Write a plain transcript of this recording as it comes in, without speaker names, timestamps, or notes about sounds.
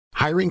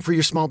Hiring for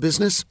your small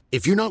business?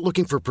 If you're not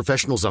looking for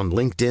professionals on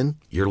LinkedIn,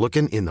 you're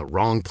looking in the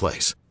wrong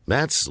place.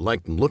 That's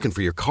like looking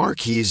for your car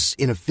keys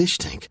in a fish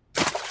tank.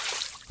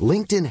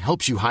 LinkedIn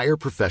helps you hire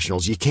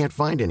professionals you can't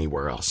find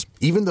anywhere else,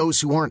 even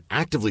those who aren't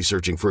actively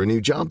searching for a new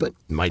job but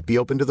might be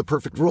open to the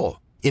perfect role.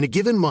 In a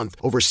given month,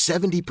 over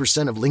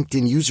 70% of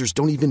LinkedIn users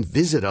don't even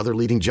visit other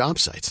leading job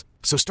sites.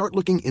 So start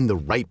looking in the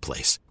right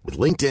place. With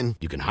LinkedIn,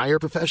 you can hire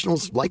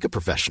professionals like a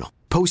professional.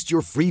 Post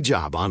your free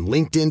job on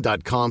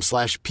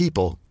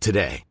linkedin.com/people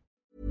today.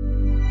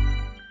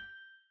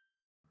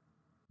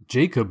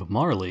 Jacob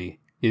Marley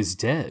is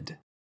dead.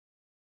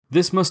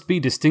 This must be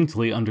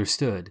distinctly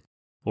understood,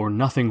 or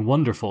nothing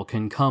wonderful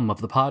can come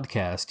of the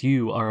podcast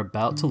you are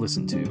about to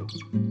listen to.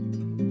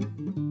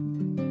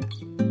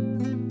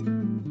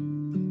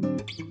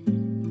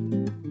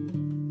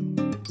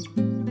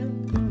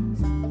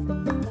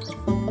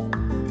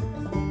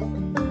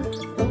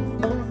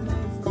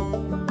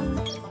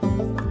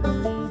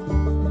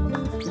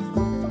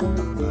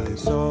 I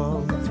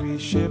saw 3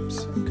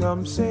 ships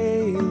come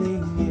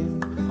sailing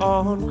in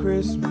on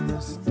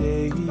Christmas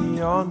Day,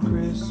 on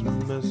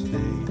Christmas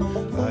Day.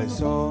 I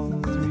saw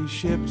 3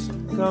 ships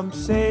come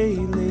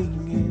sailing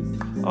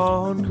in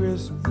on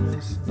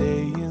Christmas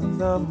Day in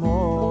the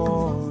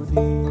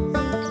morning.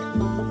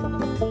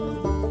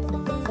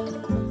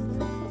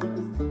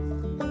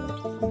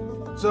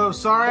 So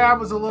sorry I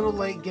was a little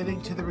late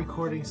getting to the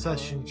recording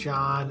session,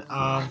 John.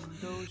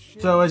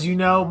 So as you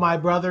know, my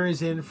brother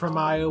is in from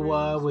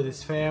Iowa with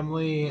his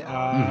family.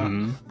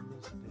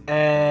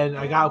 And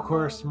I got, of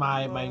course,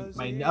 my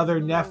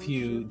other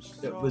nephew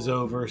that was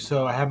over.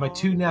 So I had my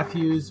 2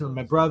 nephews and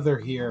my brother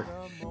here.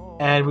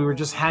 And we were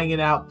just hanging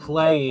out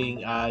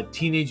playing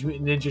Teenage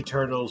Mutant Ninja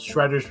Turtles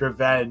Shredder's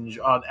Revenge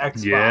on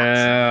Xbox.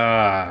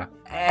 Yeah.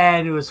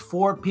 And it was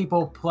 4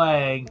 people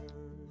playing.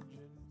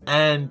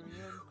 And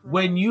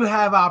when you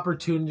have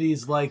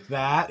opportunities like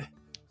that,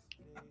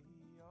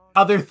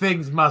 other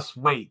things must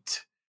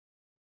wait.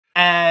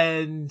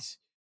 And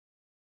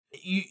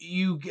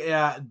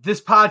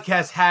this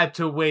podcast had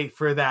to wait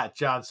for that,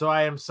 John. So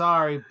I am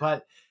sorry,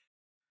 but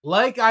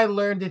like I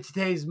learned in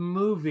today's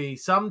movie,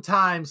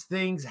 sometimes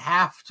things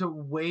have to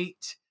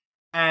wait,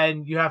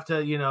 and you have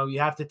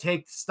to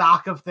take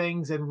stock of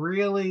things and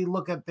really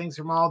look at things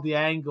from all the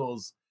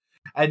angles,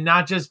 and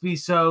not just be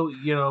so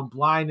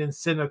blind and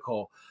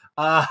cynical.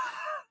 Like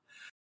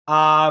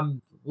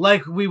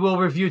we will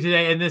review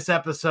today in this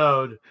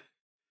episode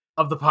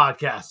of the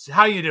podcast.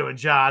 How you doing,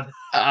 John?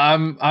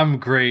 I'm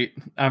great.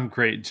 I'm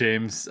great,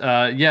 James.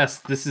 Yes,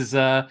 this is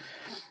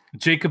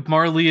Jacob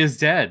Marley is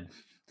Dead,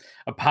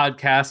 a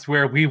podcast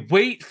where we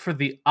wait for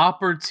the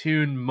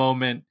opportune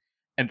moment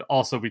and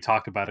also we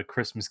talk about A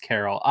Christmas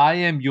Carol. I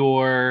am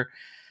your,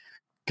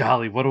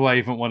 golly, what do I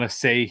even want to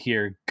say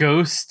here?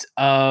 Ghost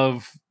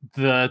of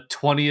the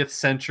 20th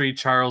century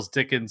Charles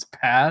Dickens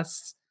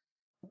past,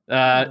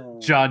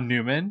 John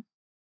Newman.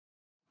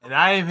 And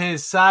I am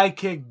his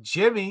sidekick,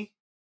 Jimmy.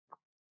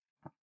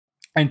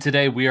 And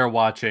today we are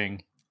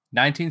watching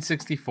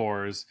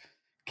 1964's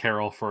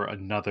Carol for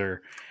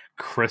Another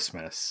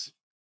Christmas.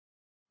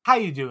 How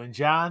you doing,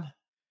 John?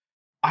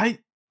 I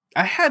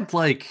had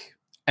like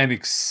an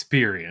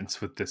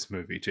experience with this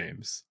movie,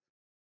 James.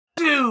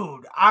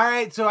 Dude, all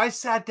right. So I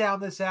sat down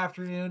this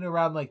afternoon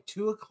around like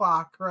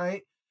 2:00,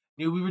 right?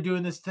 Knew we were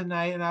doing this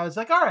tonight, and I was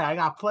like, all right, I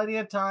got plenty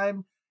of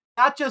time,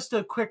 not just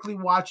to quickly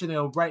watch and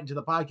go right into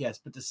the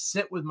podcast, but to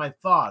sit with my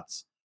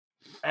thoughts.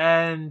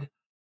 And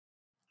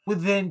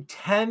within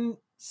 10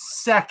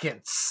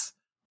 seconds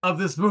of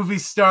this movie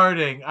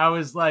starting, I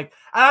was like,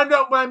 I don't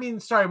know what I mean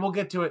starting, we'll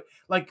get to it,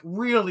 like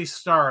really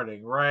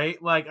starting,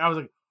 right? Like I was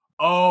like,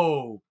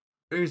 oh,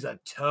 there's a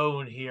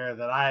tone here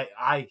that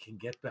I can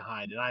get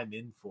behind and I'm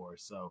in for.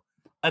 So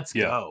let's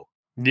go.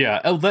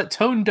 Yeah, that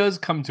tone does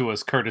come to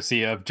us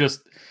courtesy of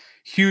just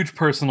huge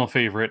personal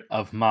favorite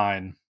of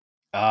mine,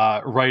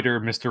 writer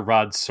Mr.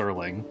 Rod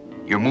Sirling.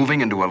 You're moving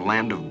into a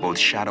land of both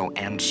shadow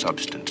and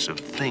substance, of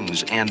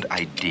things and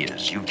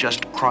ideas. You've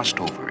just crossed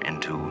over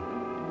into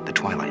the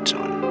Twilight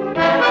Zone.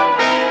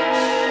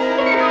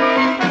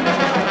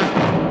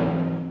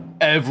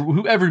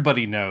 Who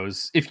everybody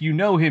knows. If you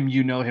know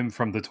him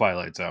from the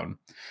Twilight Zone,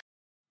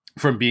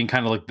 from being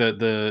kind of like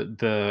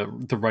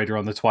the writer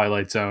on the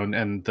Twilight Zone,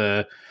 and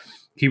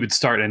he would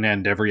start and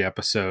end every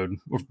episode,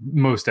 or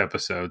most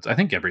episodes. I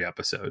think every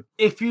episode.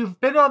 If you've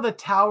been on the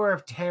Tower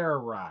of Terror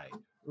ride,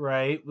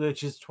 right,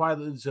 which is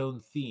Twilight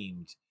Zone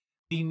themed,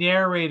 the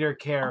narrator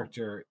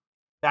character,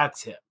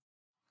 that's him.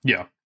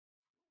 Yeah.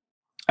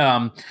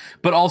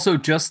 But also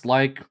just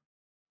like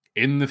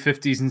in the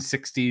 50s and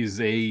 60s,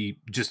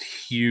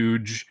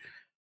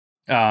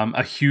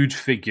 a huge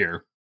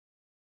figure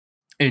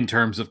in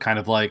terms of kind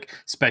of like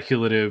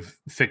speculative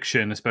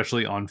fiction,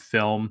 especially on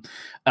film.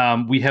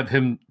 We have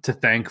him to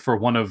thank for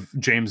one of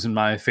James and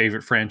my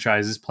favorite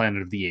franchises,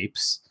 Planet of the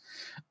Apes.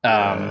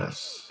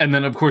 Yes. And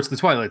then, of course, The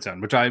Twilight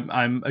Zone, which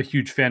I'm a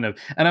huge fan of.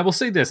 And I will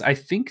say this, I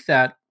think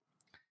that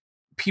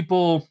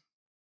people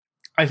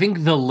I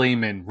think the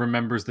layman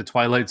remembers the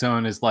Twilight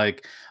Zone as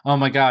like, oh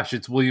my gosh,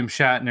 it's William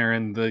Shatner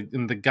and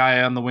the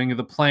guy on the wing of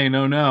the plane.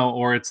 Oh no,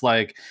 or it's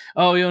like,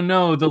 oh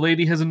no, the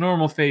lady has a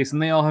normal face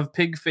and they all have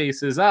pig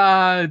faces.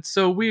 Ah, it's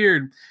so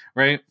weird,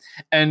 right?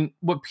 And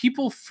what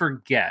people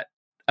forget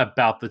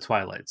about the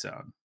Twilight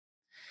Zone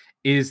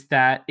is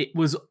that it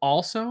was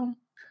also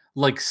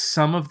like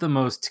some of the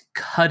most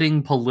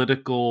cutting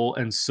political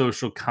and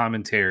social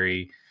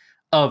commentary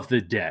of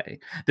the day.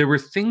 There were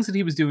things that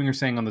he was doing or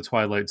saying on the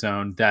Twilight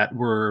Zone that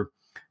were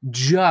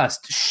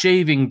just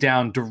shaving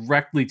down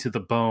directly to the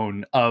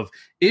bone of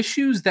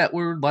issues that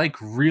were like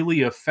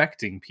really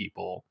affecting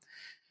people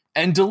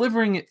and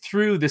delivering it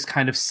through this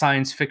kind of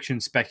science fiction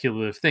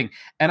speculative thing.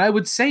 And I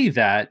would say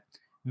that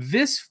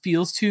this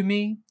feels to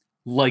me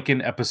like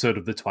an episode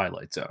of the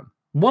Twilight Zone.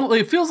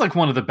 It feels like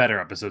one of the better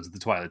episodes of the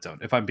Twilight Zone,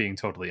 if I'm being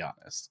totally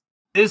honest.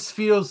 This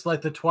feels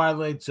like the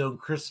Twilight Zone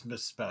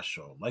Christmas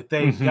special. Like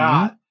they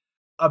got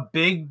a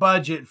big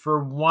budget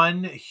for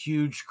one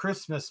huge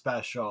Christmas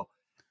special,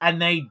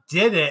 and they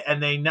did it.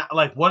 And they not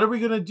like, what are we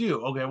gonna do?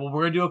 Okay, well,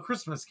 we're gonna do a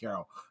Christmas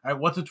Carol. All right,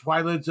 what's a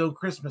Twilight Zone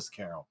Christmas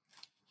Carol?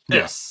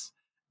 This,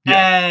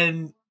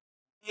 and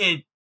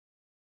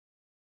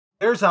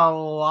there's a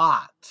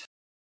lot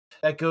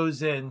that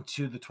goes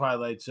into the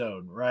Twilight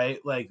Zone, right?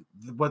 Like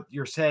what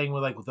you're saying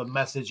with the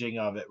messaging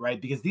of it,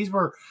 right? Because these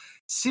were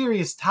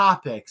serious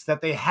topics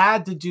that they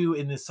had to do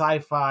in the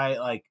sci-fi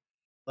like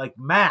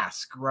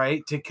mask,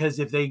 right? Because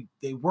if they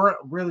weren't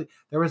really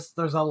there's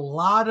a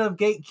lot of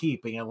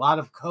gatekeeping, a lot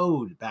of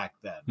code back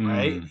then,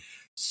 right?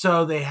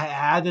 So they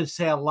had to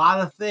say a lot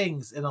of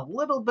things in a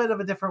little bit of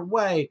a different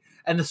way,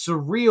 and the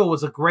surreal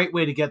was a great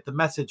way to get the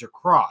message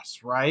across,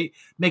 right?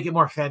 Make it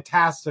more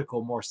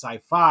fantastical, more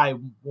sci-fi,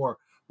 more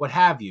what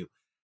have you.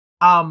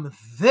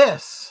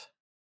 This,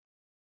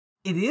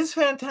 it is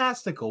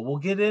fantastical. We'll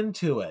get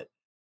into it.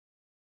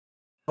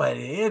 But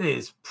it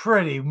is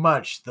pretty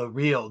much the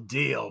real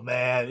deal,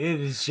 man. It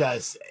is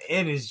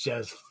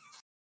just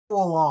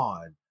full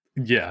on.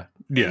 Yeah.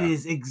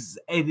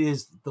 It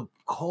is the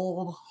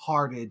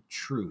cold-hearted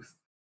truth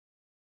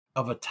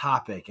of a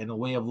topic and a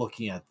way of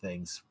looking at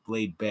things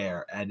laid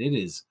bare. And it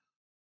is,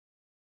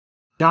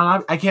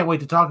 John, I can't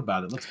wait to talk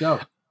about it. Let's go.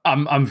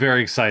 I'm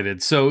very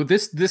excited. So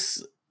this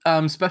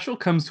special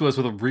comes to us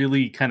with a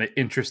really kind of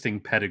interesting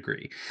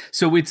pedigree.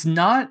 So it's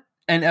not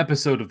an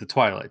episode of the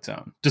Twilight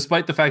Zone,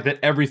 despite the fact that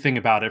everything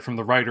about it from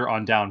the writer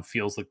on down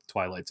feels like the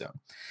Twilight Zone.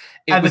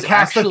 And the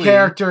cast of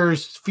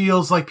characters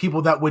feels like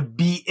people that would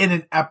be in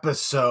an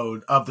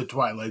episode of the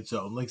Twilight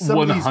Zone. Like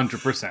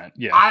 100%.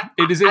 Yeah.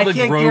 It is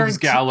a rogues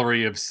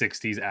gallery of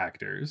 60s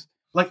actors.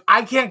 Like,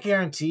 I can't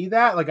guarantee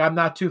that. Like, I'm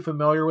not too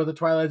familiar with the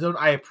Twilight Zone.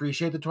 I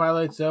appreciate the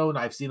Twilight Zone.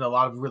 I've seen a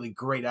lot of really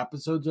great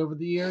episodes over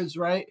the years,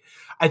 right?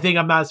 I think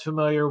I'm not as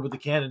familiar with the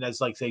canon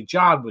as, like, say,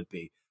 John would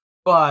be.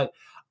 But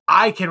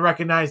I can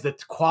recognize the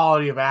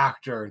quality of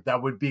actor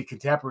that would be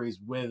contemporaries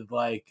with,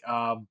 like,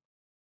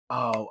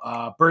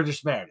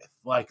 Burgess Meredith.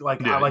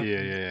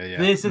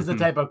 This is the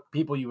type of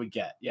people you would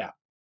get. Yeah.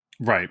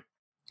 Right.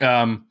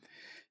 So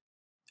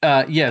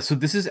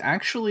this is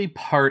actually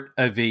part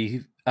of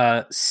a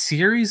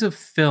series of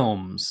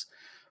films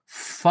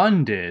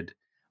funded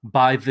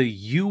by the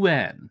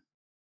UN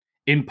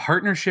in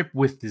partnership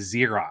with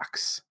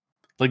Xerox.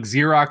 Like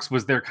Xerox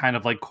was their kind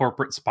of like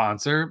corporate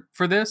sponsor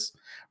for this,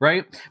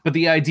 right? But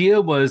the idea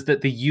was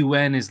that the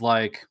UN is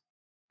like,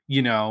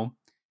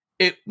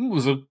 it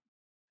was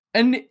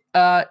an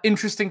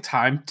interesting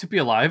time to be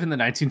alive in the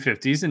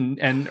 1950s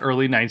and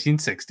early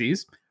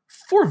 1960s.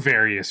 For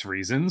various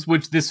reasons,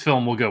 which this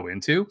film will go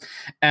into.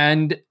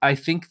 And I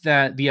think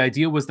that the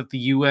idea was that the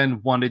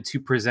UN wanted to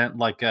present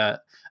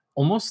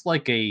almost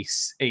like a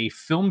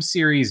film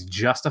series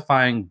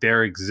justifying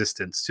their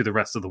existence to the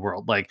rest of the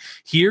world. Like,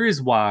 here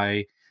is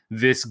why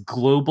this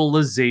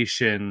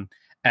globalization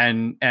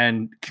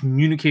and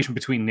communication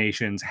between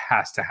nations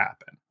has to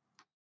happen.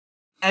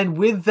 And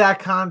with that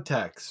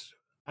context,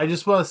 I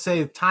just want to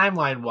say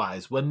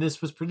timeline-wise, when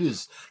this was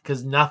produced,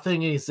 because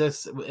nothing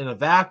exists in a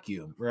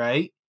vacuum,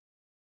 right?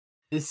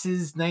 This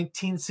is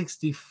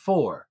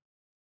 1964,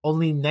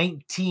 only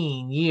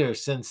 19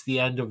 years since the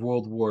end of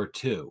World War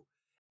II.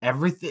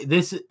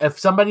 If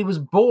somebody was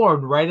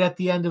born right at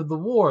the end of the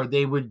war,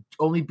 they would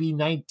only be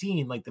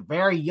 19, like the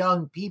very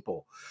young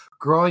people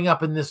growing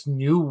up in this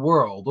new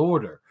world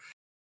order.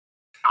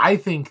 I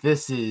think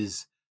this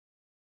is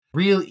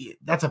really,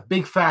 that's a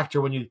big factor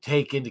when you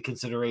take into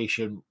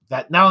consideration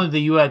that not only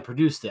the UN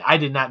produced it, I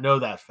did not know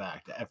that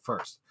fact at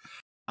first.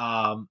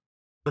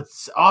 But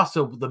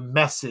also the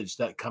message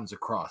that comes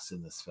across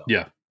in this film.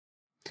 Yeah.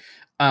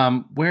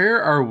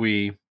 Where are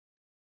we?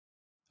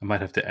 I might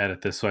have to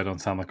edit this so I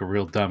don't sound like a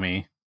real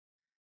dummy.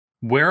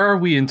 Where are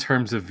we in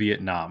terms of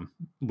Vietnam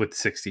with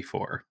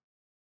 64?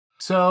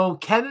 So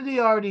Kennedy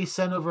already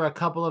sent over a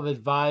couple of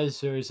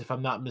advisors, if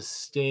I'm not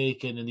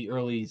mistaken, in the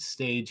early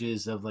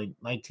stages of like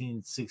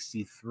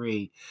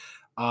 1963.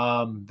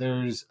 I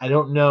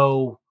don't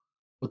know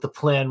what the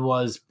plan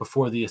was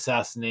before the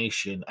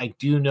assassination. I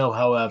do know,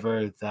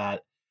 however,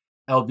 that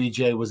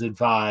LBJ was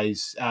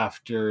advised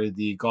after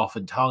the Gulf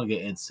and Tonga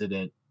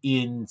incident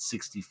in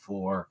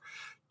 '64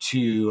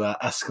 to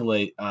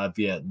escalate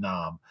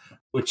Vietnam,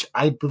 which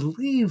I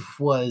believe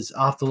was,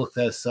 I'll have to look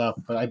this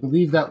up, but I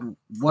believe that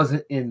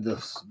wasn't in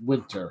the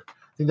winter. I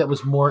think that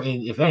was more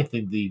in, if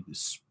anything, the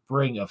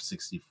spring of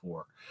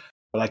 '64.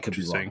 But I could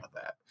be wrong with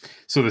that.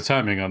 So the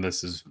timing on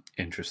this is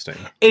interesting.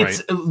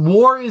 It's right?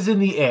 War is in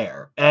the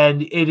air,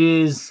 and it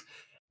is,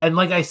 and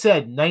like I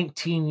said,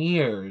 19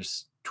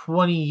 years,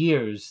 20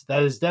 years.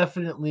 That is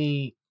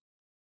definitely,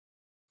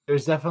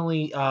 there's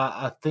definitely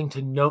a thing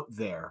to note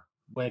there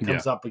when it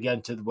comes up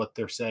again to what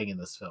they're saying in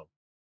this film.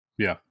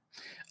 Yeah.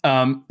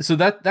 So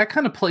that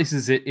kind of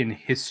places it in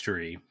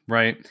history,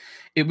 right?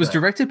 It was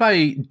directed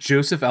by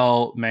Joseph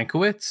L.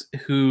 Mankiewicz,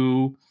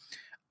 who,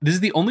 this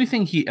is the only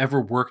thing he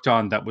ever worked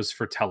on that was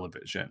for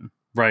television,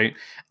 right?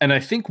 And I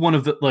think one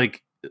of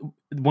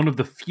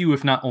the few,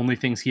 if not only,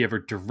 things he ever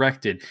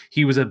directed.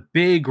 He was a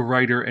big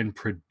writer and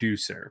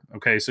producer.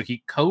 Okay, so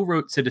he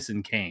co-wrote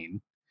Citizen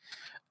Kane.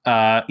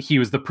 He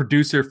was the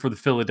producer for the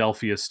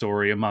Philadelphia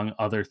Story, among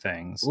other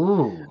things.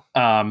 Ooh.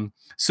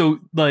 So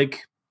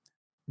like,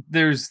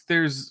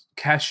 there's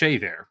cachet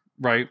there,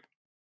 right?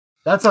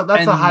 That's a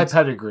high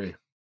pedigree.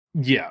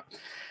 Yeah.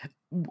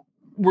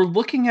 We're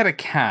looking at a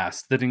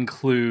cast that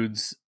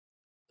includes,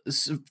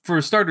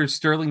 for starters,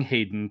 Sterling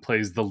Hayden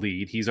plays the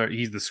lead. He's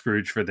the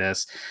Scrooge for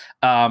this.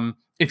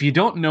 If you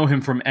don't know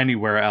him from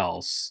anywhere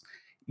else,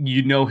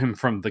 you know him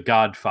from The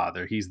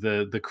Godfather. He's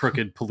the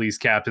crooked police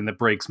captain that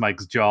breaks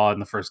Mike's jaw in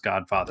the first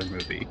Godfather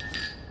movie.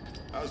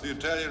 How's the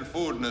Italian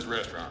food in this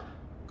restaurant?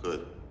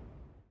 Good.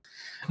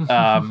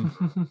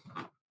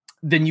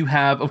 Then you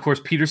have, of course,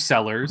 Peter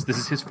Sellers. This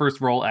is his first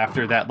role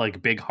after that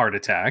like big heart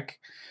attack.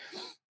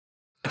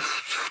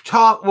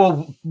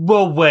 Well,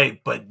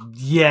 wait, but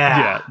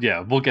yeah.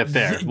 We'll get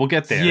there.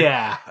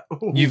 Yeah.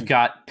 Ooh. You've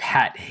got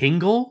Pat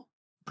Hingle.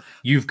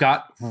 You've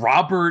got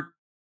Robert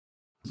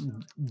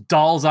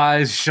Doll's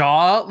Eyes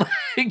Shaw.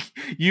 Like,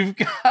 you've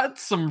got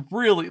some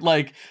really,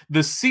 like,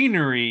 the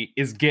scenery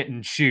is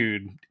getting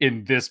chewed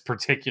in this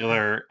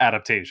particular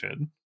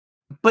adaptation.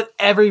 But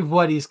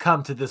everybody's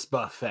come to this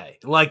buffet.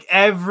 Like,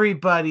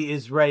 everybody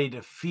is ready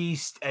to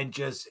feast and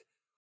just,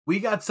 we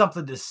got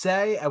something to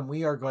say and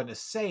we are going to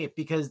say it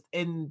because,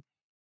 and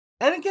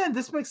again,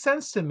 this makes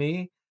sense to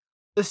me.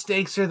 The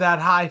stakes are that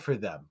high for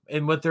them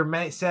and what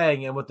they're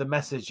saying and what the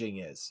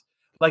messaging is.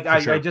 Like,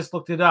 I just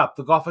looked it up.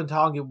 The Gulf and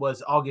Tonga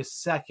was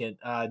August 2nd,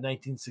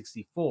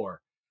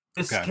 1964.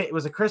 It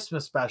was a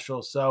Christmas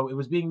special, so it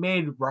was being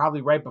made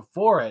probably right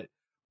before it.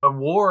 But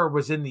war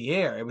was in the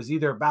air. It was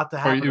either about to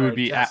happen, or it would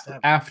be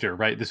after,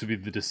 right? This would be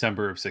the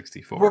December of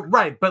 '64,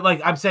 right? But like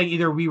I'm saying,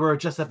 either we were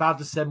just about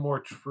to send more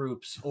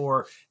troops,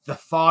 or the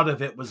thought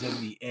of it was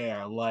in the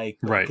air, like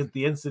right, because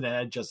the incident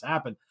had just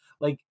happened.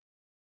 Like,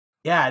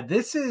 yeah,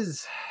 it's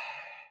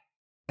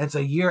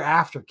a year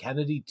after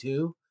Kennedy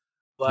too.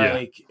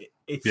 Like,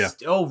 it's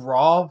still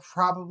raw,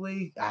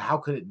 probably. How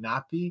could it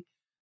not be?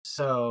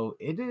 So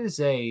this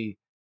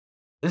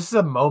is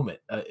a moment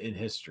in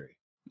history.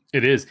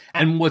 It is.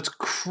 And what's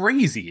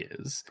crazy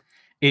is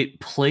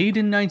it played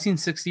in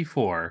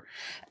 1964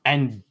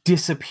 and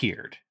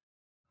disappeared.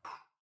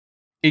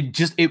 It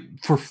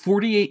for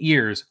 48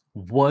 years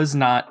was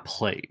not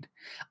played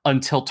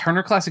until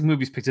Turner Classic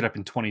Movies picked it up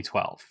in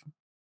 2012.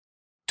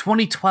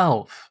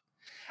 2012.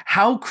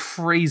 How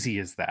crazy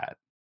is that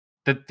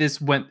this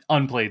went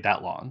unplayed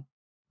that long?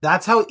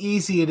 That's how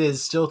easy it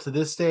is still to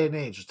this day and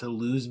age to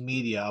lose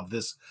media of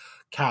this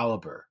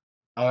caliber.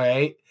 All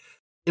right.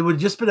 It would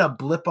have just been a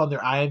blip on their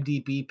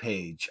IMDb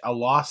page, a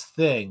lost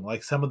thing,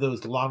 like some of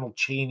those Lionel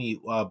Chaney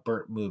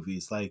Burt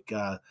movies, like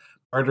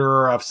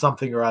Murderer of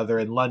Something or Other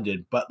in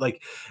London. But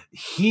like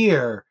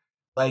here,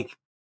 like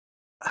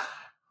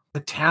the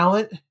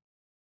talent,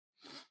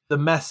 the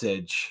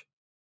message,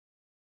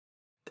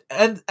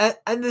 and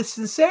the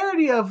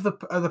sincerity of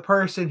the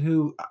person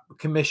who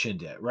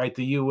commissioned it, right?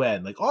 The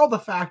UN, like all the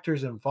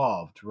factors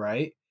involved,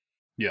 right?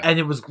 Yeah. And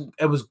it was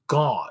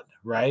gone,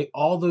 right?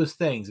 All those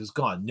things, it was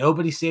gone.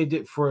 Nobody saved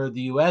it for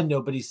the UN.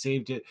 Nobody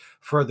saved it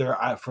for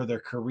their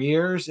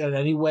careers in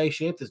any way,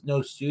 shape. There's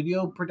no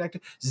studio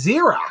protected.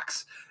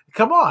 Xerox,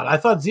 come on! I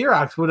thought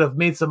Xerox would have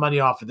made some money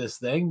off of this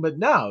thing, but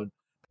no.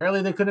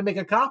 Apparently, they couldn't make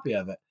a copy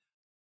of it.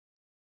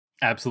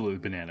 Absolutely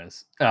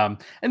bananas. And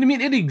I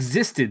mean, it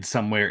existed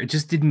somewhere. It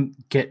just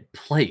didn't get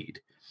played,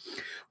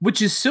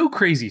 which is so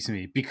crazy to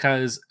me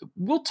because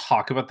we'll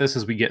talk about this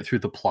as we get through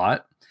the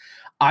plot.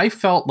 I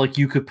felt like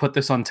you could put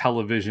this on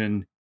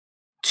television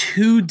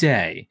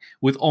today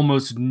with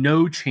almost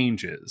no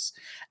changes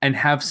and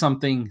have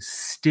something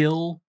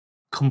still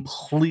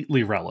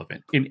completely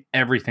relevant in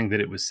everything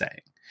that it was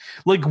saying.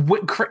 Like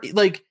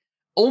like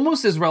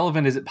almost as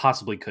relevant as it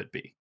possibly could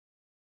be.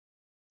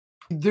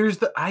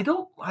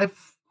 I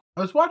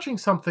was watching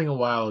something a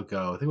while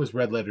ago. I think it was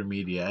Red Letter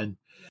Media, and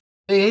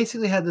they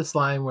basically had this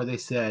line where they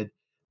said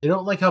they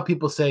don't like how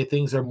people say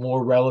things are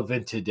more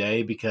relevant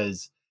today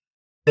because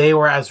they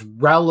were as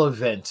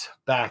relevant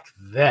back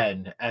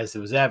then as it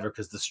was ever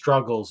because the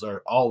struggles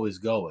are always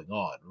going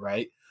on,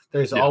 right?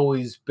 There's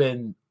always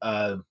been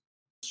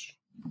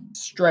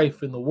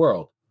strife in the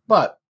world.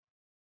 But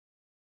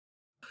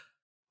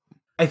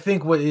I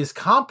think what is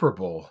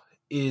comparable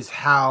is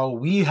how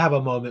we have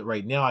a moment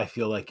right now, I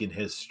feel like, in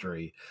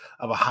history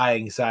of a high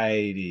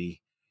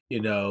anxiety, the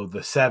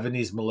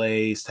 70s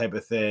malaise type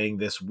of thing,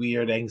 this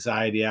weird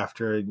anxiety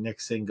after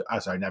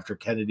after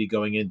Kennedy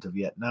going into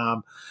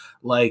Vietnam.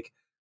 Like,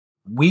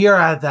 we are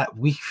at that,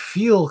 we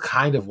feel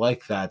kind of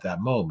like that at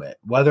that moment,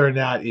 whether or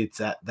not it's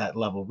at that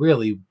level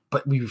really,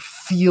 but we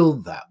feel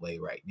that way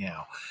right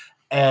now.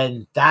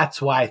 And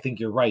that's why I think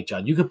you're right,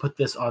 John. You could put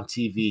this on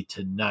TV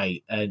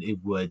tonight and it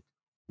would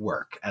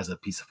work as a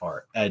piece of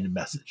art and a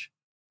message.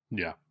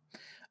 Yeah.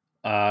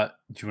 Do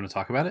you want to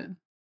talk about it?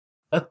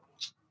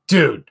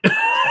 Dude.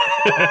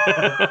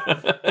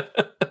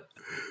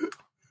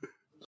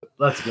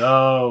 Let's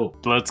go.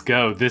 Let's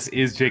go. This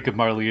is Jacob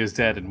Marley is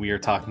Dead, and we are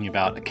talking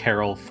about A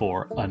Carol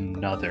for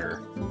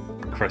Another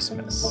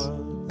Christmas.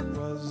 What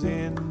was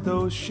in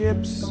those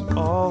ships,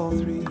 all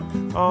three,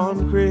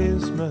 on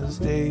Christmas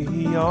Day,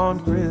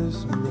 on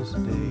Christmas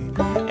Day?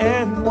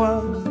 And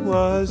what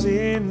was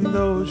in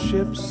those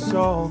ships,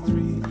 all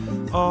three,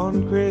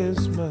 on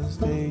Christmas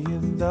Day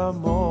in the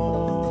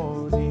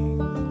morning?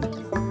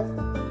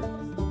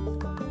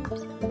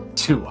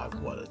 Do I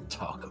want to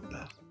talk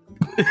about?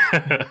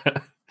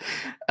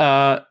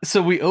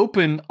 So we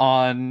open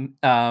on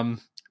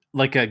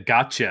like a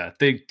gotcha.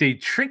 They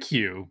trick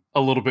you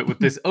a little bit with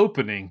this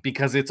opening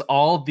because it's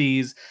all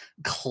these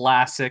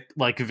classic,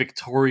 like,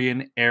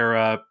 Victorian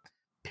era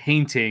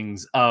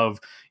paintings of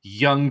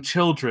young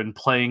children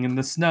playing in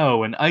the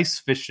snow and ice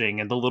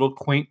fishing and the little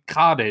quaint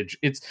cottage.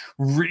 It's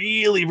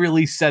really,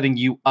 really setting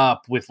you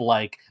up with,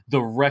 like,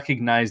 the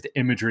recognized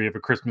imagery of A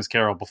Christmas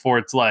Carol before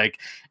it's like,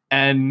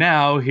 and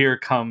now here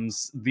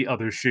comes the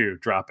other shoe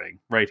dropping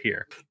right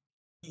here.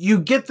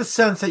 You get the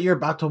sense that you're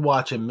about to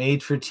watch a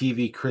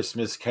made-for-TV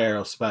Christmas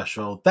Carol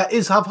special that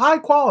is of high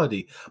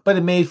quality, but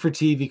a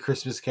made-for-TV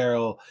Christmas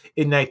Carol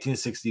in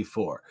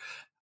 1964.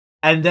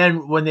 And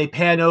then when they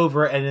pan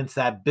over and it's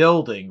that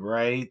building,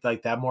 right?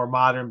 Like that more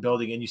modern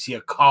building, and you see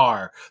a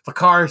car. The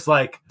car is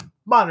like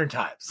modern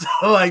times.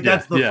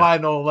 That's the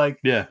final, no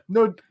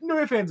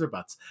ifs, ands, or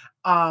buts.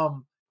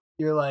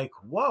 You're like,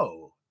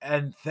 whoa.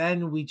 And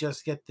then we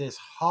just get this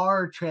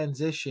hard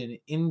transition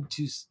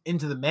into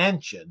the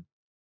mansion,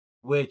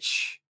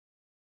 which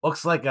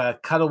looks like a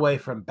cutaway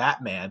from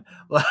Batman.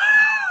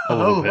 A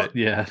little bit,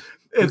 yeah.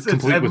 It's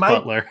complete with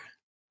Butler.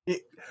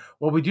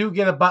 Well, we do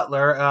get a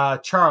butler,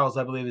 Charles,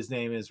 I believe his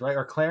name is, right?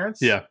 Or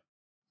Clarence? Yeah.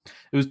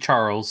 It was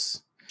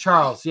Charles.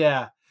 Charles,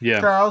 yeah.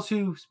 Yeah. Charles,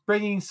 who's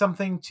bringing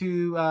something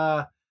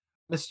to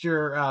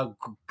Mr.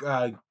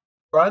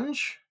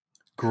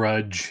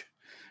 Grudge.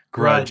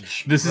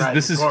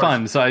 This is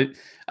fun. So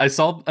I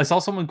saw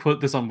someone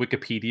quote this on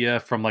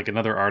Wikipedia from, like,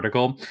 another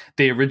article.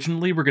 They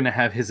originally were going to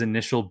have his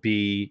initial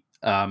be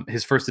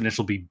his first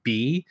initial be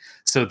B,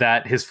 so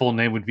that his full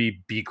name would be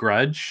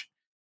Begrudge.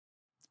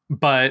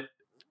 But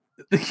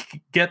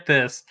get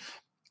this,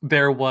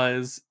 there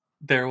was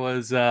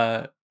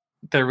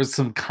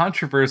some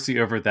controversy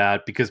over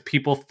that because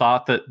people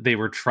thought that they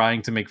were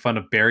trying to make fun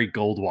of Barry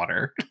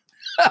Goldwater.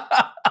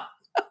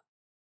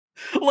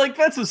 Like,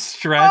 that's a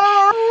stretch.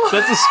 Oh.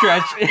 That's a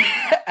stretch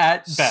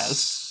at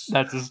best.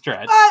 That's a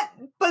stretch.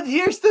 But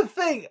here's the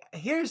thing.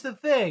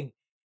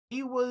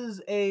 He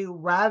was a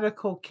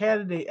radical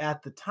candidate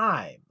at the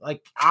time.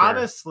 Like, sure.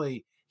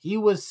 Honestly, he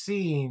was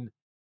seen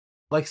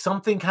like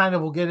something kind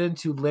of we'll get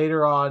into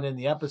later on in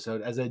the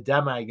episode as a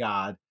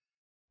demigod,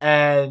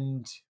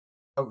 and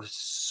it was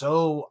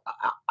so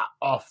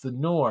off the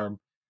norm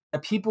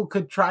that people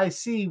could I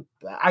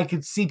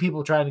could see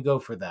people trying to go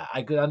for that.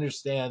 I could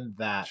understand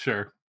that.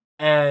 Sure.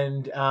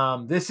 And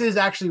this is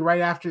actually right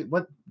after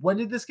when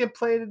did this get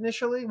played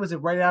initially? Was it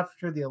right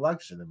after the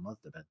election? It must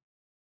have been.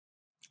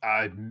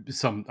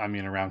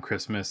 Around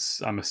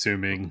Christmas, I'm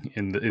assuming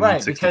in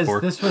right, 64.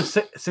 Because this was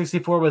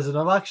 64 was an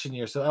election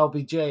year, so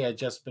LBJ had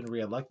just been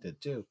reelected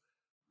too.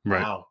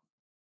 Right. Wow.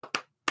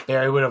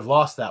 Barry would have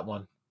lost that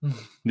one.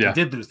 Yeah. He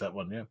did lose that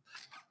one, yeah.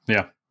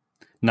 Yeah.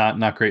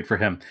 Not great for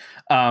him.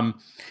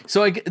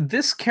 So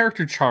this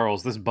character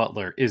Charles, this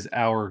butler, is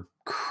our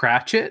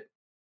Cratchit,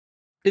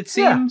 it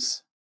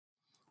seems. Yeah.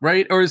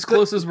 Right? Or as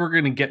close as we're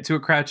going to get to a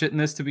Cratchit in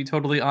this, to be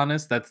totally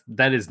honest.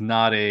 That is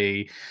not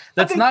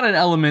not an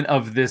element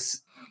of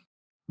this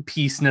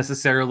piece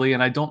necessarily,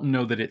 and I don't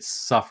know that it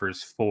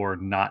suffers for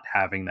not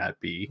having that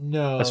be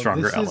a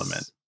stronger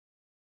element.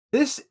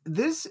 This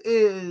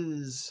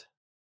is,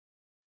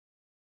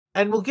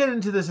 and we'll get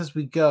into this as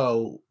we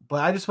go,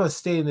 but I just want to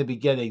stay in the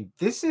beginning.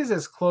 This is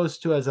as close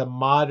to as a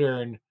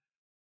modern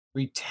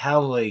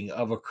retelling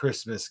of A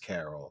Christmas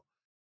Carol.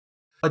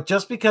 But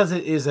just because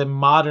it is a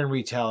modern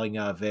retelling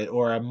of it,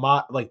 or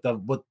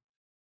the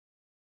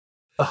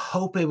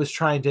hope it was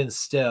trying to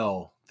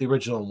instill, the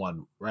original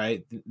one,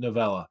 right, the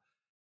novella,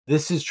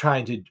 this is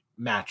trying to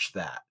match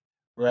that,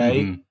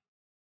 right? Mm-hmm.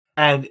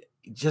 And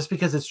just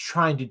because it's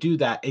trying to do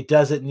that, it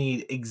doesn't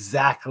need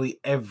exactly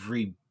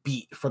every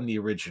beat from the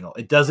original.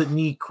 It doesn't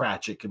need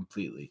Cratchit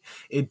completely.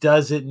 It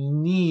doesn't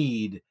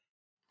need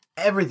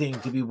everything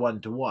to be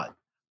 1-to-1.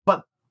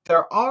 But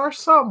there are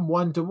some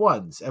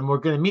 1-to-1s, and we're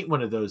going to meet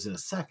one of those in a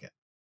second.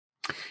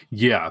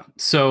 Yeah.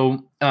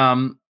 So,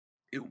 right.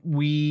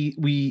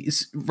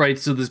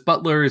 So this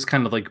butler is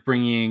kind of like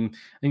bringing,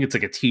 I think it's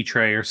like a tea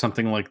tray or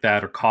something like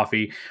that, or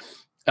coffee,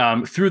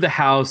 through the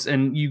house,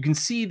 and you can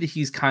see that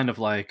he's kind of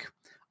like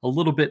a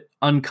little bit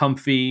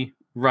uncomfy.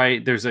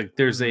 Right. There's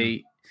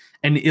an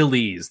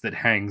ill-ease that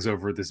hangs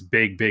over this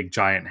big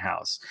giant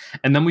house,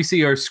 and then we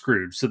see our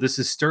Scrooge. So this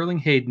is Sterling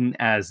Hayden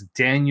as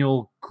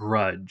Daniel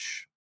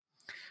Grudge,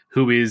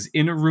 who is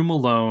in a room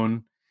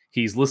alone.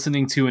 He's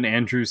listening to an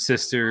Andrews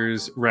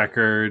Sisters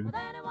record,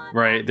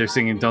 right? They're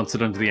singing Don't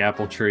Sit Under the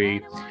Apple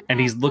Tree. And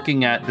he's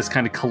looking at this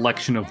kind of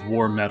collection of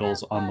war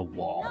medals on the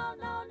wall,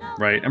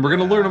 right? And we're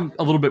going to learn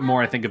a little bit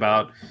more, I think,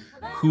 about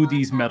who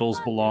these medals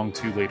belong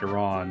to later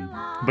on.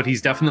 But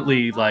he's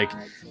definitely like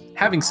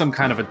having some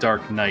kind of a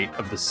dark night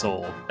of the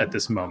soul at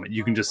this moment.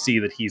 You can just see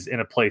that he's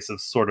in a place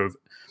of sort of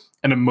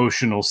an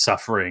emotional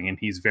suffering, and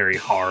he's very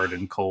hard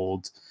and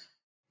cold.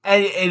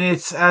 And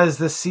it's as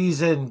the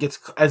season gets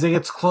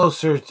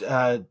closer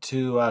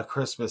to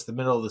Christmas, the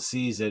middle of the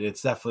season, it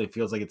definitely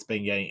feels like it's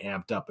been getting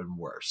amped up and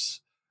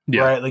worse.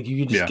 Yeah. Right? Like you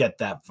can just get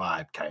that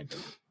vibe kind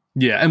of.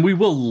 Yeah, and we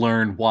will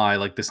learn why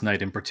like this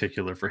night in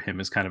particular for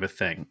him is kind of a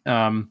thing.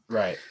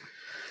 Right.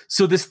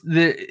 So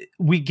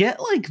we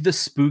get like the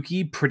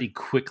spooky pretty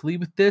quickly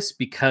with this,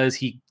 because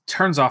he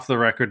turns off the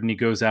record and he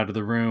goes out of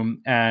the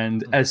room,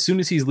 and as soon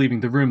as he's leaving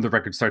the room, the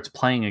record starts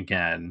playing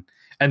again.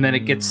 And then it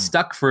gets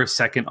stuck for a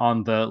second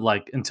on the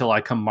like "Until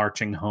I Come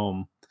Marching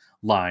Home"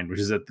 line, which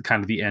is at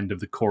kind of the end of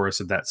the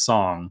chorus of that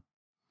song.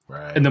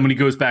 Right. And then when he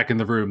goes back in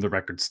the room, the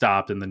record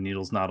stopped and the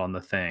needle's not on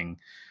the thing.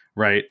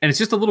 Right. And it's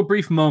just a little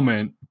brief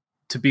moment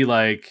to be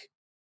like,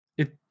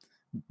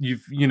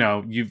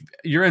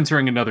 you're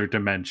entering another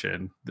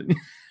dimension.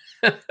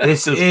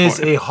 This is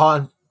a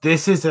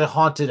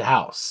haunted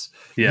house.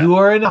 Yeah. You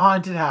are in a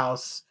haunted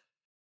house.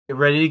 You're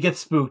ready to get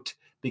spooked,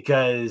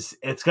 because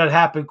it's going to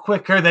happen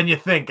quicker than you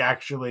think,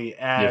 actually.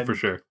 And yeah, for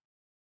sure.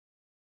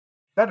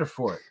 Better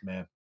for it,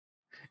 man.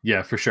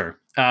 Yeah, for sure.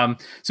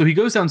 So he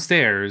goes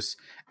downstairs,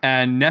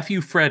 and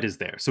nephew Fred is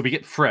there. So we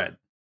get Fred.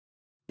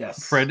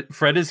 Yes.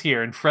 Fred is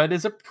here, and Fred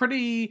is a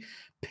pretty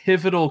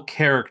pivotal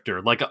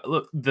character. Like,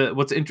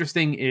 what's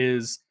interesting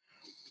is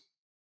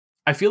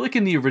I feel like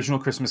in the original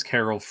Christmas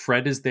Carol,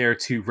 Fred is there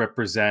to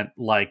represent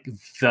like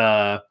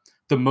the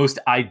most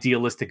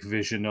idealistic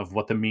vision of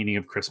what the meaning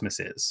of Christmas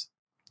is.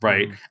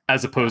 Right.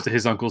 As opposed to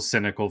his uncle's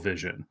cynical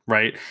vision.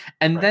 Right.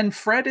 And then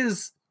Fred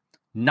is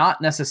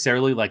not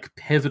necessarily like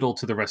pivotal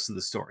to the rest of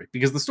the story,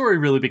 because the story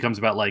really becomes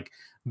about like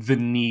the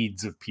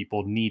needs of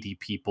people, needy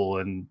people,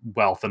 and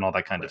wealth and all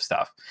that kind of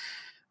stuff.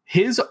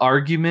 His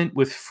argument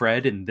with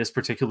Fred in this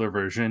particular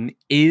version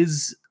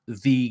is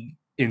the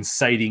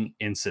inciting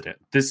incident.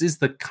 This is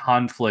the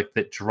conflict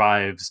that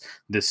drives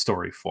this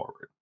story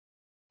forward.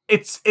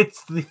 It's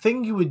the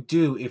thing you would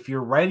do if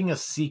you're writing a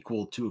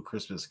sequel to A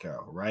Christmas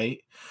Carol, right?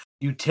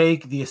 You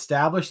take the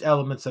established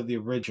elements of the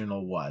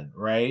original one,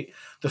 right?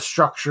 The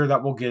structure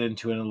that we'll get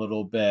into in a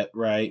little bit,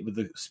 right? With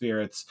the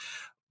spirits.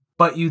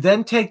 But you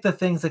then take the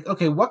things like,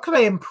 okay, what could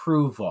I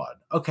improve on?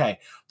 Okay,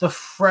 the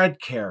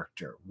Fred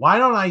character. Why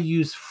don't I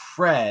use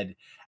Fred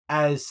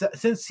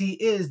since he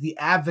is the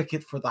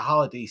advocate for the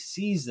holiday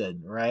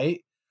season,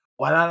 right?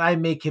 Why don't I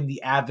make him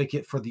the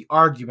advocate for the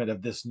argument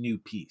of this new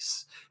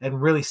piece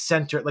and really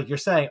center it, like you're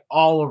saying,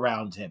 all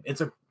around him? It's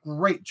a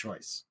great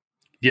choice.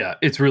 Yeah,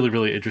 it's really,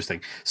 really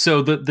interesting.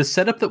 So the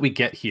setup that we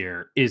get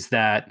here is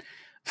that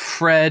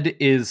Fred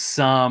is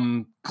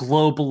some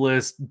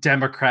globalist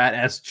Democrat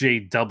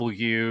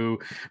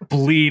SJW,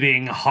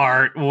 bleeding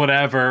heart,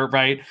 whatever,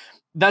 right?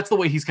 That's the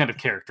way he's kind of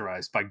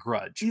characterized by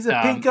Grudge. He's a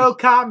pinko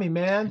commie,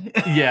 man.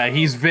 Yeah,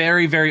 he's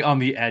very, very on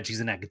the edge.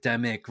 He's an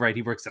academic, right?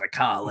 He works at a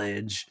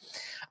college.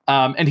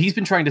 And he's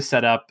been trying to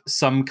set up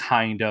some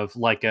kind of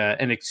like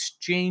an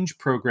exchange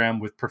program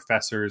with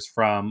professors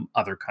from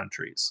other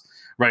countries,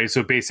 right?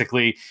 So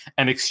basically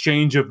an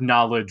exchange of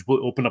knowledge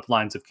will open up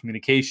lines of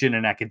communication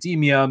in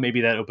academia.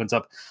 Maybe that opens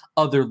up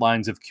other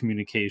lines of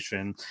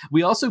communication.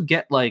 We also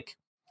get like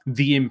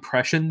the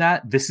impression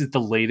that this is the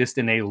latest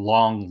in a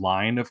long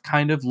line of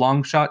kind of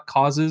long shot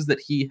causes that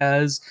he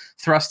has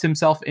thrust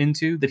himself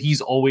into, that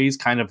he's always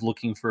kind of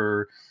looking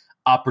for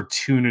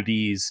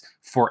opportunities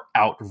for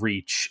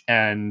outreach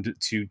and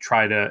to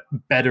try to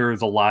better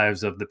the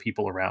lives of the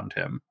people around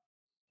him.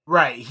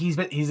 Right. He's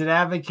an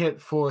advocate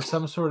for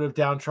some sort of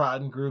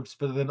downtrodden groups,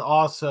 but then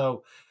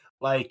also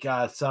like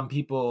some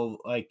people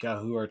like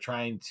who are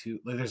trying to,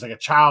 like, there's like a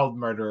child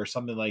murder or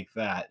something like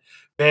that.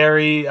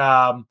 Very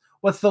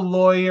what's the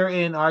lawyer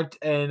in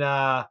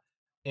A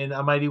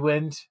Mighty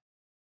Wind?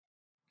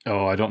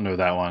 Oh, I don't know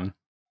that one.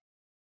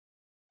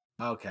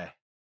 Okay.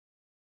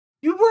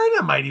 You were in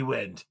A Mighty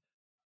Wind.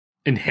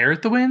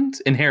 Inherit the Wind?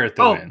 Inherit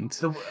the Wind.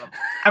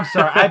 I'm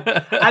sorry.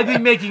 I've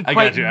been making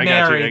quite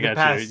merry the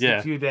past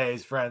yeah. few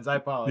days, friends. I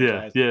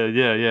apologize. Yeah.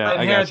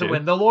 Inherit the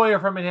Wind. The lawyer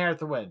from Inherit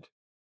the Wind.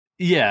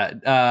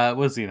 Yeah.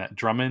 Was he in that?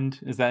 Drummond?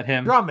 Is that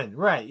him? Drummond,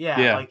 right? Yeah.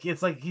 Yeah. Like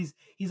it's like he's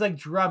like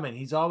Drummond.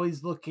 He's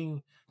always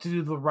looking to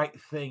do the right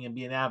thing and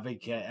be an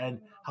advocate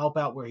and help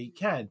out where he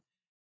can.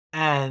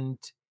 And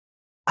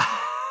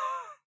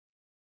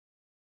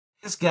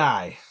this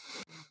guy,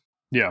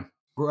 Yeah.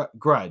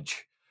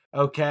 Grudge,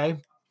 okay,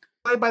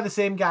 played by the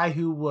same guy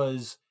who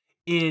was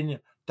in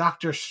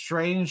Doctor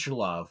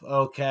Strangelove,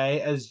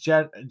 okay, as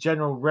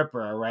General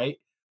Ripper, right?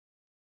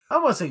 I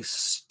want to say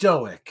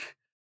stoic,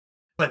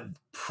 but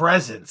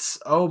presence.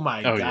 Oh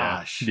my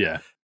gosh. Yeah.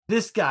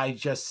 This guy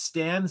just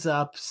stands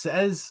up,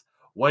 says,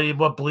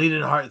 what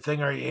bleeding heart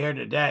thing are you here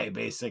today?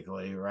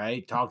 Basically,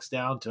 right? Talks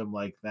down to him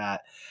like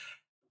that.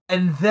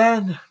 And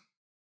then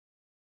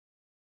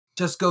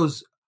just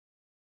goes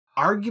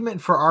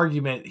argument for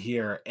argument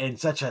here in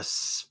such a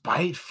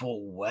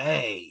spiteful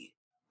way.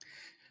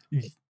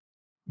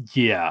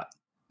 Yeah.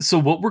 So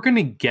what we're going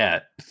to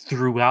get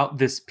throughout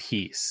this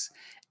piece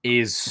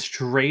is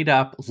straight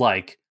up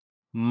like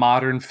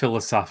modern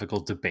philosophical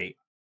debate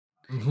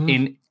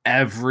in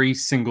every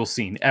single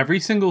scene. Every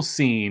single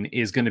scene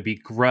is going to be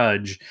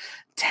Grudge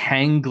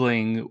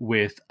tangling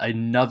with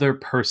another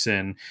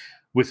person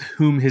with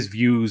whom his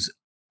views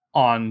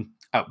on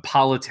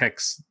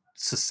politics,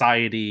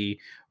 society,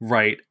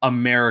 right,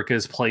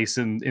 America's place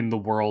in the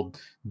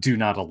world do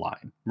not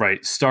align,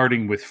 right?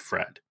 Starting with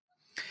Fred.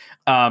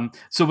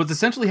 So what's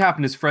essentially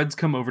happened is Fred's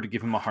come over to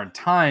give him a hard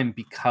time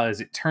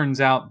because it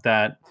turns out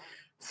that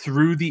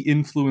through the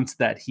influence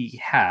that he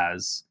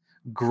has,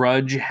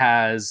 Grudge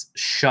has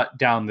shut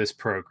down this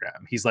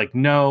program. He's like,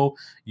 no,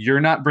 you're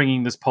not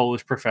bringing this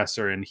Polish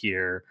professor in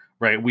here,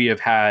 right? We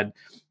have had,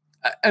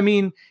 I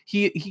mean,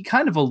 he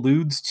kind of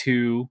alludes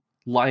to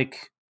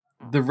like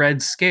the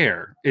Red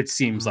Scare. It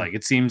seems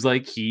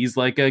like he's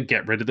like a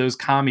get rid of those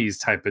commies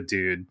type of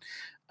dude.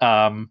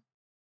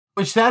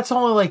 Which that's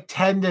only like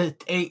 10 to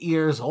 8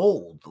 years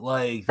old.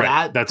 Like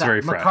right. That's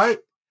very fresh.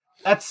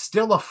 That's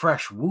still a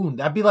fresh wound.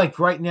 That'd be like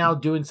right now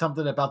doing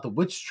something about the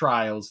witch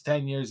trials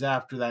 10 years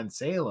after that in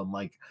Salem.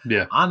 Like,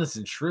 honest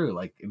and true,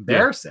 like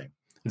embarrassing.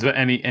 It's about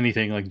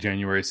anything like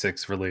January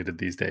 6th related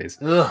these days.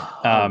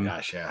 Oh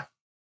gosh, yeah.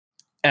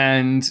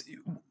 And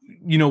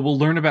we'll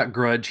learn about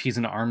Grudge. He's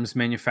an arms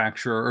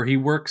manufacturer, or he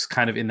works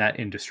kind of in that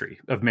industry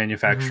of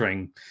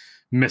manufacturing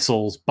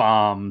missiles,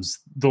 bombs,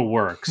 the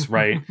works,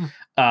 right?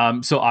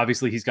 So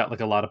obviously he's got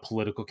like a lot of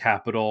political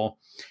capital,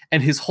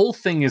 and his whole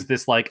thing is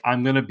this, like,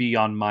 I'm going to be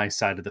on my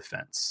side of the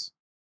fence.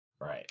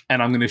 Right.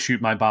 And I'm going to shoot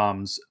my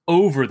bombs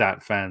over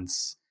that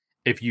fence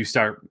if you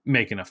start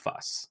making a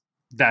fuss.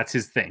 That's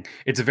his thing.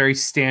 It's a very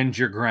stand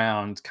your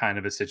ground kind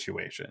of a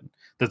situation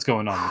that's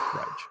going on with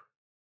Grudge.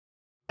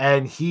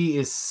 And he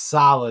is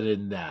solid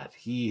in that.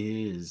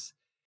 He is,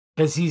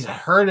 because he's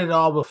heard it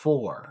all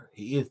before.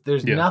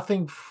 There's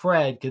nothing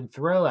Fred can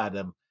throw at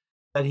him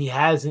that he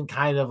hasn't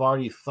kind of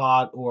already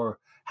thought or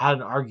had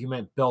an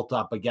argument built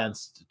up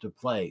against to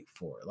play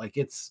for. Like,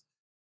 it's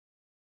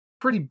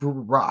pretty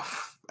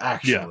rough,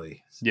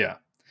 actually. Yeah.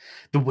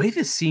 The way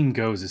this scene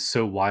goes is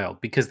so wild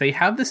because they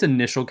have this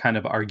initial kind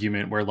of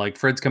argument where like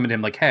Fred's coming to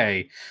him like,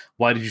 hey,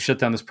 why did you shut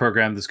down this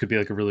program? This could be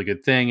like a really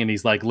good thing. And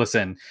he's like,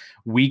 listen,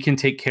 we can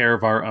take care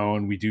of our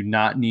own. We do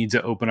not need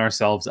to open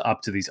ourselves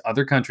up to these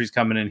other countries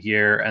coming in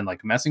here and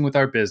like messing with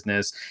our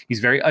business.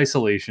 He's very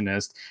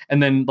isolationist.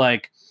 And then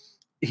like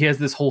he has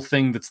this whole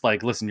thing that's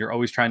like, listen, you're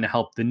always trying to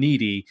help the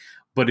needy.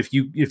 But if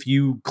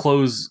you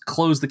close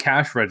the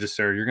cash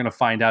register, you're going to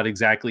find out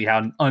exactly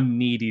how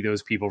unneedy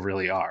those people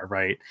really are,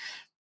 right?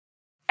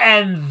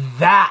 And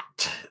that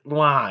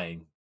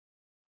line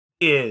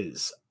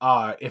is,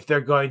 if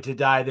they're going to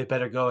die, they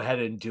better go ahead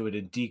and do it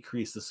and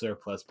decrease the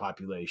surplus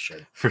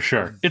population. For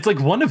sure. It's like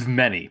one of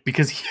many,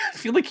 because I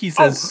feel like he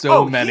says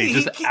many,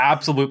 just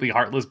absolutely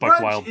heartless, buck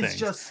wild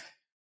things.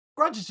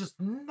 Grudge is just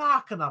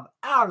knocking them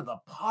out of the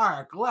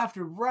park, left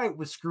and right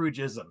with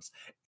Scroogeisms.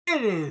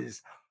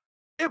 It's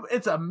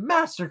a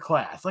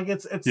masterclass. Like,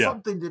 it's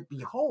something to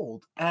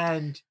behold.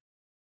 And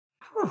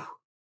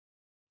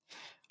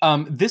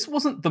this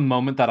wasn't the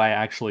moment that I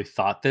actually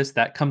thought this.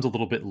 That comes a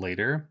little bit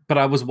later. But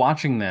I was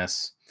watching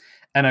this,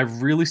 and I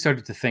really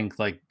started to think,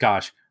 like,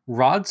 gosh,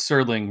 Rod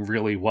Serling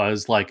really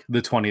was like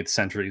the 20th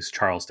century's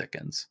Charles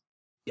Dickens.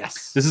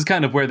 Yes. This is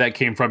kind of where that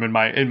came from in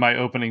my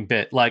opening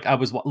bit. Like, I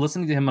was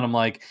listening to him, and I'm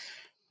like,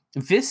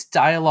 this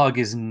dialogue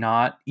is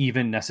not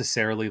even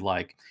necessarily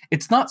like,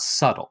 it's not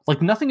subtle.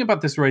 Like, nothing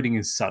about this writing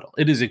is subtle.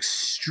 It is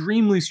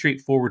extremely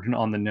straightforward and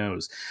on the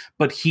nose.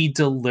 But he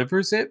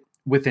delivers it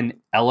with an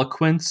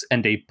eloquence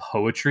and a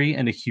poetry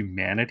and a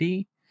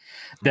humanity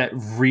that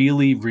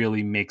really,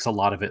 really makes a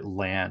lot of it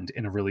land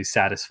in a really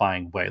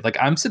satisfying way. Like,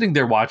 I'm sitting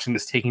there watching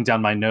this, taking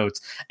down my notes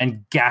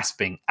and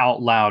gasping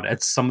out loud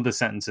at some of the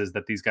sentences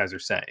that these guys are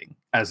saying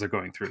as they're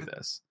going through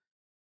this.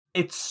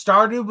 It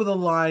started with a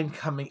line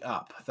coming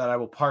up that I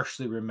will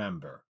partially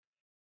remember.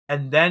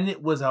 And then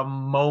it was a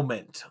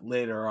moment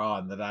later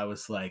on that I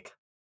was like,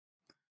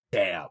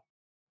 damn.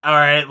 All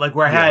right, like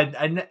where I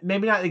had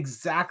maybe not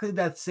exactly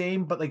that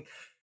same, but like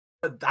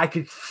I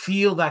could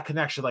feel that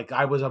connection. Like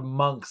I was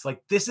amongst,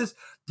 like, this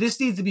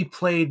needs to be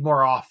played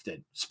more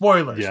often.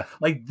 Spoilers. Yeah.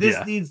 Like this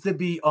Yeah. needs to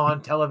be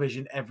on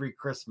television every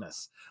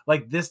Christmas.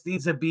 Like this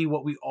needs to be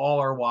what we all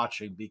are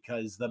watching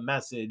because the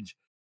message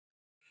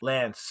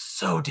lands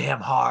so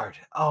damn hard.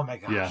 Oh my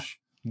gosh.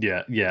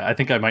 Yeah. I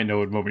think I might know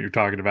what moment you're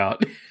talking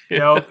about.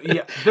 Yeah.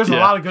 There's a Yeah.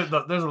 lot of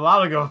good. There's a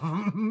lot of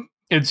good.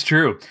 It's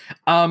true.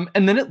 And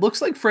then it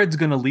looks like Fred's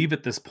gonna leave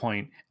at this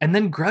point, and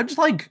then Grudge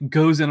like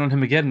goes in on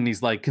him again, and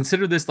he's like,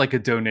 "Consider this like a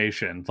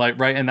donation," like,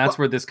 right? And that's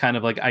where this kind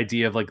of like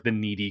idea of like the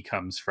needy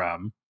comes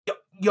from.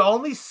 You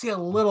only see a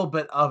little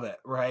bit of it,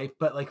 right?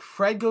 But like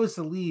Fred goes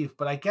to leave,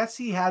 but I guess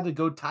he had to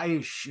go tie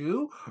his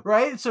shoe,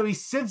 right? So he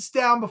sits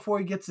down before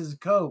he gets his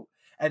coat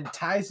and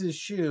ties his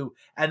shoe,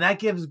 and that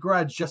gives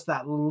Grudge just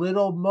that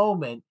little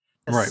moment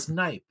to Right.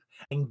 snipe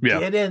and Yeah.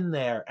 get in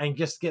there and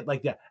just get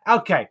like that.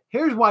 Okay,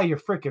 here's why you're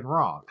freaking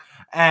wrong,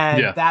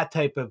 and that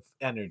type of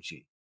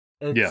energy.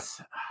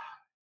 It's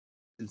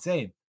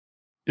insane.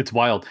 It's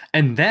wild.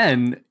 And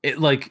then it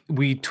like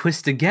we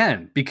twist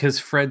again because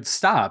Fred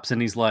stops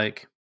and he's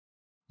like,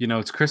 you know,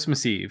 it's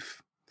Christmas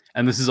Eve,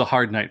 and this is a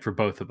hard night for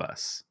both of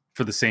us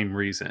for the same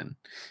reason,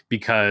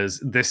 because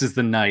this is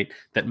the night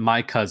that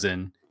my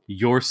cousin,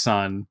 your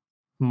son,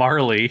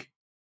 Marley,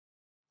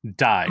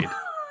 died,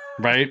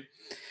 right?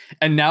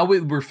 And now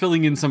we're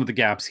filling in some of the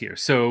gaps here.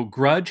 So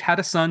Grudge had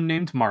a son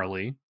named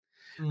Marley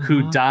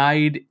who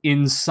died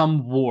in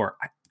some war.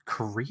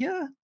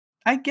 Korea?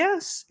 I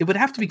guess? It would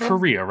have to be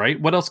Korea, right?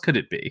 What else could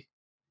it be?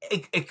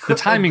 It could, the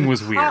timing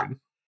was weird.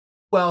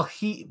 Well,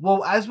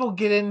 as we'll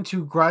get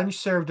into, Grudge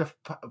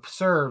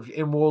served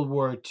in World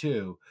War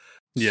II.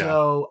 Yeah.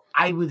 So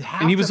I would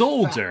have. And he was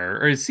older,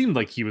 or it seemed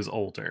like he was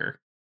older.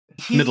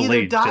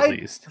 Middle-aged, at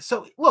least.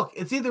 So look,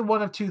 it's either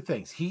one of two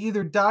things. He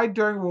either died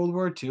during World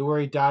War II or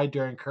he died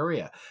during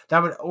Korea.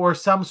 Or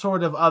some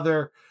sort of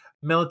other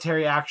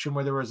military action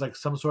where there was like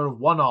some sort of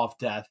one-off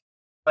death.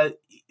 But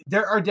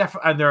there are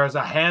definitely, and there is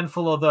a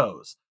handful of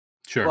those.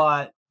 Sure.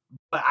 But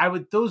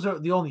those are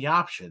the only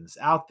options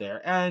out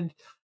there. And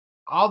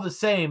all the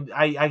same,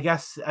 I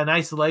guess an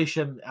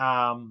isolation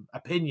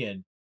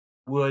opinion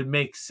would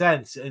make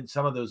sense in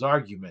some of those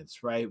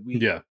arguments, right?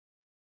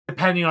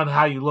 Depending on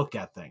how you look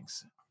at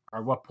things.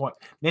 Or what point?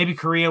 Maybe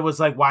Korea was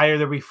like, why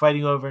are we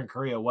fighting over in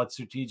Korea? What's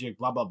strategic?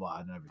 Blah, blah, blah,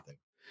 and everything.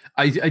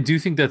 I do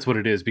think that's what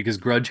it is, because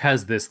Grudge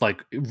has this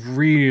like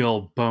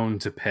real bone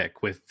to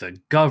pick with the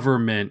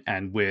government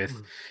and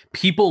with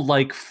people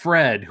like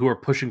Fred who are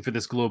pushing for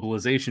this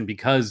globalization,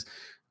 because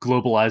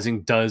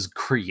globalizing does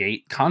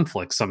create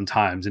conflict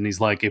sometimes. And he's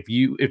like,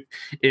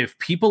 if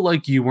people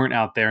like you weren't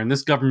out there and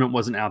this government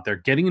wasn't out there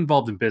getting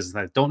involved in business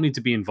that I don't need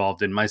to be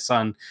involved in, my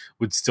son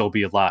would still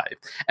be alive.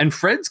 And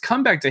Fred's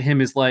comeback to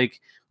him is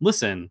like,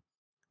 listen,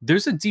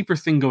 there's a deeper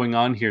thing going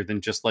on here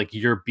than just like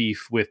your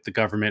beef with the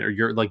government, or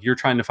you're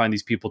trying to find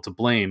these people to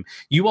blame.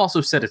 You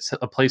also set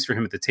a place for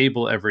him at the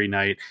table every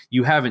night.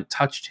 You haven't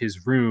touched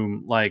his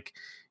room. Like,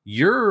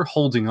 you're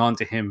holding on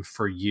to him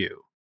for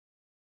you.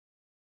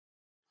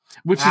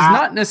 Which is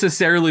not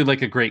necessarily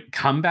like a great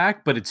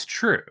comeback, but it's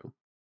true.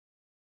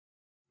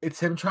 It's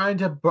him trying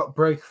to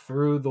break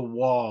through the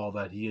wall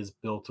that he has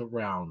built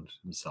around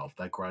himself,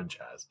 that Grudge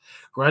has.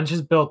 Grudge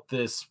has built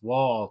this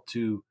wall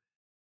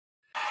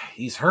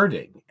he's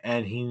hurting,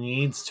 and he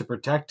needs to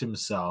protect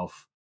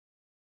himself.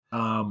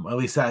 At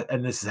least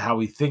and this is how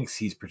he thinks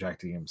he's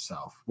protecting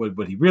himself.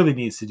 What he really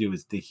needs to do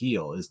is to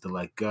heal, is to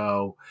let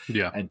go,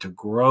 and to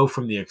grow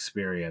from the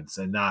experience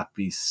and not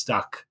be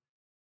stuck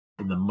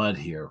in the mud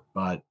here.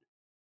 But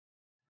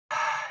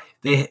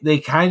they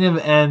kind of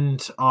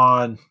end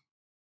on,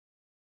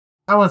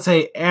 I wouldn't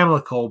say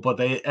amicable, but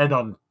they end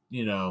on,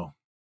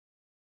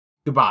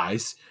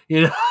 goodbyes,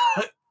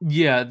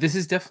 Yeah, this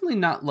is definitely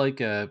not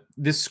like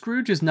this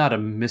Scrooge is not a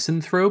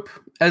misanthrope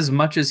as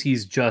much as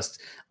he's just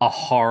a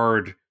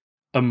hard,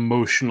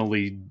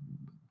 emotionally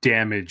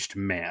damaged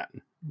man,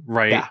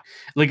 right? Yeah.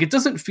 Like, it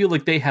doesn't feel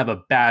like they have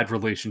a bad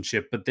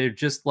relationship, but they're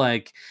just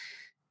like,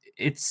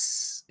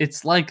 it's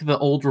like the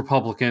old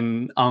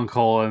Republican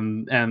uncle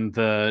and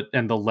the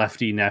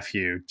lefty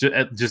nephew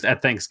just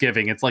at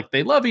Thanksgiving. It's like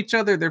they love each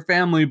other, they're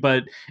family,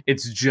 but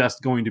it's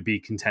just going to be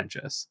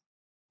contentious.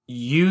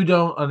 You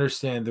don't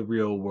understand the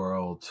real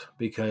world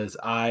because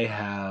I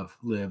have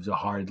lived a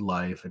hard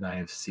life and I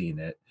have seen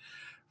it,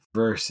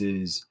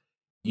 versus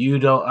you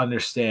don't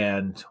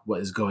understand what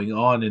is going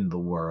on in the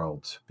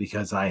world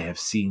because I have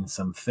seen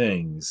some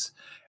things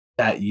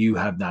that you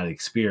have not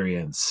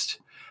experienced.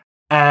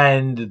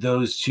 And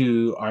those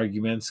two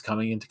arguments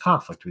coming into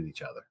conflict with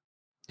each other.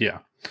 Yeah.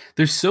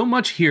 There's so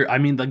much here. I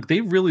mean, like,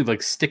 they really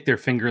like stick their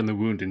finger in the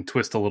wound and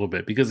twist a little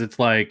bit, because it's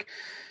like,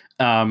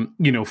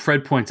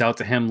 Fred points out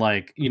to him,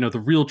 like, the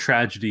real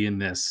tragedy in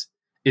this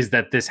is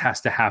that this has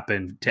to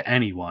happen to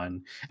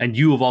anyone. And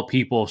you, of all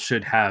people,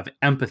 should have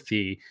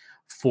empathy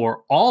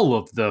for all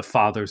of the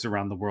fathers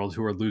around the world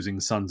who are losing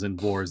sons in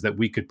wars that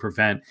we could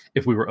prevent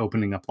if we were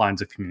opening up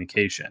lines of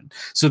communication.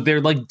 So they're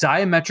like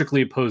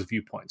diametrically opposed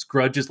viewpoints.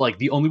 Grudge is like,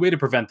 the only way to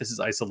prevent this is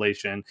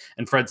isolation,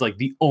 and Fred's like,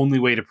 the only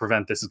way to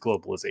prevent this is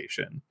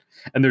globalization.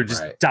 And they're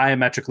just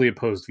diametrically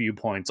opposed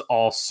viewpoints,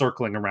 all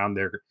circling around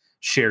their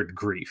shared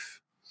grief.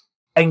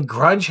 And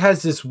Grudge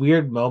has this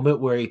weird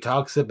moment where he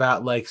talks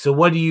about like, so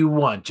what do you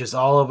want? Just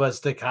all of us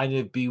to kind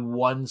of be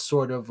one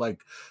sort of like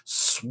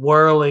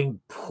swirling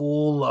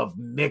pool of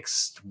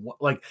mixed,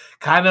 like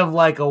kind of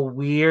like a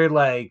weird,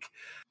 like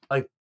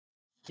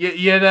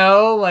you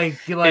know, like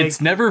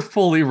it's never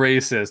fully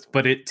racist,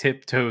 but it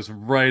tiptoes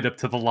right up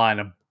to the line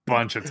a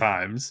bunch of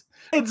times.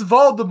 It's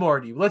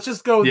Voldemort-y. Let's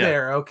just go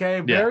there, okay?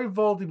 Very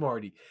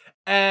Voldemort-y.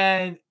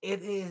 And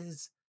it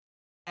is,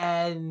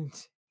 and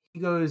he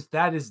goes,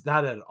 that is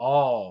not at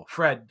all.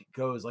 Fred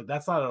goes, like,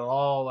 that's not at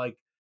all. Like,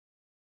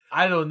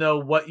 I don't know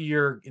what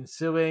you're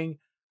ensuing.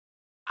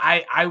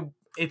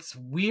 It's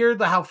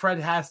weird how Fred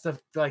has to,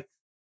 like,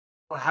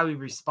 how he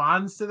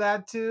responds to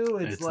that too.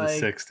 It's like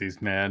the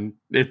 60s, man.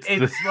 It's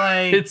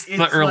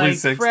the early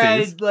 60s.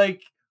 Fred,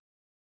 like,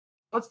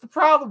 what's the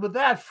problem with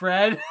that,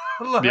 Fred?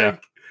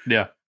 Like,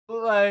 yeah.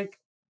 Like,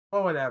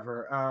 or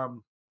whatever.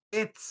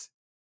 It's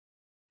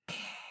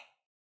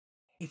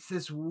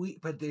this weak,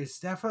 but there's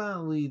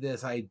definitely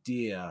this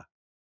idea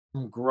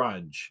from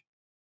Grudge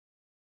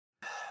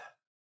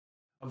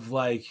of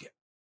like,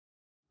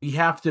 we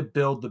have to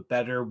build the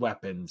better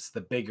weapons,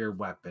 the bigger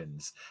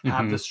weapons,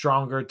 have the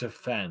stronger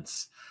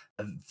defense,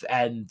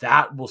 and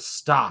that will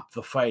stop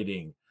the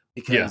fighting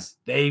because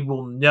they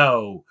will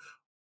know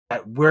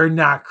that we're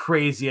not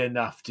crazy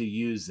enough to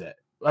use it.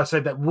 I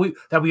said that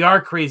we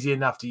are crazy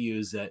enough to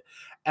use it,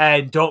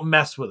 and don't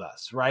mess with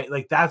us, right?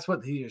 Like that's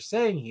what you're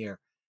saying here.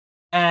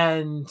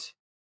 And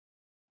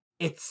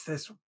it's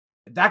this,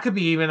 that could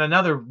be even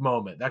another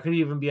moment. That could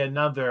even be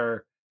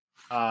another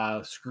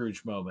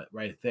Scrooge moment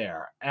right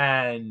there.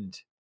 And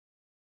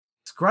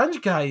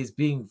Scrunch guy is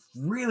being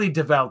really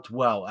developed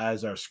well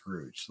as our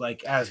Scrooge,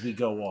 like as we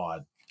go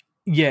on.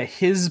 Yeah,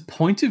 his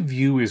point of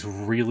view is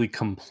really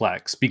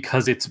complex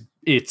because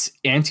it's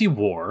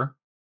anti-war,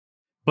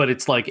 but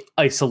it's like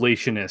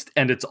isolationist,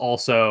 and it's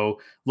also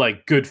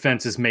like good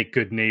fences make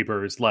good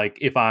neighbors. Like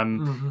if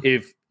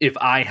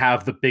I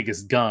have the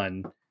biggest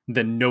gun,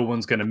 then no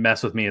one's going to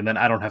mess with me, and then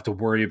I don't have to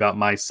worry about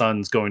my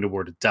sons going to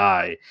war to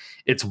die.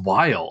 It's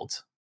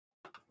wild.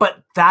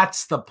 But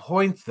that's the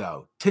point,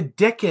 though. To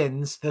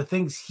Dickens, the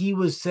things he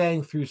was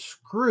saying through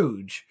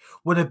Scrooge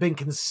would have been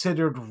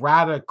considered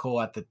radical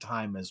at the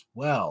time as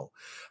well.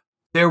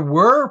 There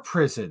were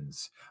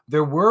prisons.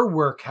 There were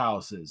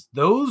workhouses.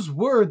 Those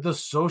were the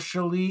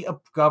socially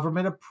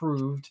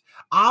government-approved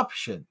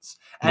options.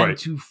 And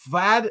to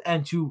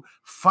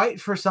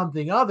fight for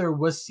something other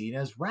was seen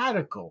as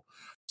radical.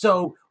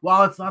 So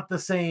while it's not the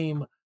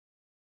same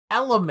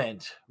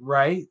element,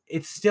 right,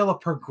 it's still a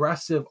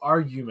progressive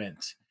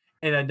argument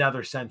in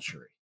another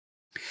century.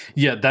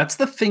 Yeah, that's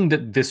the thing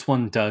that this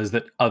one does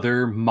that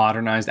other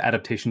modernized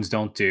adaptations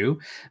don't do.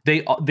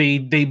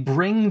 They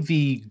bring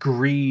the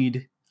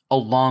greed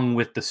along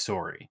with the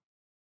story,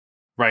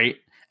 right?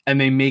 And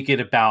they make it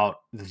about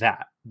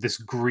this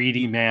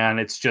greedy man.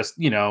 It's just,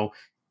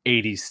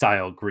 80s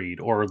style greed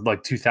or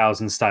like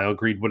 2000 style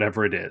greed,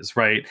 whatever it is,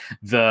 right?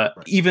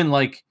 Even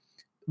like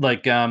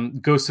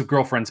Ghosts of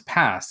Girlfriends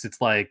Past,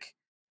 it's like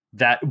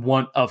that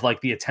want of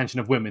like the attention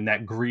of women,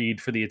 that greed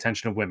for the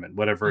attention of women,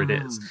 whatever it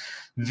is.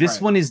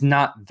 This one is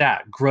not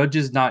that. Grudge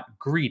is not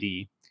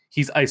greedy.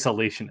 He's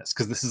isolationist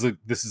because this is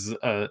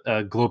a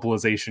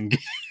globalization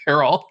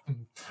Carol.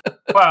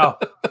 Well,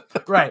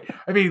 right.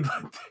 I mean,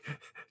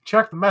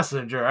 check the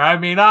messenger. I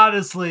mean,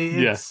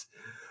 honestly,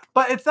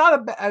 but it's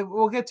not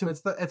we'll get to it.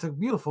 It's a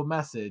beautiful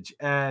message,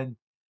 and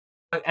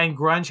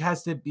grunge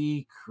has to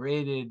be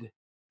created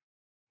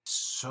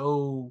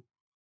so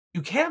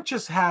you can't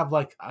just have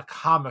like a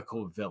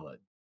comical villain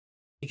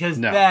because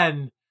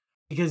then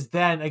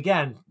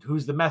again,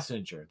 who's the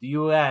messenger? The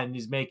UN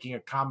is making a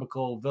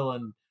comical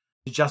villain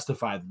to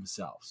justify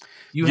themselves.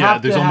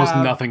 There's almost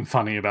nothing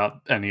funny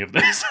about any of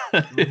this.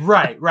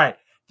 Right.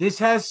 This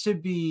has to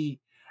be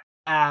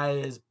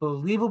as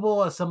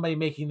believable as somebody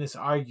making this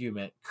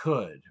argument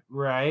could,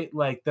 right?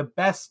 Like the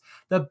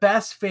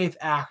best faith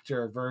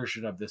actor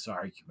version of this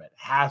argument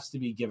has to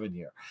be given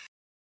here.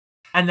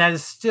 And that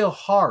is still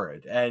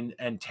horrid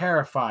and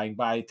terrifying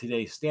by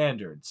today's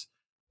standards.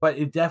 But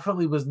it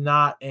definitely was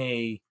not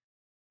a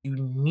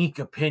unique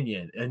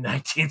opinion in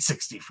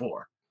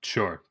 1964.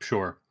 Sure.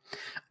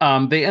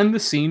 They end the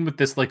scene with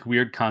this like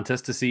weird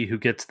contest to see who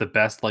gets the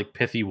best like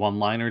pithy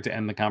one-liner to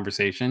end the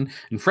conversation,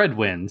 and Fred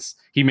wins.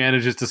 He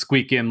manages to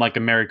squeak in like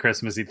a Merry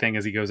Christmassy thing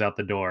as he goes out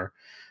the door.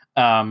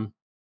 You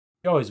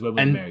always win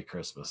with Merry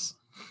Christmas.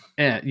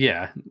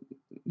 Yeah.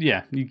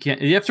 You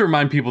can't. You have to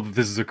remind people that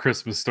this is a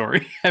Christmas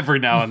story every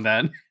now and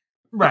then.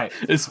 Right.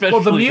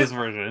 Especially this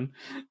version.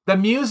 The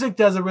music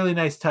does a really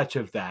nice touch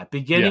of that.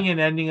 Beginning and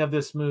ending of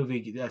this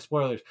movie,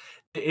 spoilers,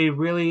 it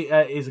really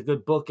is a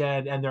good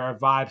bookend, and there are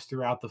vibes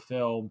throughout the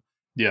film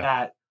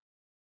that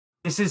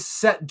this is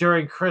set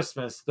during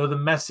Christmas, though the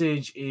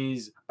message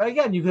is. But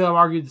again, you could have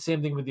argued the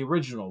same thing with the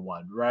original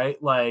one,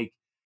 right? Like,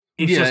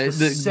 it's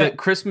just the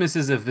Christmas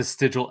is a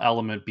vestigial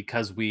element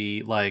because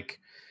we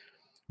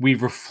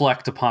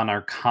reflect upon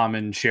our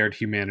common shared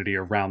humanity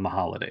around the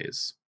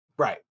holidays.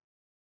 Right.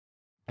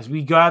 As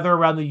we gather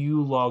around the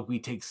Yule log, we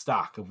take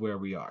stock of where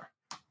we are.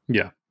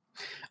 Yeah.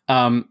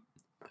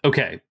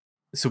 Okay.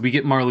 So we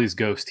get Marley's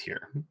ghost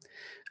here.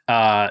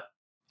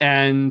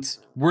 And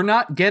we're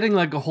not getting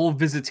like a whole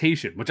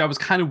visitation, which I was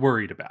kind of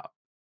worried about.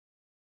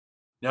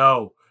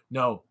 No.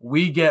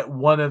 We get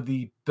one of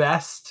the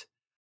best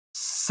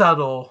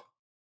subtle,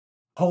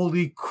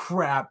 holy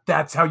crap,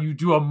 that's how you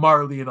do a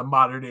Marley in a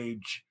modern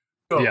age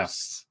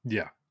ghosts.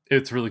 Yeah.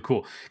 It's really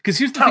cool. Because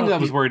here's the thing that I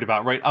was worried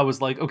about, right? I was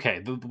like, okay,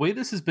 the way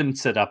this has been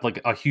set up, like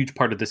a huge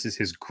part of this is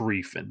his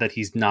grief that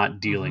he's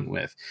not dealing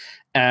with.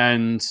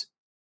 And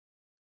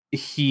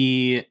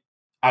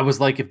I was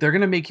like, if they're going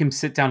to make him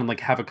sit down and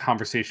like have a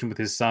conversation with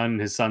his son,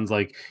 his son's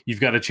like, you've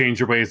got to change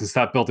your ways and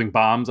stop building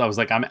bombs. I was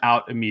like, I'm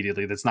out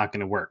immediately. That's not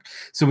going to work.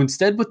 So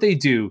instead, what they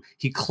do,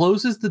 he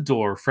closes the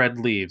door, Fred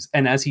leaves.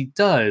 And as he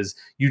does,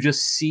 you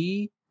just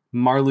see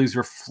Marley's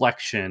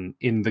reflection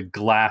in the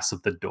glass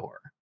of the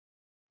door.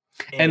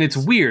 And it's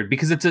weird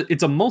because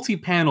it's a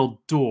multi-paneled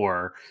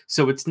door,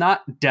 so it's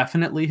not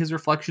definitely his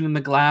reflection in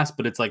the glass,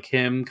 but it's like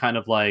him kind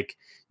of like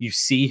you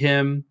see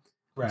him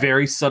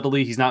very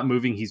subtly. He's not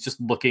moving; he's just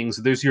looking.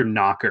 So there's your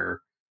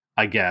knocker,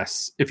 I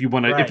guess. If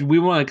we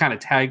want to kind of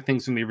tag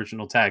things from the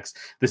original text,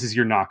 this is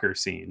your knocker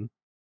scene.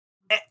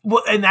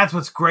 Well, and that's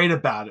what's great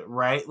about it,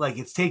 right? Like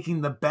it's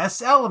taking the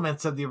best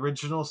elements of the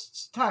original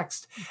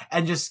text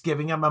and just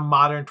giving them a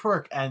modern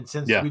twerk. And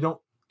since we don't.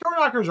 Door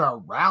knockers are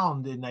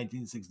around in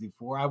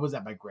 1964. I was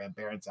at my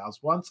grandparents'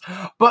 house once,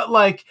 but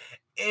like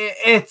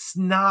it's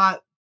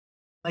not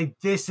like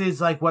this is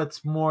like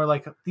what's more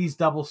like these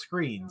double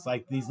screens,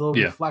 like these little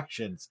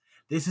reflections.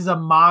 This is a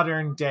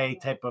modern day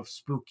type of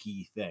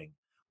spooky thing,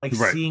 like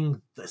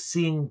seeing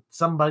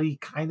somebody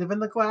kind of in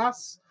the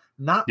glass,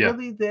 not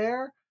really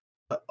there,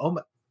 but oh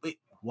my. Wait,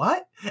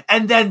 what?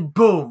 And then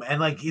boom, and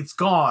like it's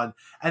gone,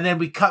 and then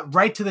we cut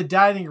right to the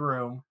dining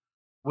room.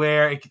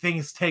 Where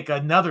things take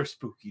another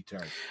spooky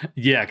turn.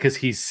 Yeah, because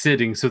he's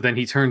sitting. So then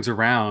he turns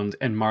around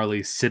and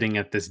Marley's sitting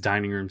at this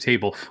dining room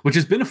table, which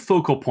has been a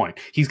focal point.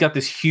 He's got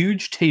this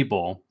huge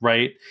table,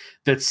 right,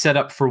 that's set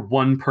up for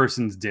one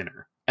person's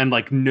dinner. And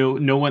like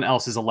no one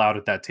else is allowed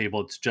at that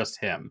table. It's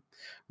just him,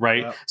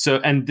 right? Yep. So,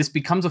 and this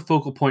becomes a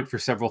focal point for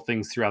several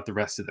things throughout the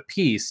rest of the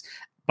piece.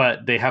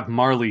 But they have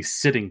Marley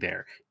sitting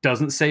there.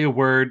 Doesn't say a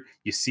word.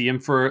 You see him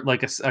for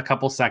like a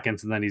couple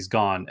seconds and then he's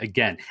gone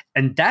again.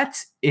 And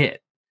that's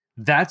it.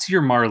 That's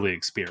your Marley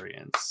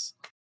experience.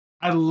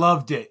 I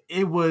loved it.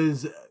 It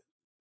was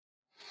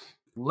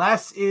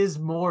less is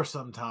more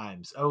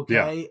sometimes.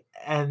 Okay. Yeah.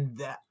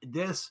 And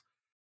this,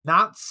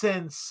 not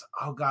since,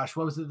 oh gosh,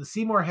 what was it? The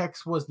Seymour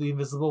Hicks was the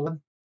invisible one.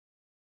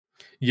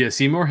 Yeah.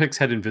 Seymour Hicks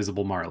had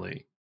Invisible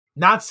Marley.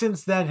 Not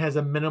since then has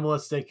a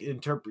minimalistic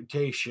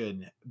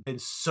interpretation been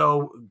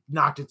so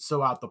knocked it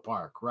so out the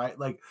park, right?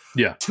 Like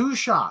 2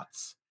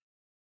 shots.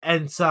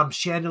 And some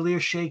chandelier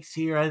shakes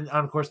here, and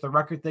of course the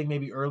record thing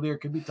maybe earlier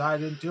could be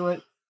tied into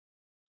it.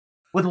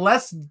 With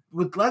less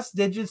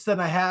digits than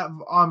I have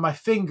on my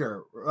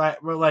finger,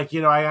 right? We're like,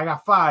 I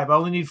got 5. I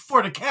only need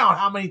 4 to count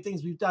how many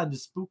things we've done to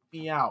spook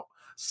me out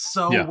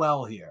so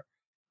well here.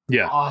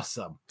 Yeah,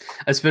 awesome.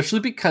 Especially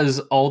because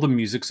all the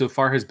music so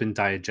far has been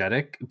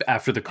diegetic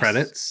after the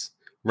credits,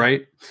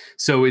 right?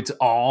 So it's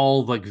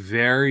all like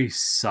very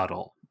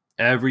subtle.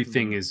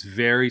 Everything is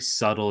very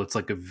subtle. It's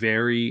like a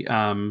very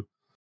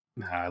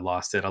I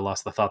lost it. I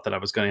lost the thought that I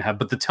was going to have,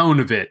 but the tone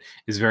of it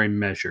is very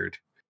measured.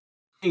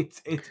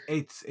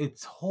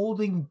 It's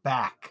holding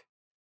back.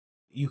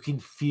 You can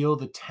feel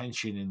the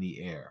tension in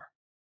the air,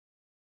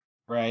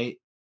 right?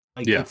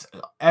 Like it's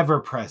ever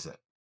present.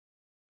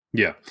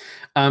 Yeah.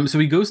 So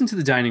he goes into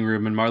the dining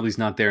room and Marley's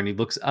not there, and he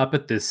looks up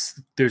at this.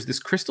 There's this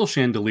crystal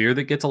chandelier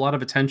that gets a lot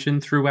of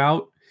attention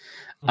throughout.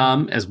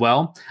 As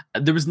well.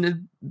 There's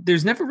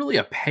never really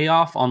a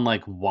payoff on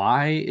like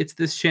why it's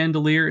this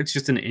chandelier. It's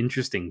just an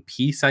interesting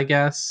piece, I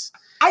guess.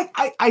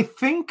 I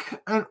think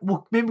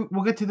maybe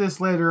we'll get to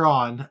this later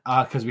on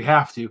because we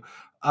have to.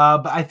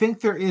 But I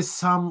think there is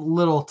some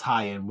little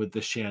tie-in with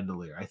the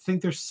chandelier. I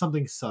think there's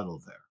something subtle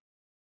there.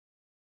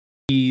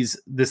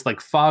 This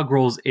like fog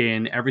rolls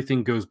in,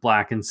 everything goes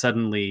black, and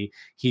suddenly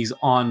he's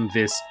on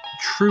this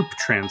troop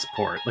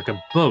transport, like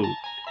a boat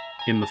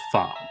in the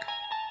fog.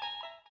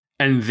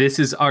 And this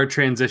is our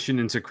transition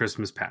into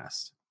Christmas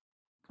Past.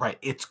 Right.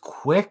 It's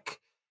quick.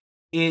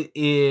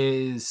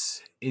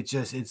 It's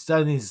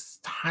done these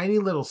tiny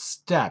little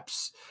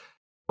steps.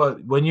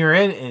 But when you're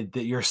in it,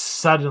 you're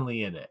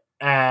suddenly in it.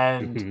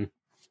 And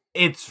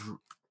it's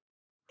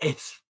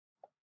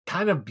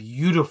kind of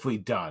beautifully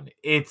done.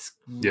 And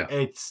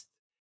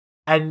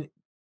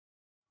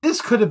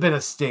this could have been a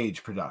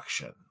stage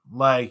production.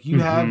 Like you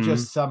have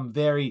just some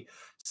very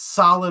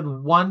solid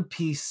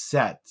one-piece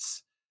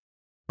sets.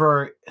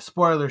 For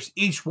spoilers,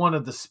 each one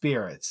of the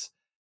spirits,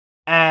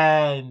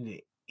 and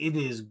it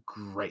is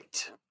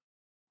great.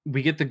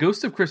 we get the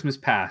Ghost of Christmas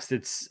Past.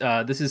 It's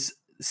this is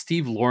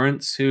Steve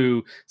Lawrence,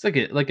 who it's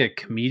like a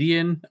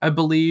comedian, I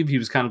believe. He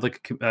was kind of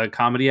like a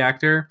comedy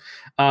actor.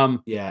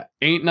 Yeah.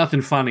 Ain't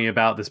nothing funny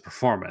about this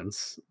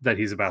performance that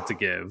he's about to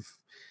give.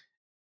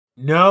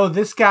 No,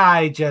 this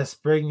guy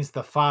just brings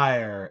the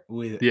fire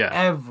with Yeah.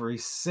 every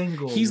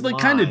single He's like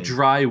line. kind of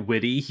dry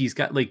witty. He's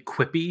got like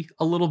quippy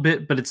a little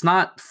bit, but it's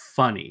not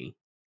funny.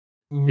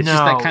 It's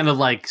just that kind of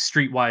like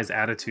streetwise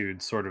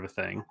attitude sort of a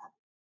thing.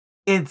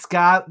 It's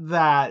got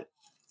that.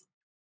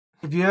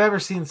 If you've ever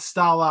seen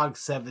Stalag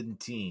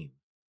 17,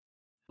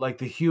 like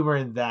the humor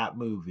in that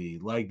movie,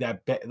 like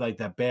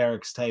that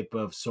barracks type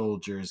of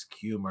soldiers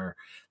humor,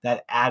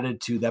 that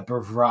attitude, that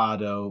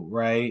bravado,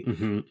 right?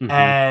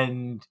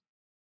 And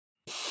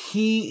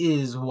he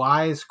is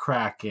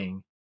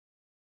wisecracking,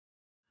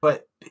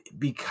 but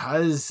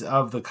because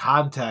of the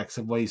context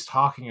of what he's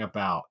talking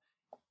about,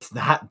 it's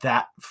not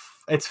that.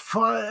 It's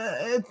fun.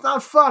 It's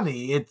not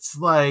funny. It's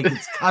like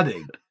it's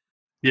cutting.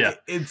 Yeah,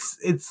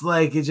 it's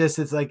like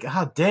it's like,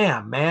 oh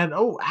damn, man,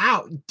 oh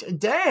ow,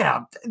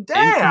 damn.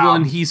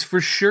 And he's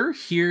for sure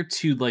here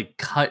to like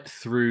cut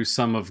through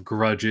some of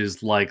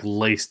Grudge's like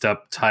laced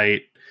up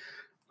tight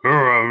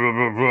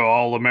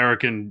all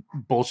American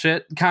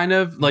bullshit kind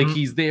of like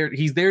he's there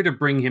to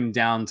bring him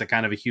down to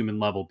kind of a human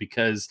level,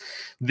 because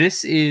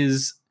this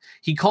is,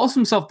 he calls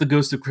himself the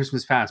Ghost of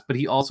Christmas Past, but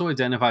he also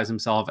identifies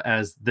himself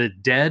as the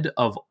dead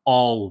of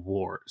all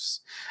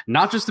wars,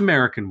 not just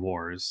American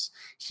wars.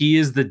 He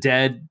is the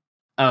dead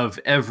of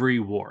every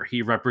war.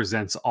 He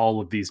represents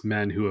all of these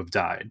men who have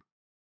died.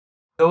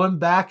 Going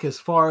back as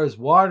far as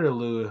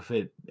Waterloo, if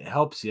it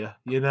helps you,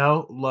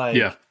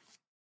 like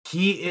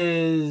he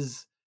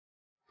is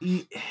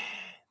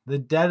the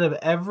dead of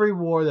every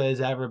war that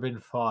has ever been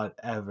fought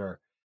ever.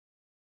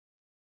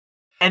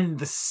 And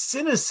the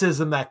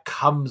cynicism that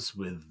comes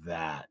with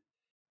that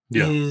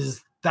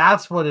is,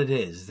 that's what it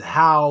is.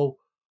 How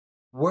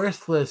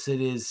worthless it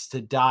is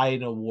to die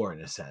in a war, in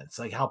a sense.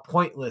 Like how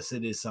pointless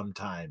it is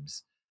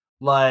sometimes.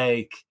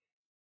 Like,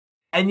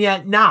 and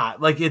yet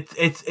not. Like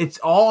it's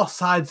all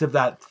sides of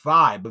that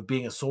vibe of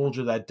being a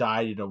soldier that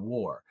died in a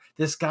war.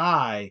 This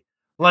guy,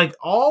 like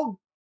all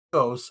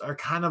ghosts are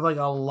kind of like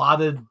a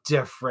lot of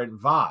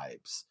different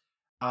vibes,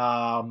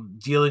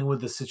 dealing with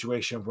the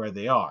situation of where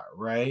they are,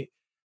 right?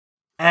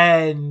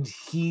 And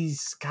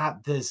he's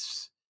got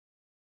this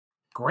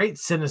great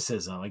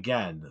cynicism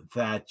again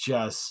that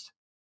just,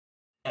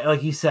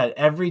 like you said,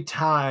 every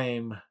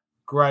time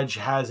Grudge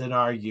has an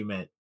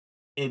argument,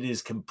 it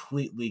is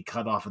completely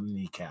cut off in the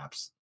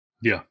kneecaps.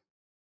 Yeah,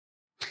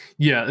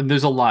 and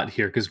there's a lot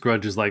here because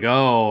Grudge is like,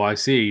 "Oh, I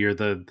see. You're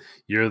the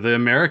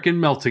American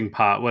melting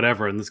pot,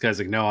 whatever." And this guy's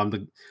like, "No,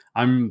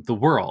 I'm the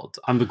world.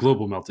 I'm the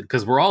global melting,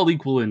 because we're all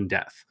equal in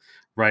death,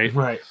 right?"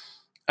 Right.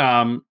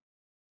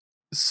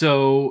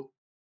 So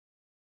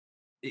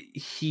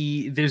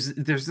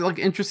there's like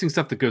interesting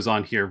stuff that goes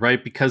on here,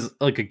 right? Because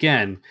like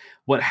again,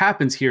 what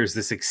happens here is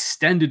this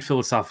extended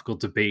philosophical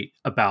debate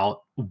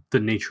about the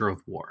nature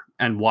of war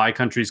and why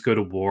countries go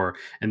to war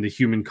and the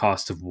human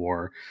cost of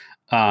war.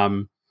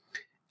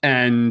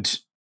 And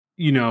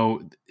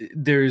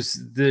there's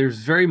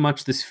very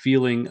much this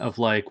feeling of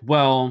like,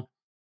 well,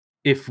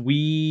 if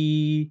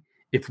we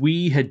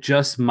had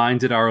just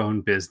minded our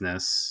own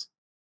business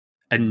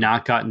and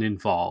not gotten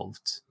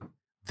involved,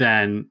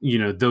 then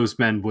those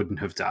men wouldn't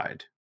have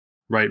died,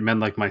 right? Men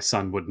like my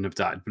son wouldn't have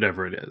died,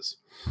 whatever it is.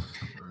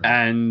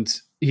 And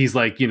he's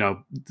like,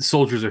 the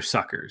soldiers are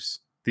suckers.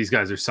 These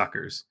guys are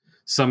suckers.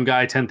 Some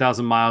guy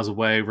 10,000 miles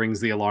away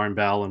rings the alarm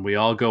bell and we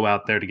all go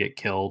out there to get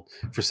killed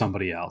for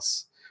somebody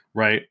else,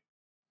 right?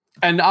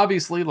 And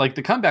obviously, like,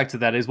 the comeback to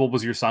that is, well,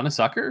 was your son a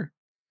sucker?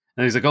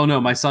 And he's like, oh no,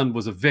 my son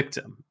was a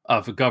victim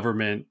of a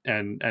government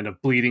and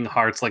of bleeding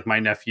hearts like my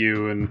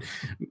nephew and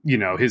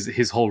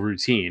his whole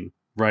routine,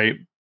 right?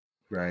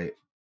 Right.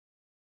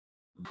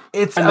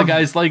 The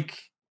guy's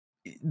like,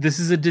 this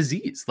is a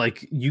disease.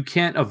 Like, you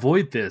can't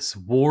avoid this.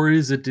 War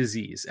is a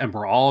disease, and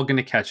we're all going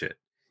to catch it.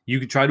 You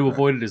can try to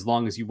avoid it as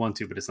long as you want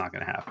to, but it's not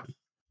going to happen.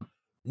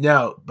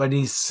 No, but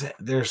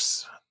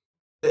there's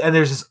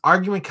this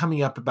argument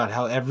coming up about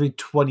how every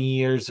 20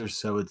 years or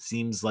so, it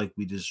seems like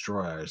we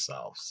destroy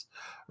ourselves,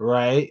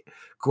 right?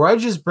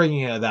 Grudge is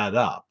bringing that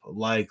up.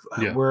 Like,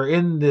 we're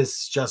in this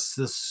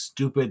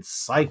stupid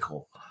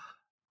cycle.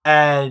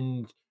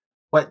 And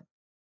what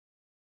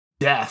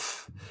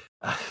death,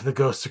 the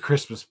Ghost of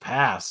Christmas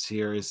Past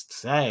here is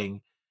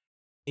saying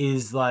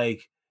is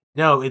like,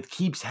 no, it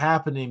keeps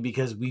happening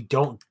because we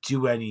don't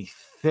do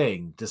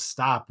anything to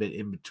stop it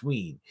in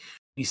between.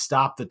 We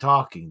stop the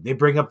talking. They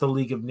bring up the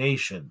League of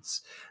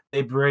Nations.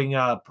 They bring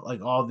up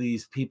like all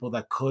these people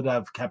that could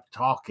have kept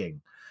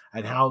talking,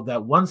 and how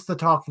that once the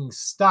talking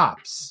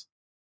stops,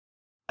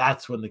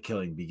 that's when the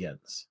killing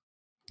begins.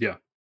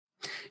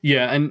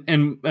 Yeah,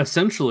 and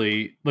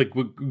essentially, like,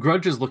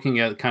 Grudge is looking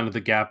at kind of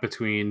the gap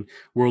between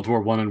World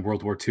War I and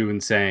World War II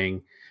and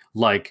saying,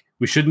 like,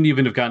 we shouldn't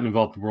even have gotten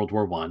involved in World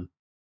War I,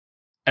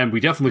 and we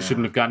definitely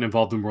shouldn't have gotten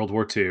involved in World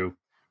War II,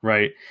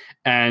 right?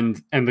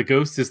 And the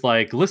Ghost is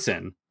like,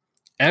 listen,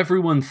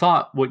 everyone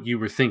thought what you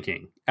were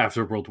thinking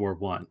after World War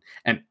One,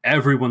 and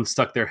everyone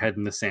stuck their head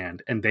in the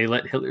sand, and they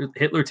let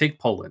Hitler take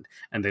Poland,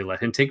 and they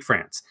let him take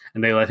France,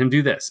 and they let him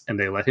do this, and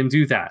they let him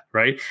do that,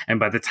 right? And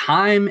by the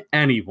time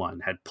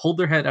anyone had pulled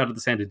their head out of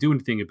the sand to do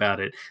anything about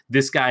it,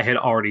 this guy had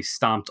already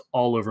stomped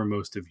all over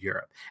most of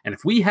Europe. And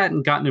if we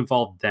hadn't gotten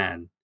involved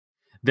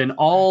then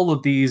all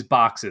of these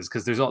boxes,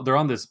 because they're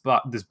on this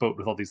boat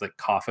with all these like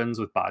coffins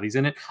with bodies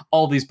in it,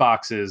 all these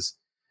boxes,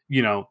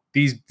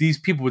 these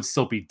people would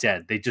still be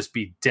dead. They'd just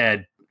be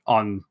dead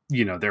on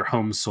their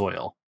home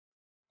soil,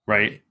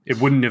 right? It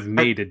wouldn't have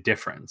made a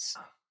difference.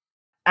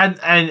 And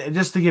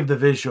just to give the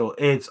visual,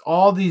 it's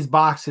all these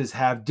boxes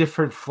have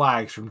different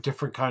flags from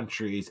different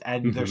countries,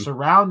 and they're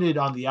surrounded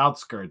on the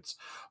outskirts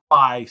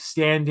by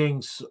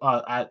standing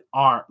at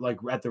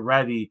the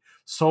ready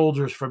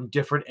soldiers from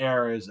different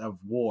eras of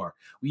war.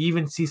 We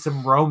even see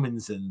some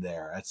Romans in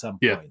there at some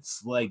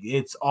points. Like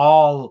it's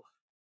all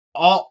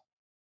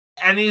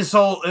any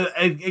soul.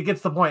 It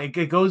gets the point.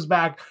 It goes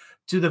back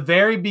to the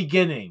very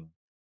beginning.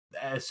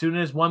 As soon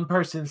as one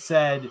person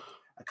said,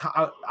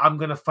 "I'm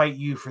going to fight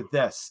you for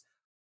this,"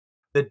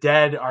 the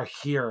dead are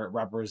here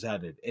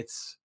represented. It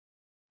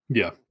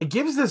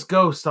gives this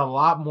ghost a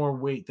lot more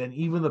weight than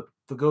even the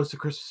Ghost of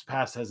Christmas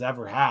Past has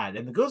ever had.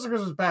 And the Ghost of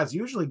Christmas Past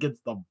usually gets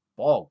the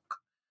bulk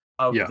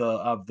of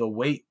the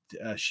weight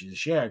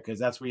share, because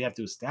that's where you have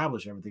to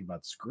establish everything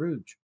about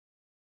Scrooge.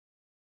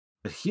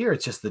 But here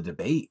it's just the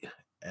debate.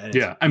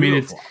 And I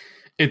mean,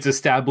 it's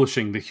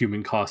establishing the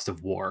human cost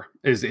of war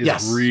is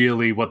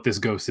really what this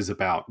ghost is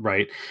about,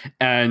 right?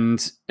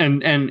 And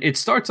it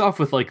starts off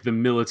with like the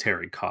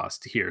military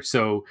cost here.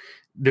 So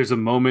there's a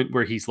moment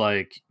where he's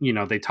like,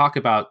 they talk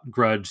about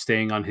Grudge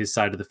staying on his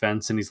side of the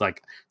fence, and he's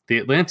like, the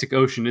Atlantic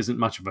Ocean isn't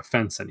much of a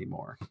fence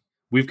anymore.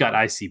 We've got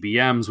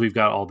ICBMs, we've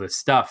got all this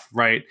stuff,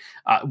 right?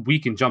 We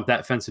can jump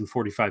that fence in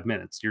 45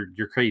 minutes.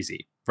 You're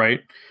crazy,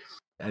 right?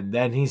 And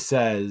then he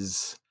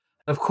says,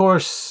 of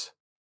course,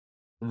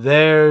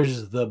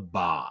 there's the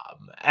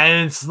bomb.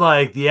 And it's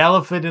like the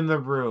elephant in the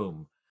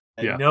room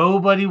that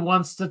nobody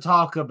wants to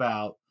talk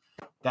about,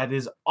 that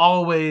is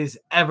always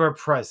ever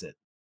present.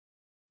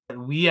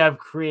 And we have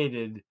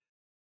created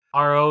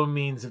our own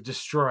means of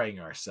destroying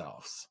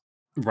ourselves.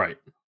 Right.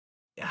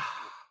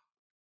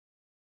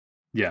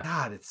 Yeah.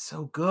 God, it's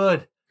so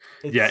good.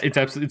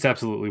 It's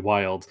absolutely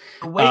wild.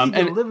 The way he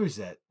delivers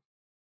it.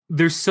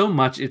 There's so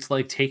much. It's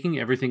like taking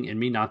everything in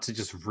me not to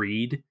just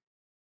read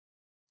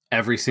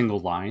every single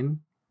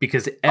line,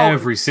 because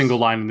every single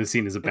line in the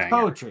scene is a banger.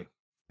 Poetry.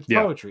 It's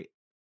poetry.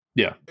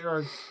 Yeah.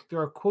 There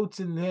are quotes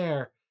in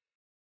there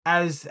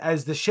as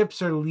the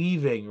ships are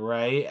leaving,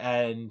 right?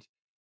 And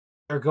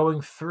they're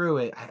going through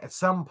it. At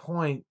some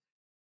point,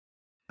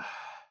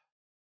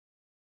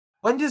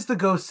 when does the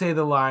ghost say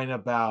the line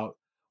about,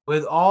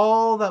 with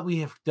all that we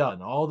have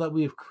done, all that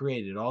we have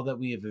created, all that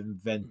we have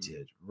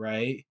invented,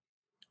 right?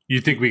 You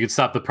think we could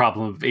stop the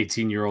problem of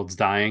 18-year-olds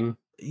dying?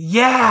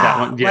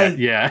 Yeah. That one,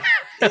 yeah.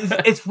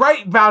 It's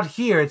right about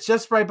here. It's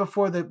just right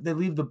before they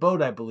leave the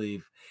boat, I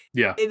believe.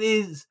 Yeah. It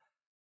is.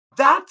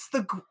 That's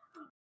the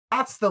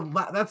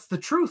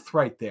truth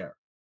right there.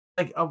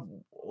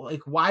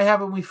 Like why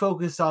haven't we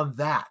focused on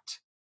that?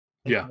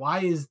 Why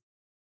is,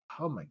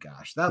 oh my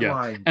gosh, that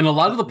line. And a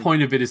lot of the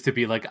point of it is to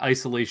be like,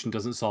 isolation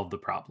doesn't solve the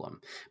problem,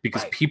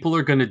 because people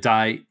are going to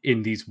die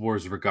in these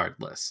wars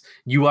regardless.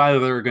 You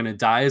either are going to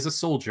die as a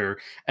soldier,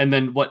 and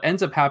then what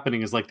ends up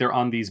happening is like they're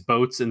on these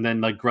boats, and then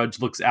like Grudge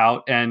looks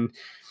out, and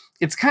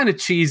it's kind of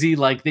cheesy.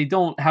 Like they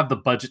don't have the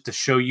budget to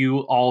show you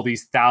all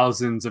these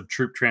thousands of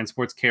troop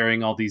transports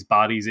carrying all these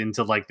bodies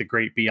into like the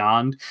great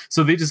beyond.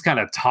 So they just kind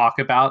of talk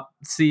about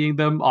seeing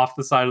them off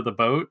the side of the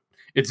boat.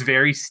 It's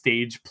very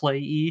stage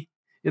play-y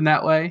in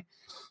that way.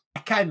 I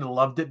kind of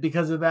loved it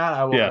because of that.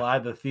 I won't lie.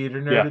 The theater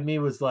nerd in me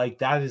was like,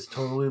 that is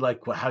totally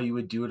like how you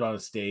would do it on a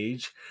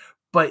stage.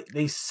 But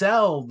they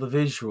sell the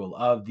visual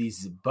of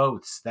these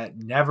boats that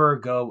never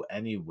go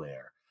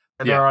anywhere.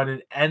 And they're on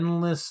an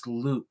endless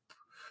loop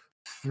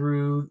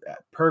through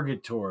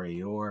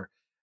purgatory or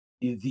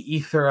the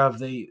ether of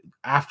the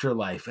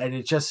afterlife. And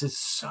it just is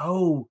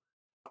so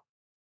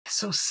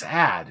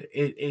sad.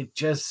 It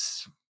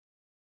just...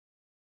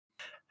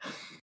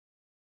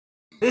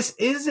 This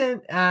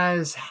isn't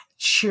as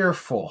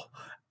cheerful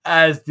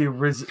as the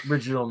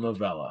original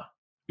novella.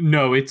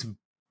 No, it's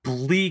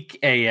bleak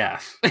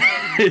AF.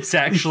 It's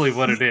actually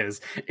what it is.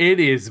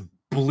 It is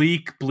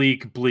bleak,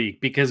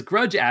 because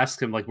Grudge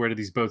asks him, like, where do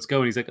these boats go?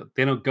 And he's like,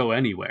 they don't go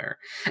anywhere.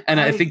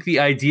 And I think the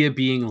idea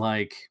being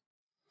like,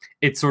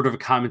 it's sort of a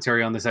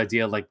commentary on this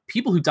idea, like,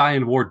 people who die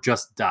in war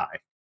just die.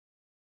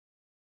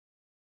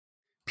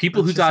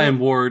 People who die in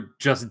war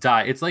just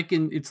die. It's like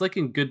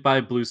in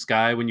Goodbye Blue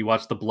Sky when you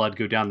watch the blood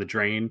go down the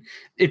drain.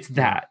 It's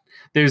that.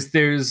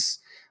 There's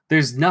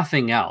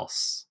nothing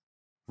else,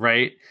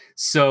 right?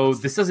 So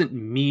this doesn't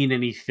mean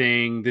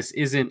anything. This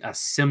isn't a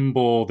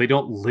symbol. They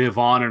don't live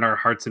on in our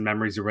hearts and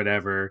memories or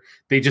whatever.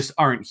 They just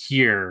aren't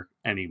here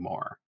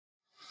anymore.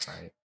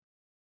 Right.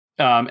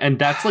 And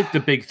that's like the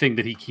big thing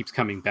that he keeps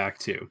coming back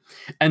to.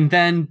 And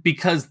then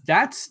because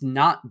that's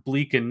not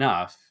bleak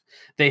enough,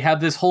 They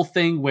have this whole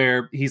thing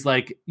where he's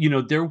like,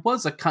 there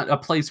was a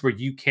place where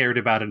you cared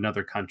about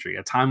another country,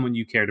 a time when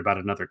you cared about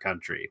another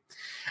country.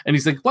 And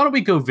he's like, why don't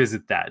we go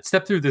visit that?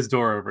 Step through this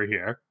door over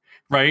here.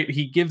 Right?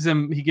 He gives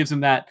him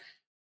that.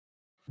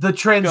 The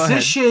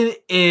transition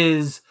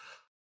is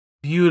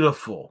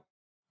beautiful.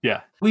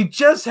 Yeah. We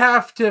just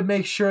have to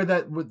make sure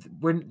that we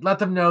let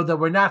them know that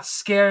we're not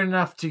scared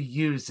enough to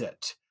use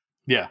it.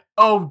 Yeah.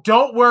 Oh,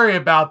 don't worry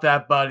about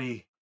that,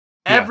 buddy.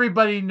 Yeah.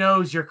 Everybody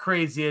knows you're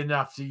crazy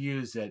enough to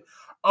use it.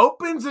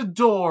 Opens a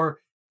door,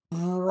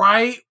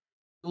 bright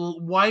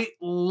white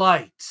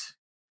light.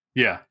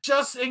 Yeah.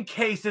 Just in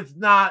case it's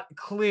not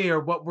clear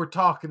what we're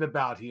talking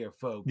about here,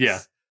 folks. Yeah.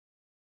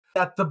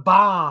 That the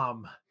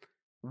bomb,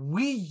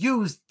 we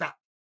used that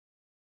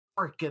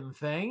freaking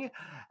thing,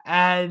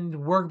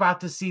 and we're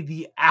about to see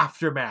the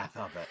aftermath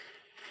of it.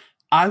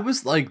 I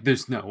was like,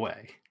 there's no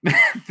way.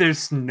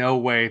 There's no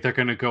way they're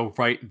going to go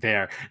right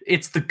there.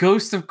 It's the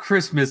Ghost of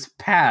Christmas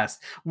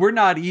Past. We're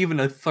not even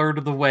a third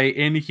of the way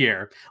in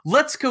here.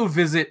 Let's go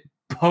visit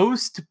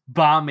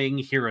post-bombing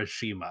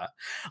Hiroshima.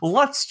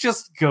 Let's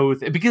just go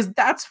because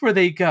that's where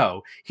they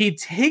go. He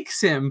takes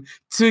him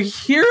to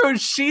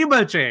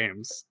Hiroshima,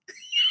 James.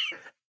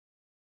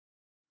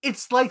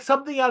 It's like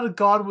something out of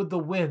Gone with the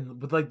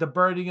Wind, with like the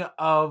burning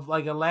of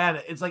like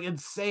Atlanta. It's like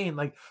insane.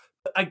 Like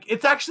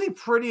it's actually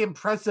pretty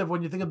impressive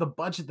when you think of the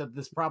budget that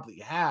this probably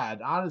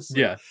had.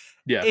 Honestly,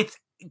 yeah. It's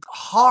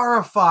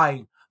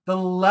horrifying, the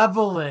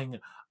leveling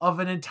of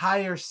an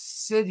entire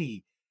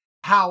city.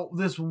 How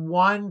this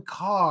one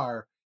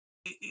car,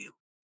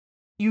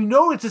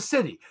 it's a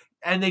city,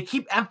 and they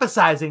keep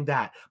emphasizing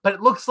that, but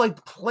it looks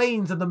like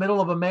plains in the middle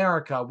of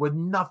America with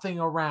nothing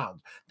around,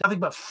 nothing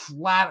but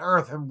flat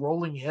earth and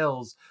rolling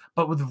hills,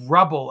 but with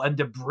rubble and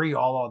debris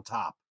all on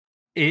top.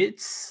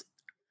 It's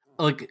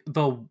like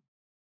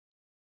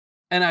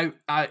and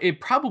I it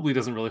probably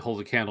doesn't really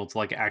hold a candle to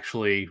like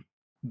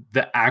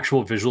the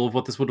actual visual of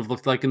what this would have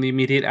looked like in the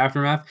immediate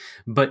aftermath,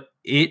 but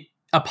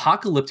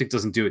Apocalyptic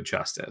doesn't do it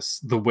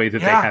justice the way that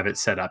they have it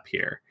set up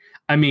here.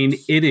 I mean,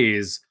 it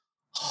is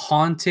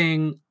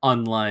haunting,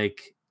 unlike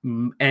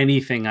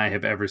anything I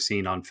have ever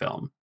seen on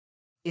film.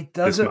 It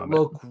doesn't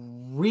look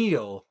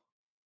real,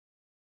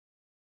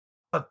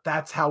 but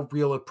that's how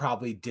real it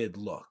probably did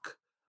look.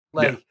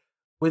 Like,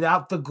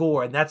 without the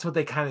gore, and that's what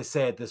they kind of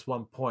say at this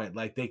one point.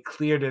 Like, they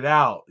cleared it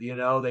out,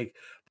 they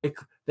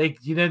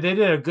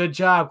did a good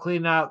job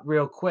cleaning out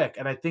real quick.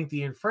 And I think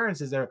the inference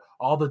is there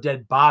all the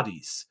dead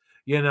bodies,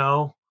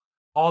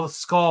 all the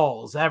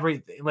skulls,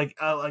 everything.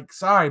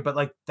 Sorry, but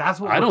like that's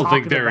what I don't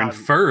think they're about.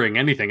 Inferring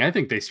anything. I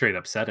think they straight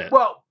up said it.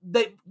 Well,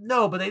 but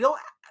they don't.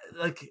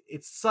 Like,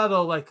 it's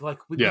subtle. Like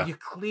you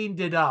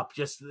cleaned it up.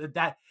 Just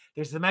that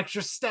there's some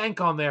extra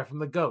stank on there from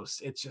the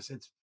ghost.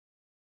 It's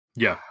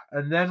yeah.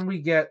 And then we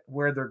get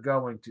where they're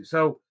going to.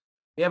 So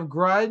we have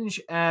Grunge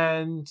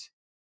and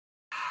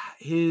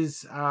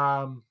his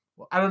I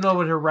don't know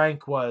what her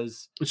rank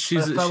was.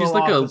 She's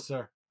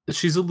officer.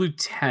 She's a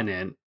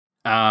lieutenant.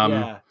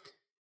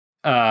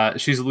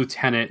 She's a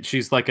lieutenant.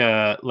 She's like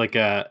a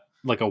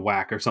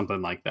whack or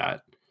something like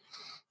that.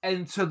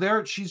 And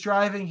so she's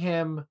driving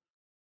him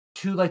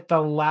to like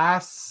the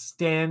last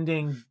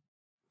standing,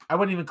 I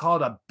wouldn't even call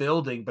it a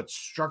building, but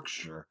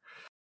structure,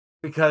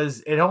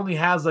 because it only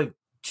has like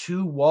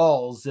 2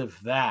 walls, if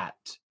that.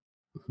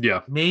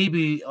 Yeah.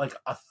 Maybe like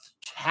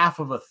half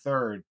of a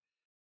third.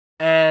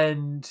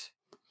 And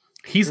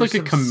he's like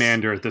a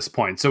commander at this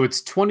point. So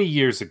it's 20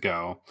 years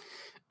ago.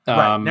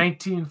 Right,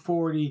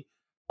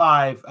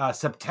 1945,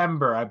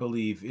 September, I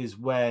believe, is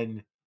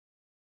when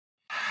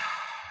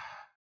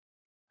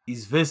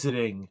he's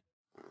visiting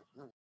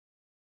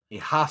a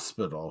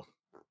hospital.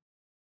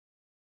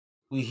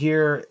 We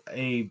hear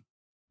a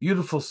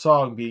beautiful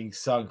song being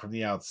sung from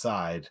the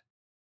outside,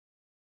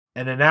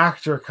 and an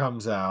actor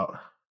comes out,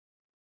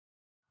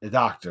 a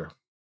doctor,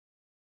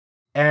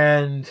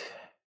 and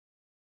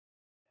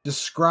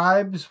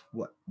describes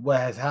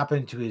what has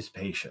happened to his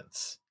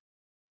patients.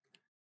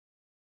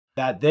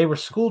 That they were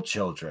school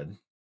children,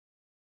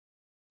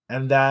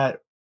 and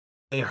that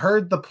they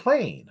heard the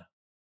plane,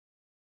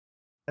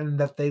 and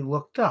that they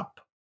looked up,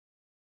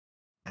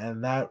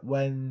 and that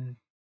when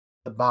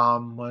the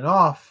bomb went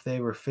off,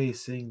 they were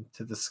facing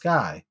to the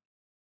sky.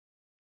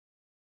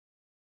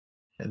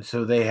 And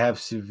so they have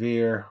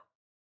severe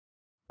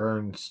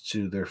burns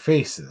to their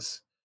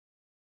faces.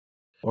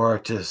 Or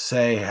to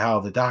say how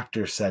the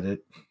doctor said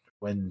it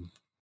when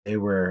they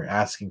were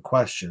asking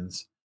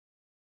questions,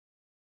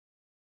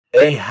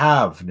 they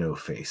have no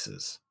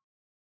faces.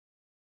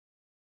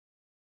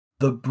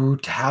 The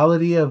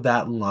brutality of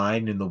that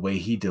line and the way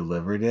he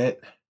delivered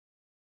it,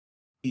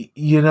 it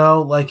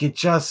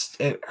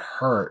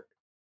hurt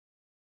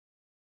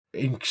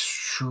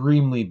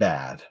extremely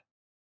bad,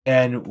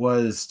 and it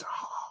was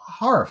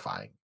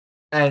horrifying.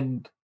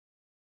 And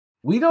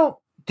we don't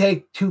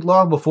take too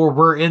long before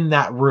we're in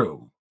that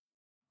room.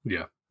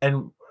 Yeah.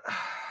 And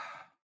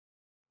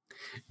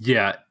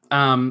yeah,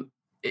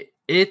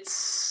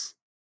 it's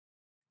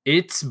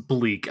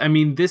bleak. I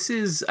mean, this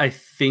is, I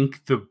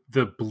think, the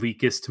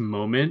bleakest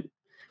moment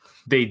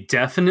they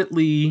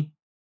definitely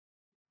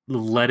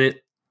let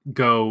it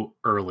go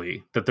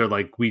early. That they're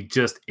like,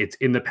 it's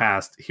in the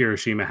past.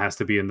 Hiroshima has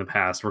to be in the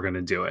past. We're going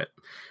to do it.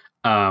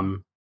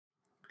 And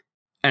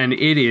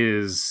it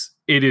is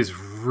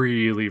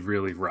really,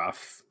 really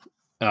rough.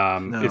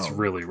 It's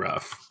really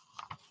rough.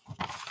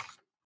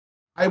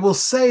 I will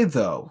say,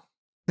 though,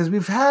 because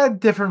we've had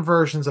different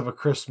versions of A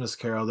Christmas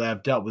Carol that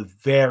have dealt with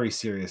very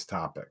serious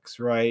topics,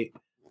 right?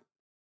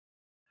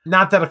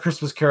 Not that A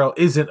Christmas Carol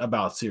isn't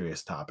about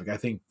serious topic. I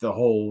think the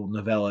whole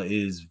novella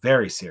is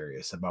very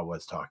serious about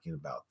what's talking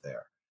about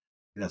there.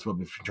 And that's what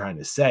we've been trying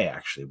to say,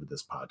 actually, with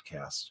this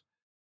podcast.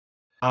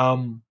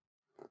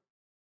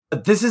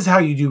 But this is how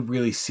you do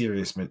really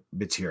serious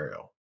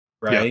material,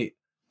 right?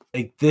 Yeah.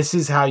 Like, this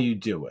is how you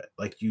do it.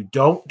 Like, you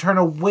don't turn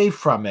away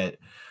from it,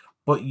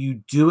 but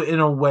you do it in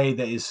a way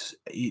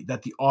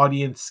that the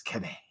audience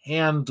can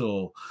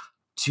handle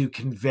to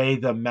convey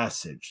the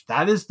message.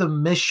 That is the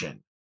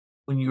mission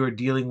when you are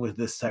dealing with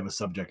this type of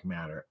subject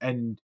matter.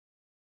 And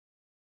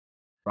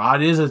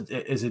Rod is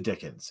a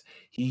Dickens.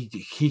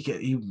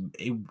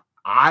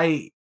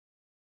 I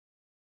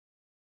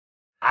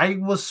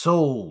was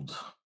sold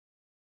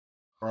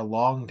for a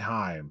long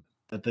time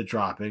that the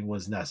dropping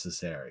was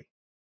necessary,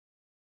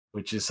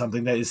 which is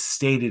something that is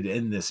stated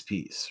in this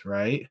piece,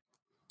 right?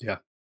 Yeah.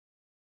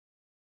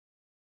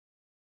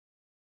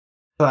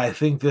 But I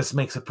think this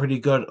makes a pretty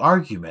good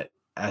argument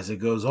as it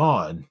goes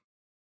on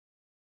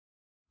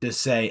to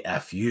say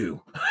F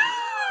you.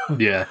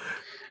 Yeah.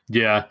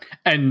 Yeah.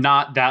 And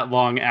not that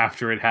long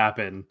after it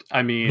happened.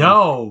 I mean,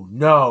 no.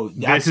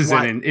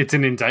 It's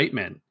an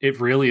indictment. It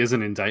really is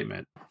an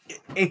indictment.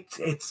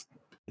 It's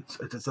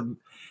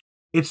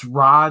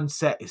Ron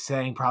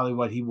saying probably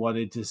what he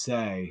wanted to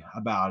say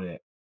about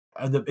it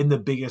in the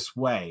biggest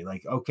way.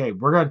 Like, okay,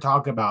 we're going to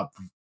talk about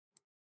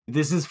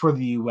this is for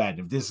the UN.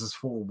 If this is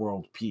for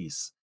world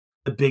peace,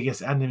 the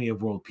biggest enemy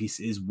of world peace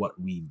is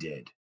what we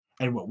did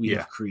and what we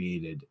have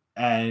created.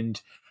 And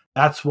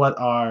that's what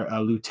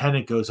our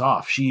lieutenant goes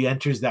off. She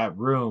enters that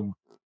room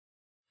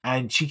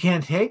and she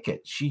can't take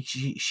it.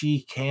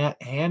 She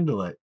can't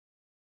handle it.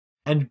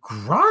 And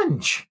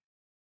Grunge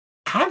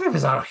kind of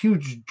is a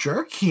huge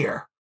jerk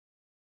here.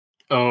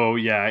 Oh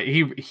yeah,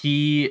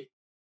 he's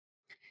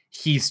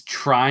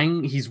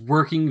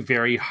working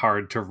very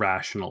hard to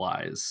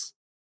rationalize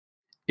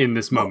in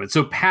this moment.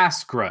 So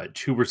past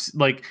Grudge, who were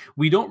like,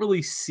 we don't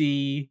really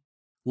see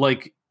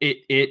like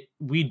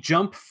we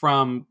jump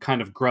from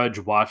kind of Grudge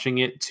watching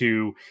it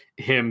to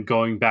him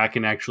going back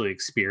and actually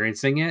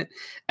experiencing it.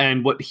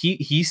 And what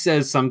he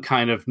says some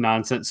kind of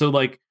nonsense. So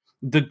like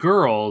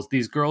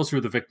these girls who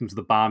are the victims of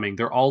the bombing,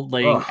 they're all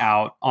laying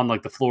out on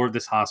like the floor of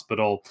this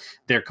hospital.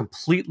 They're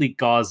completely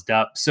gauzed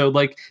up. So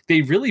like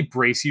they really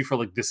brace you for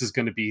like, this is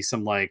going to be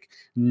some like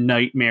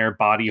nightmare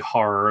body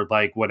horror,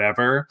 like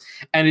whatever.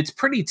 And it's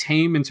pretty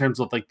tame in terms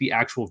of like the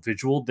actual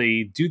visual.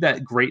 They do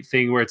that great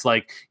thing where it's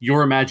like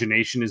your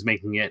imagination is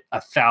making it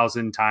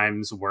 1,000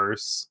 times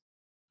worse.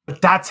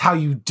 But that's how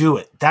you do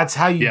it. That's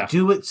how you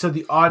do it so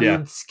the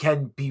audience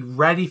can be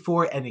ready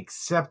for it and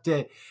accept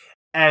it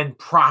and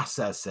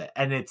process it.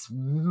 And it's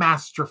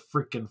master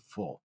freaking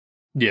full.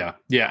 Yeah.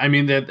 Yeah. I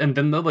mean, and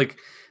then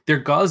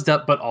they're gauzed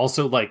up, but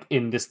also like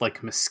in this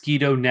like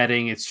mosquito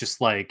netting. It's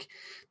just like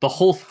the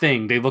whole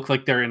thing. They look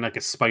like they're in like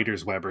a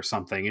spider's web or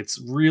something.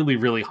 It's really,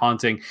 really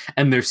haunting.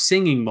 And they're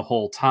singing the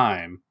whole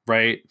time.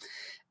 Right.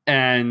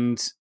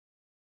 And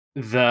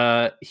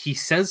he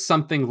says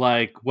something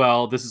like,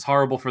 well, this is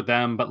horrible for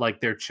them, but like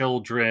their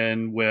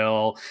children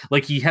will,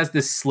 like, he has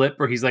this slip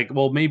where he's like,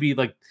 well, maybe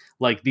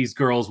like these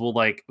girls will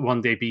like one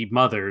day be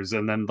mothers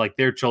and then like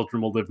their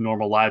children will live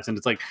normal lives. And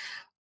it's like,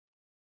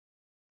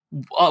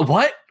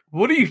 what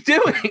are you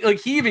doing?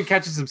 Like he even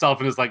catches himself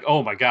and is like,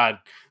 oh my God,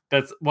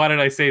 why did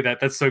I say that?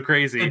 That's so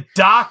crazy.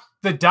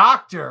 The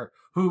doctor,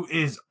 who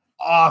is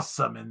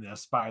awesome in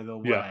this, by the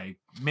way,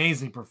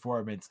 amazing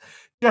performance,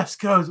 just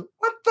goes,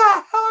 what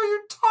the hell are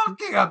you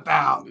talking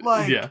about?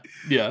 Like,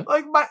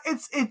 like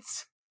it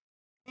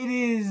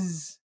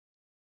is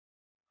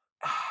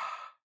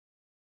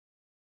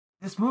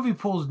this movie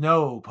pulls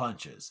no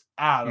punches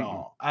at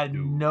all, at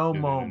no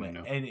moment.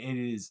 No. And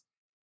it is,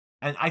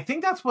 and I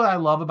think that's what I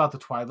love about the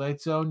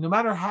Twilight Zone. No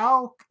matter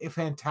how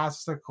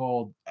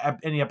fantastical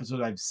any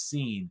episode I've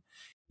seen,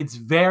 it's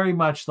very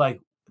much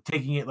like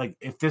taking it like,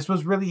 if this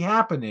was really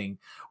happening,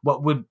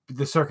 what would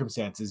the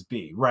circumstances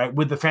be, right?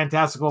 With the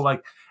fantastical,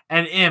 like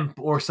an imp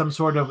or some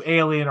sort of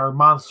alien or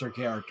monster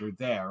character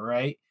there,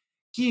 right?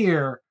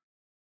 Here,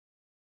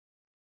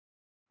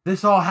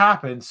 this all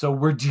happened, so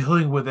we're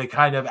dealing with it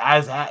kind of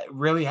as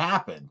really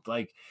happened.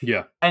 Like,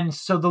 and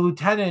so the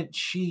lieutenant,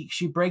 she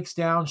breaks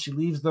down, she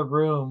leaves the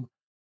room,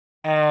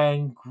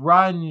 and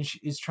Grunge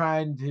is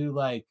trying to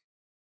like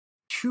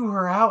chew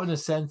her out in a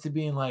sense of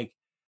being like,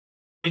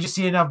 did you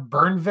see enough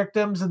burn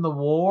victims in the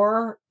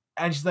war?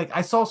 And she's like,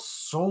 I saw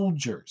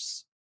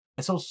soldiers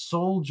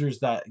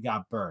that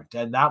got burnt.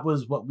 And that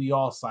was what we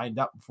all signed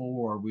up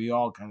for. We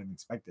all kind of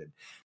expected,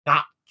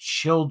 not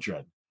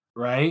children.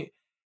 Right.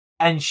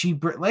 And she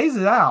lays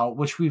it out,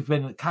 which we've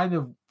been kind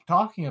of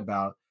talking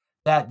about,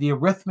 that the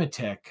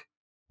arithmetic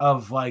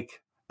of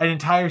like an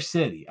entire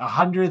city,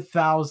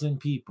 100,000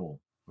 people,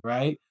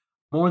 right?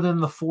 More than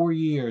the 4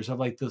 years of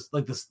like the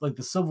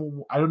Civil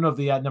War. I don't know if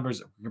the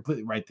numbers are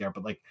completely right there,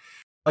 but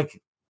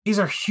like these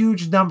are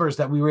huge numbers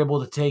that we were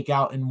able to take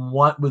out in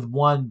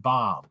one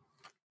bomb.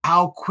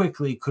 How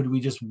quickly could we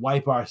just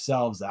wipe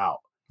ourselves out?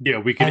 Yeah,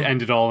 we could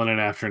end it all in an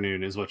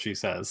afternoon, is what she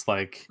says.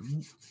 Like,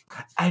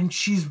 and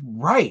she's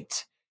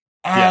right.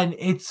 And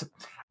it's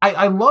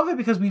I love it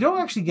because we don't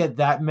actually get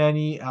that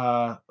many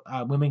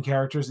women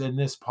characters in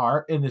this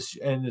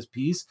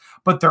piece,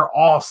 but they're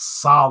all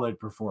solid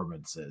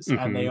performances,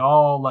 and they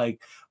all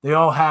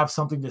have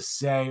something to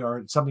say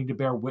or something to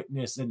bear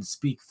witness and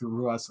speak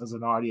through us as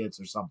an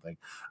audience or something.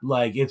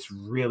 Like, it's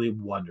really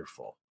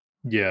wonderful.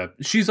 Yeah,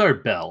 she's our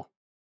Belle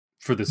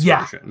for this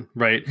Yeah. version,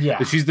 right?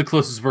 Yeah. She's the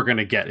closest we're going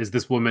to get, is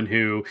this woman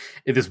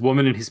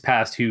in his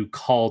past who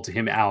called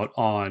him out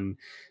on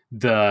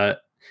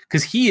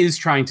because he is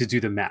trying to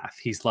do the math.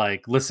 He's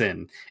like,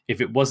 listen,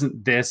 if it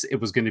wasn't this, it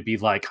was going to be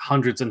like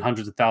hundreds and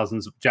hundreds of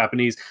thousands of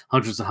Japanese,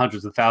 hundreds and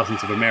hundreds of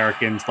thousands of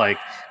Americans. Like,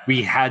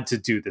 we had to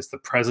do this. The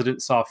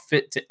president saw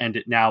fit to end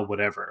it now,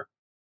 whatever.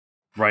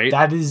 Right?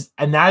 That is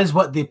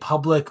what the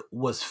public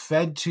was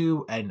fed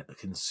to and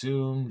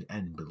consumed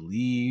and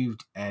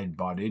believed and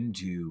bought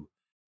into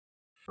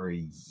for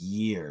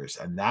years.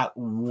 And that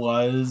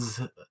was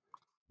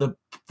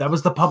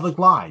the public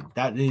line.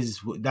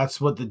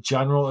 That's what the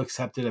general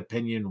accepted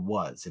opinion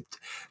was.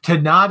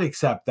 To not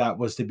accept that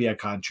was to be a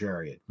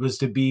contrarian, was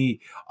to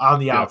be on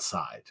the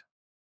outside.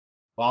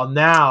 While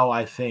now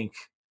I think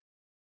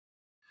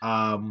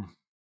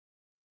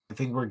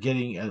we're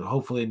getting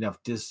hopefully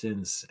enough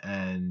distance,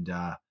 and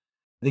I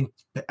think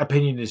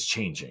opinion is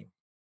changing.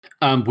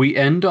 We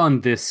end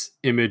on this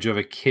image of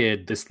a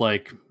kid, this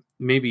like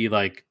maybe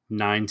like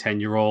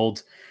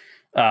 9-10-year-old.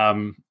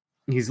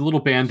 He's a little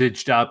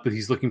bandaged up, but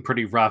he's looking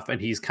pretty rough,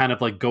 and he's kind of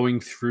like going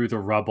through the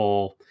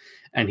rubble,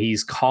 and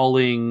he's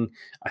calling.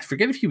 I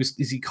forget if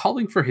is he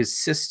calling for his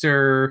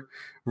sister,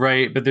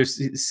 right? But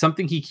there's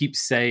something he keeps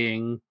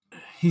saying.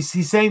 He's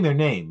saying their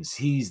names.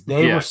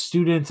 They were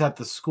students at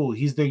the school.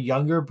 He's their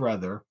younger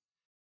brother,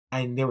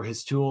 and they were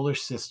his two older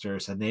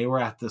sisters, and they were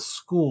at the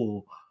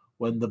school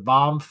when the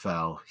bomb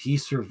fell. He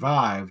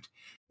survived,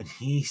 and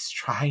he's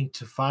trying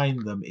to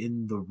find them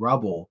in the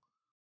rubble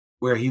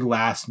where he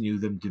last knew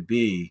them to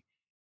be.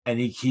 And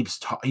he keeps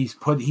he's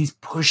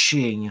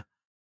pushing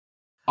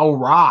a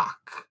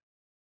rock,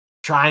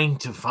 trying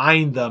to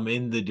find them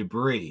in the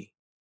debris,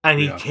 and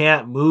he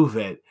can't move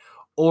it.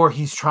 Or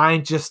he's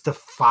trying just to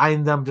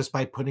find them just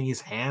by putting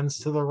his hands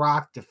to the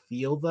rock to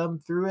feel them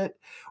through it,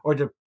 or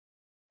to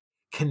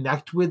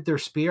connect with their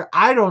spirit.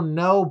 I don't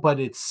know, but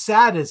it's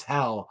sad as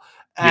hell.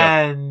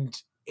 And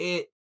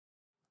it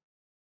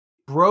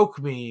broke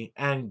me.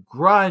 And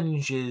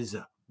grunge is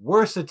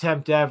worst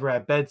attempt ever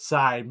at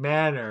bedside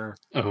manner.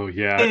 Oh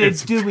yeah, it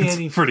didn't do me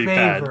any pretty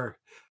favor.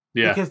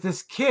 Bad. Because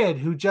this kid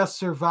who just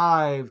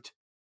survived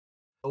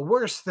the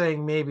worst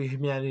thing maybe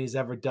humanity's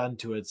ever done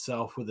to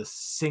itself with a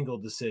single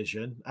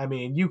decision.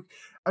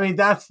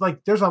 That's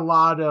like, there's a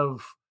lot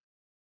of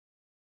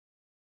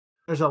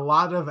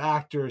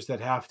actors that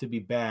have to be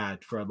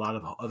bad for a lot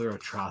of other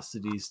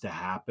atrocities to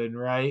happen,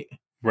 right?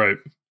 Right.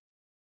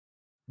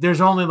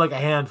 There's only like a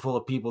handful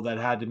of people that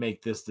had to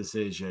make this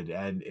decision,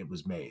 and it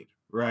was made,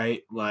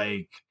 right?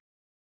 Like,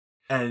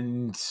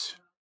 and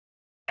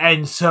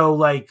so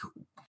like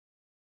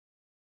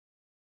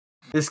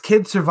this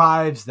kid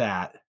survives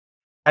that,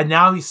 and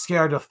now he's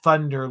scared of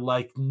thunder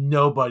like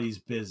nobody's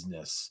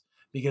business,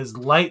 because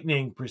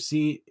lightning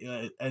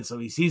and so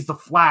he sees the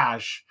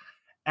flash,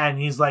 and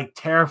he's like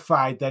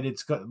terrified that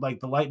like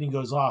the lightning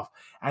goes off,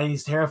 and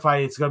he's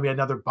terrified it's going to be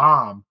another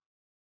bomb.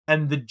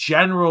 And the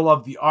general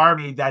of the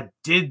army that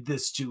did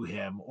this to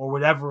him, or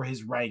whatever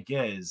his rank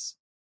is,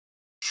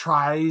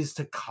 tries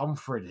to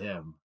comfort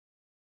him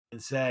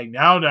and saying,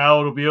 now,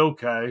 it'll be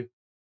okay.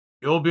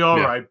 You'll be all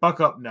right. Buck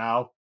up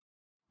now.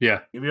 Yeah.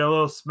 Give you a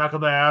little smack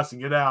on the ass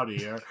and get out of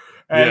here.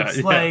 And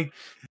it's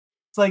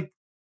like,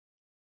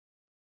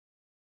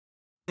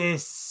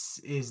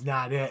 this is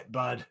not it,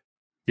 bud.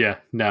 Yeah,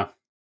 no.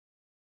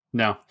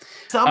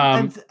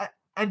 And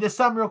to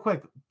some, real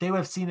quick, they would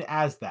have seen it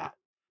as that.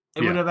 They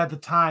would have at the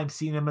time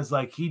seen him as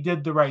like, he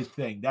did the right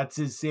thing. That's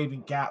his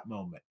saving Cap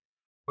moment.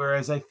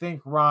 Whereas I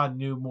think Ron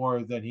knew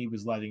more than he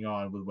was letting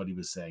on with what he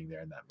was saying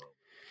there in that moment.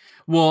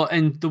 Well,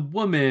 and the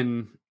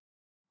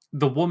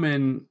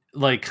woman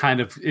like kind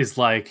of is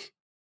like,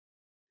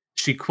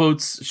 she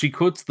quotes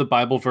the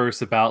Bible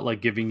verse about like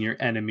giving your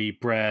enemy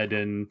bread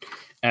and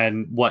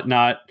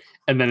whatnot,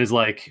 and then is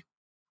like,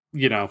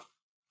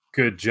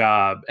 good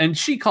job. And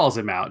she calls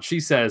him out. She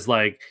says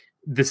like,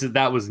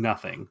 that was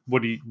nothing.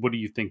 What do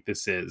you think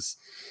this is?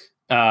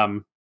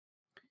 I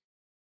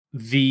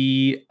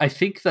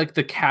think like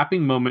the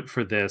capping moment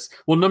for this,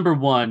 well, number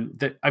one,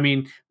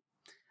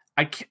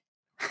 I can't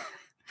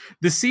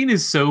The scene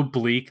is so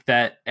bleak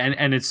that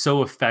and it's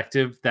so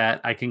effective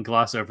that I can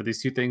gloss over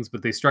these two things,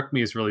 but they struck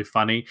me as really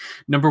funny.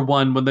 Number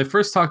one, when they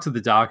first talk to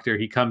the doctor,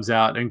 he comes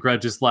out and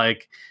Grudge is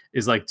like,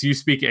 do you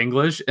speak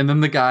English? And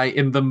then the guy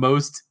in the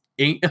most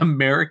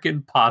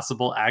American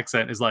possible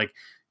accent is like,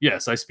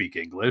 yes, I speak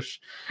English.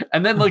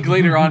 And then like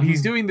later on,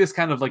 he's doing this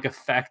kind of like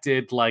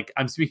affected, like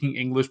I'm speaking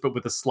English, but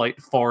with a slight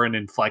foreign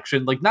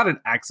inflection, like not an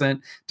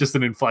accent, just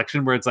an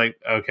inflection where it's like,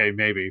 okay,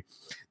 maybe.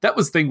 That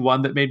was thing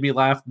one that made me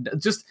laugh,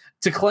 just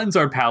to cleanse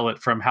our palate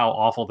from how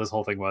awful this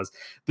whole thing was.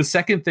 The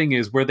second thing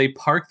is where they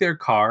park their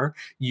car,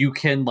 you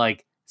can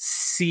like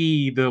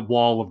see the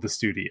wall of the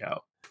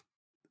studio.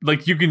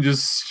 Like you can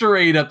just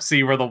straight up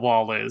see where the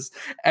wall is.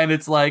 And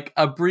it's like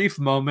a brief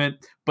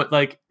moment, but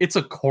like it's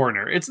a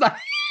corner. It's not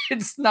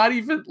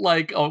even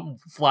like a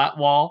flat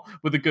wall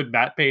with a good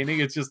matte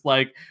painting. It's just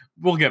like,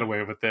 we'll get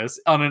away with this.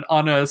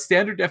 On a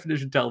standard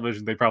definition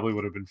television, they probably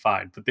would have been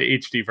fine, but the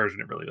HD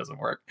version, it really doesn't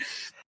work.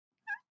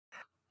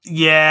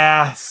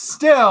 Yeah,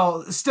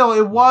 still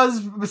it was,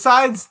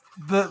 besides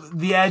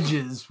the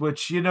edges,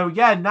 which,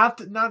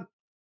 not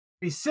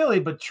be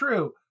silly, but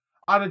true.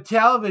 On a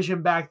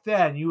television back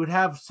then, you would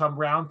have some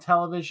round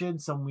television,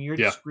 some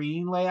weird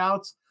screen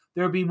layouts.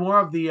 There would be more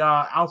of the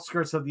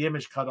outskirts of the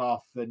image cut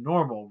off than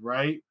normal,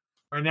 right?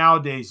 Or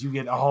nowadays, you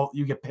get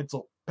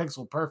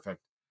pixel perfect.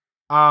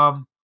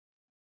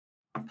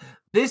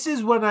 This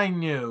is when I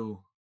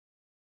knew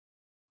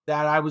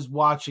that I was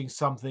watching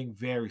something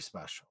very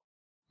special.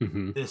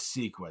 Mm-hmm. This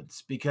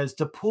sequence, because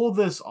to pull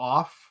this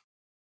off,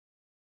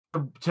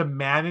 to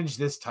manage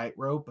this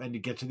tightrope and to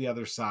get to the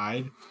other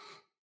side,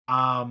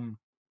 and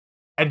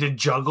to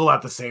juggle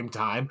at the same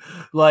time,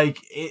 like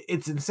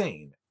it's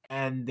insane.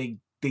 And they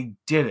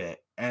did it,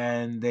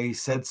 and they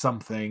said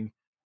something.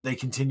 They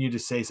continue to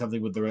say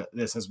something with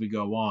this as we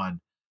go on,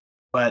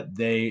 but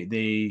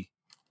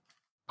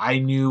I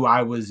knew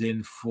I was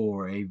in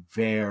for a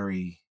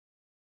very,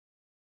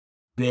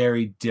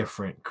 very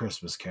different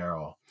Christmas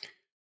Carol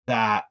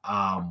that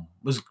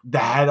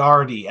had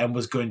already and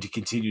was going to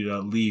continue to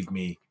leave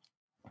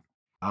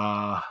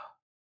an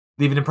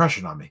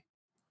impression on me.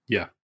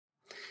 Yeah.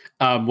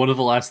 One of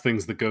the last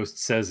things the ghost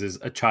says is,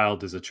 "A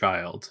child is a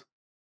child."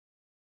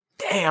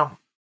 Damn.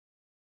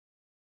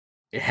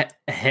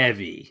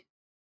 Heavy.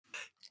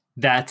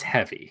 That's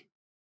heavy.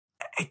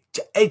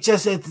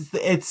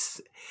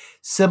 It's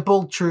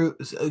simple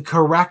truths,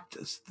 correct,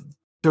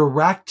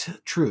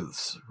 direct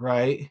truths,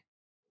 right?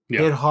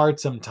 Yeah. Hit hard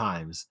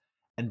sometimes,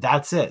 and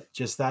that's it.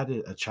 Just that,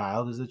 a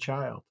child is a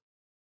child.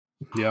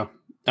 Yeah.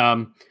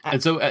 And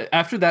so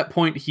after that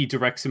point, he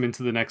directs him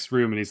into the next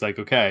room, and he's like,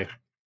 "Okay,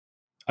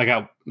 I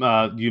got,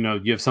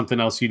 you have something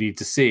else you need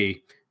to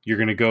see. You're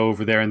going to go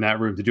over there in that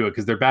room to do it."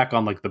 Because they're back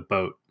on like the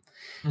boat.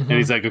 Mm-hmm. And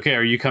he's like, "Okay,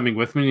 are you coming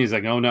with me?" And he's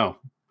like, "Oh, no."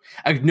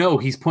 No,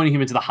 he's pointing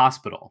him into the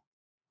hospital,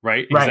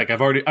 right? He's like,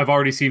 I've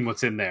already seen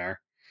what's in there.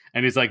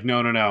 And he's like,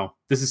 no.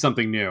 This is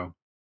something new.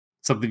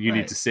 Something you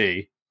need to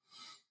see.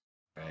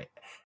 Right.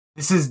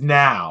 This is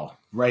now,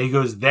 right? He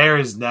goes, "There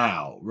is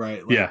now,"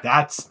 right? Like, yeah.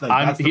 That's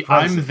like,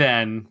 I'm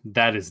then,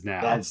 that is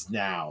now. That's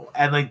now.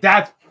 And like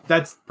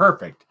that's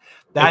perfect.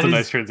 That's a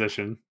nice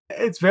transition.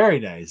 It's very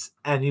nice.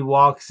 And he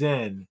walks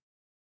in,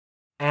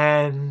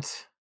 and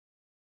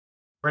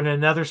we're in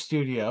another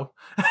studio.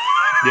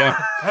 Yeah.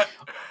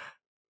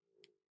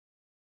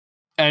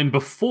 And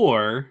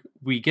before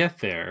we get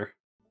there,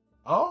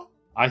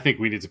 I think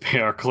we need to pay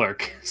our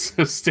clerk.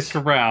 So stick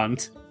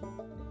around.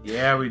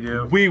 Yeah, we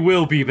do. We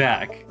will be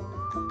back.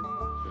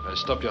 If I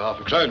stopped you half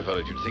a crown for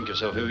it, you'd think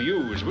yourself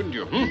ill-used, wouldn't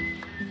you?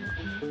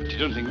 But you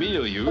don't think me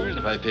ill-used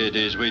if I pay a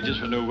day's wages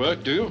for no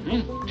work, do you?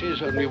 It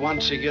is only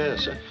once a year,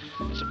 sir.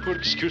 It's a poor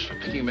excuse for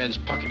picking a man's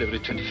pocket every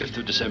 25th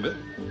of December.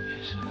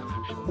 Yes,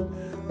 I'm sure.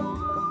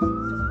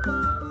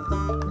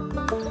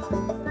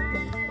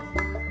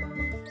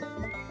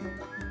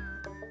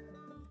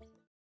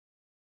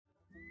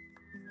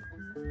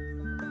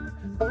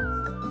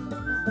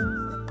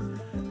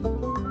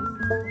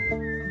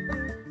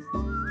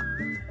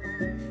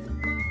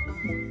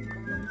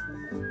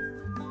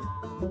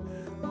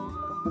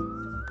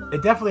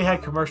 It definitely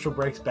had commercial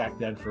breaks back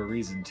then for a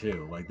reason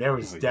too. Like there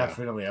was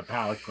definitely a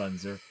palate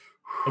cleanser.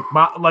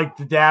 Like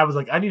the dad was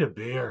like, "I need a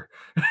beer."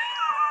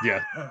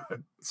 Yeah,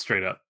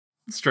 straight up.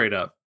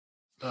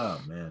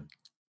 Oh man.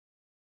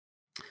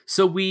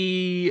 So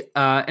he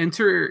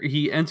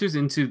enters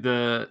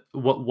into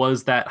what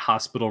was that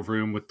hospital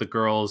room with the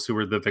girls who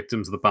were the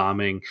victims of the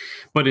bombing,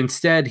 but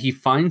instead he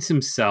finds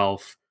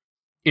himself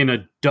in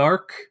a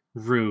dark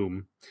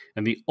room,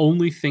 and the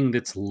only thing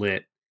that's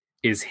lit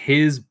is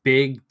his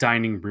big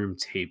dining room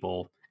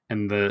table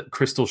and the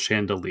crystal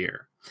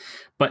chandelier.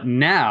 But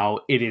now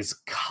it is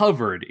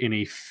covered in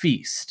a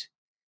feast.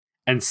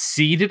 And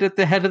seated at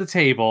the head of the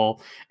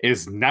table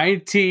is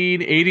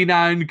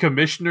 1989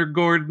 Commissioner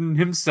Gordon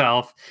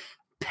himself,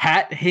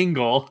 Pat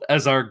Hingle,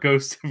 as our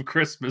Ghost of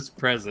Christmas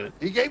present.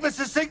 He gave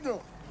us a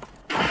signal.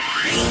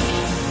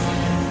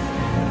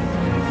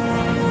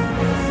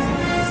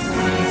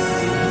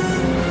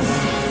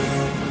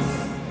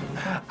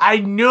 I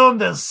knew him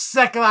the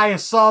second I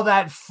saw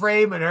that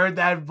frame and heard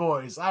that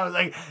voice. I was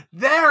like,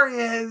 there he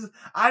is.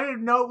 I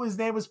didn't know his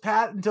name was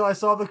Pat until I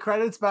saw the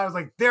credits, but I was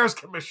like, there's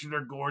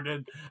Commissioner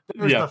Gordon.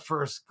 There's the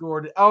first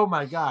Gordon. Oh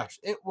my gosh.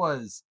 It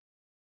was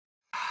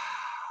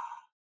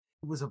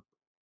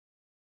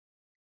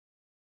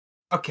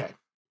okay.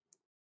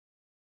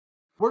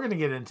 We're going to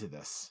get into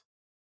this.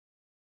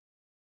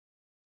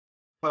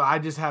 But I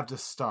just have to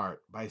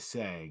start by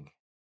saying,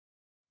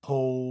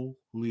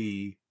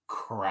 holy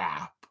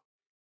crap.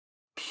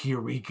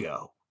 Here we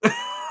go.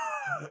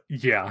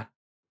 Yeah.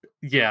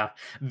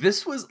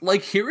 This was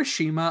like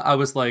Hiroshima. I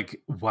was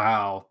like,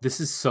 wow, this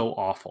is so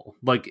awful.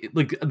 Like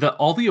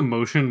all the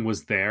emotion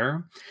was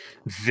there.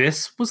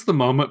 This was the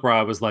moment where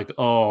I was like,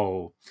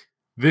 oh,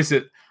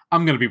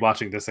 I'm going to be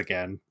watching this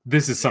again.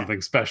 This is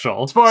something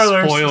special.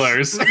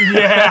 Spoilers.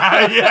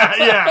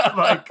 Yeah.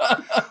 Like,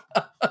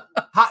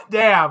 hot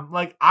damn.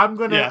 Like, I'm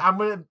going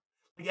to,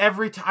 like,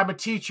 every time I'm a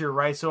teacher,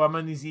 right? So I'm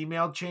in these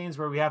email chains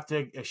where we have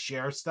to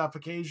share stuff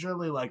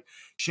occasionally, like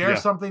share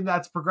something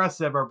that's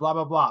progressive or blah,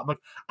 blah, blah. I'm like,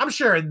 I'm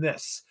sharing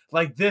this.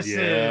 Like, this is.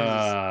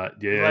 Yeah.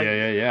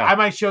 I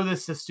might show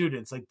this to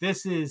students. Like,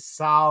 this is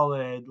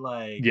solid.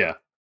 Like,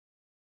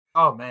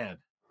 oh, man.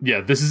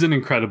 Yeah, this is an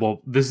incredible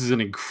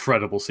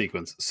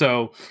sequence.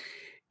 So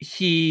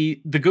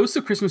the Ghost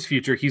of Christmas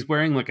Future, he's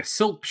wearing like a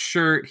silk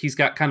shirt. He's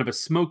got kind of a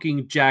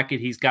smoking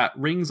jacket. He's got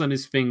rings on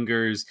his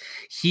fingers.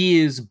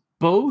 He's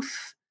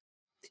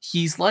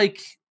like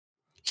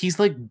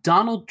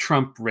Donald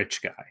Trump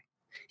rich guy.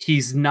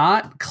 He's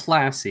not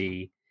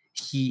classy.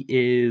 He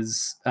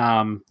is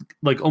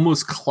like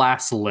almost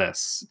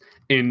classless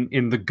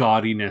in the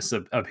gaudiness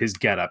of his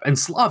getup, and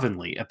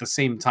slovenly at the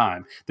same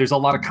time. There's a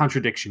lot of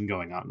contradiction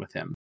going on with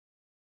him.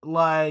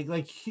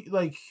 Like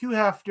Hugh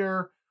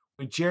Hefner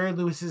with Jerry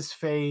Lewis's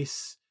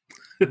face,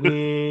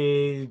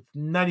 with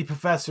Nutty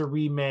Professor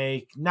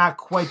remake, not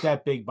quite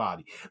that big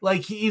body.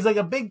 Like, he's like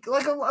a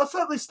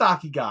slightly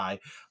stocky guy,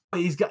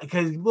 but he's got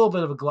because a little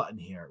bit of a glutton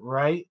here,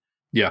 right?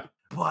 Yeah.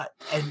 But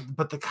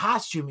the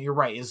costume, you're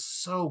right, is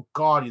so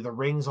gaudy. The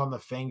rings on the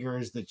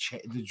fingers, the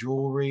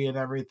jewelry, and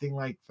everything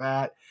like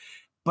that.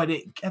 But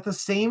at the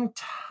same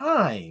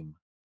time,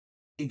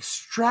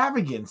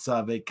 extravagance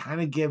of it kind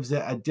of gives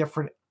it a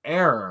different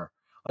era,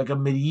 like a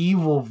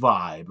medieval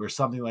vibe or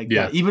something like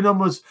that. Even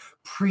almost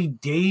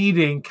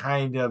predating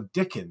kind of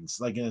Dickens,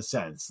 like, in a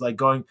sense, like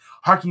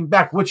harking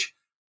back, which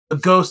the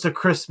Ghost of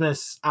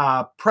Christmas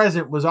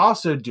Present was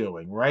also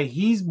doing, right?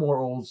 He's more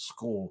old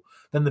school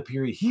than the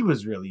period he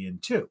was really in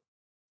too.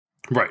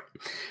 Right.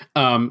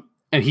 And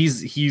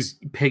he's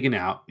pigging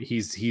out. He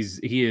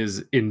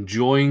is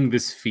enjoying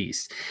this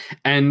feast,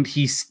 and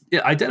he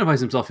identifies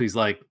himself. He's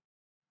like,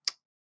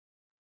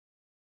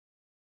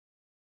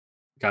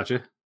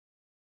 gotcha.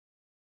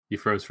 You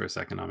froze for a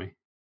second on me.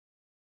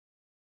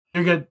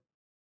 You're good.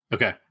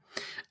 Okay.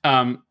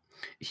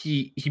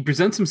 He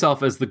presents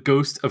himself as the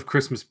Ghost of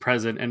Christmas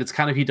Present, and it's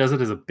kind of, he does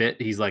it as a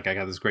bit. He's like, I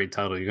got this great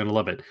title. You're gonna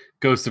love it.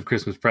 Ghost of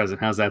Christmas Present.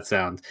 How's that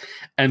sound?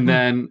 And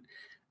then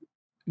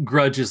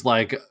Grudge is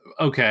like,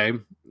 okay,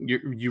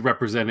 you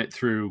represent it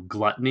through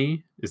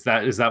gluttony. Is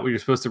that what you're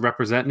supposed to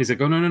represent? And he's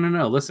like, oh,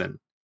 no. Listen,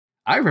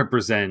 I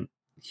represent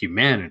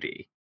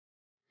humanity,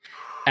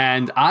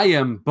 and I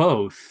am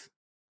both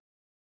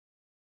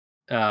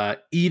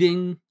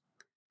eating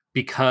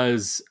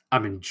because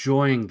I'm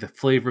enjoying the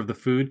flavor of the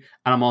food,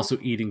 and I'm also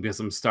eating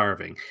because I'm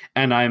starving,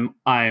 and I'm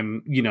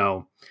warm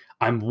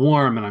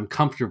and I'm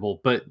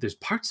comfortable, but there's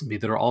parts of me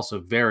that are also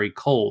very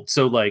cold.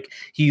 So like,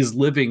 he's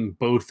living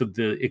both of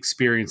the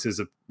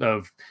experiences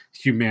of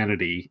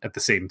humanity at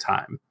the same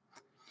time.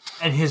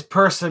 And his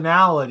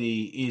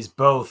personality is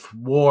both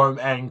warm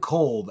and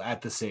cold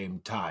at the same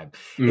time.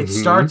 It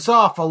starts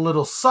off a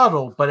little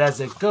subtle, but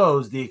as it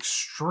goes, the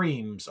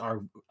extremes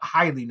are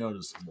highly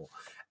noticeable.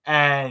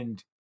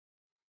 And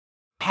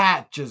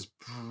Pat just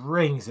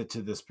brings it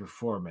to this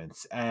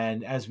performance.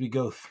 And as we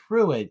go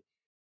through it,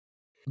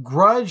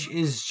 Grudge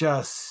is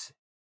just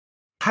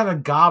kind of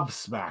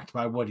gobsmacked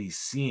by what he's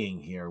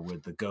seeing here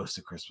with the Ghost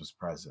of Christmas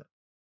Present.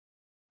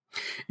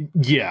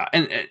 Yeah,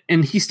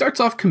 and he starts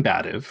off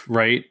combative,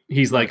 right?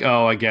 He's like,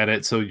 "Oh, I get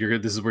it. So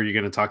this is where you're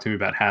going to talk to me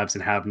about haves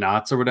and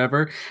have-nots or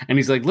whatever." And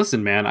he's like,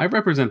 "Listen, man, I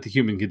represent the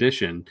human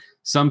condition.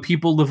 Some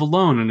people live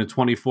alone in a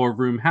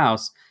 24-room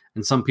house,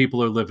 and some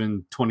people are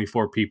living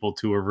 24 people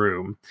to a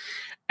room."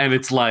 And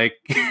it's like,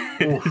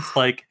 it's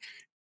like,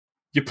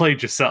 you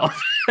played yourself.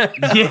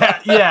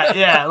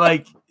 Yeah.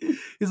 Like,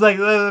 he's like,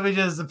 let me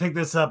just pick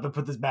this up and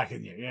put this back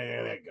in here.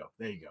 Yeah,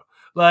 there you go.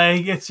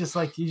 Like, it's just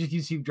like, you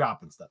just keep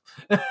dropping stuff.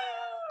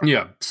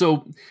 Yeah.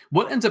 So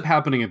what ends up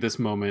happening at this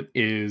moment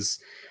is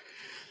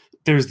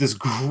there's this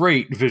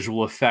great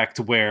visual effect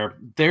where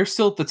they're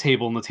still at the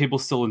table and the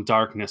table's still in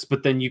darkness,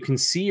 but then you can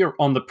see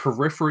on the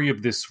periphery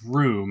of this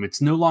room, it's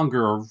no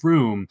longer a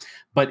room,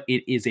 but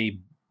it is a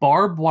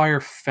barbed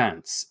wire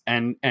fence,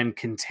 and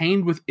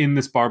contained within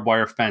this barbed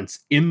wire fence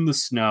in the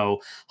snow,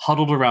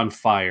 huddled around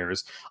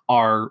fires,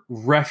 are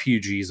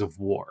refugees of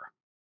war.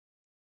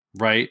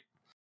 Right?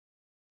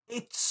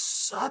 It's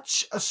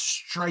such a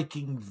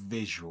striking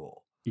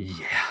visual.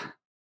 Yeah.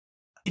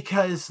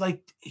 Because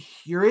like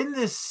you're in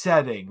this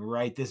setting,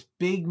 right? This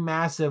big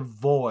massive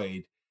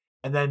void,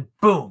 and then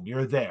boom,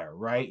 you're there,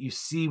 right? You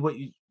see what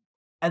you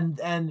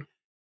and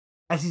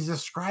as he's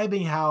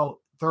describing how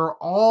they're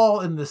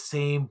all in the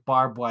same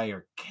barbed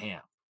wire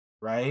camp,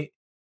 right?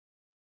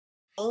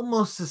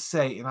 Almost to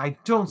say, and I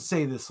don't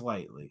say this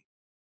lightly,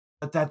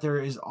 but that there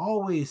is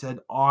always an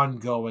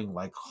ongoing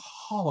like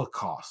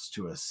holocaust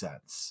to a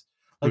sense.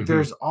 Like Hmm.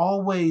 there's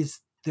always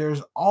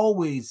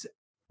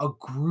a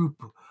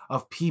group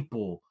of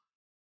people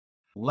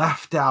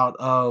left out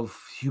of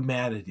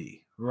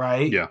humanity,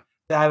 right? Yeah.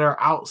 That are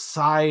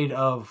outside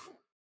of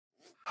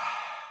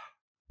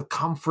the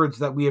comforts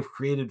that we have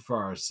created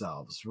for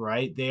ourselves,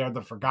 right? They are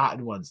the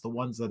forgotten ones, the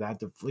ones that had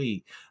to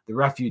flee, the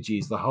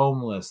refugees, the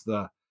homeless,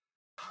 the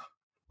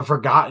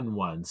forgotten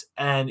ones.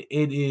 And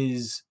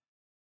it's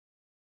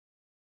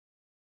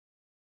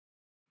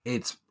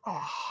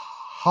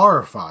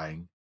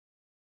horrifying.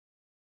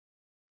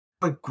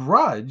 But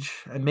Grudge,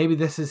 and maybe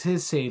this is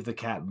his save the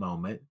cat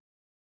moment,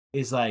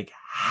 is like,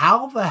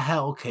 how the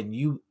hell can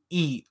you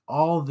eat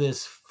all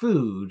this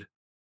food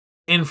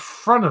in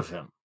front of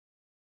him?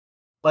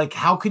 Like,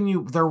 how can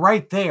you? They're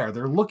right there.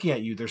 They're looking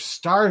at you. They're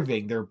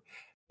starving. They're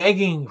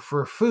begging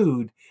for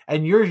food,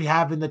 and you're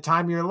having the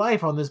time of your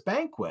life on this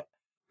banquet.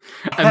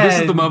 And this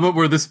is the moment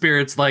where the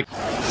spirit's like,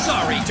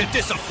 sorry to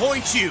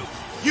disappoint you.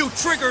 You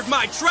triggered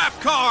my trap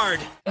card.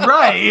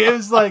 Right. It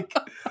was like,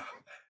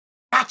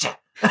 gotcha.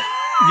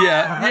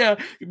 yeah,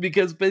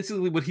 because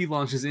basically what he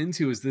launches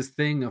into is this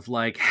thing of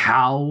like,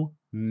 how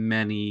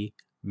many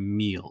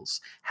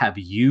meals have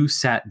you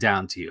sat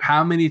down to?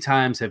 How many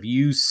times have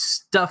you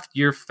stuffed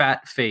your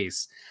fat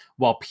face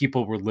while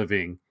people were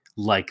living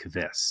like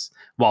this,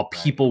 while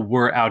people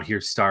were out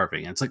here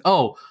starving? And it's like,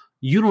 oh,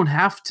 you don't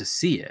have to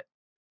see it,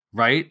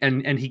 right?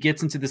 And he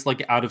gets into this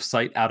like out of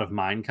sight, out of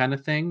mind kind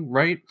of thing,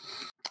 right?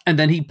 And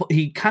then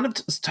he kind of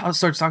starts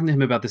talking to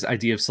him about this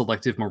idea of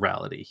selective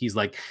morality. He's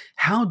like,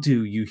 how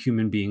do you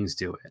human beings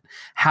do it?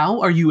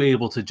 How are you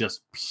able to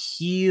just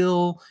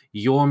peel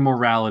your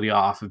morality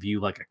off of you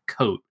like a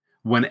coat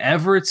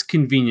whenever it's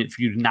convenient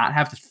for you to not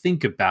have to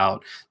think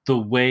about the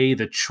way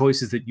the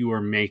choices that you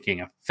are making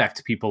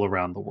affect people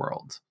around the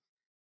world?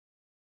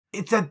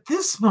 It's at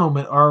this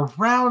moment or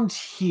around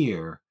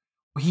here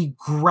where he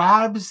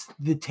grabs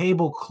the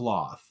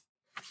tablecloth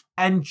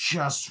and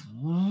just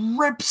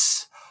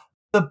rips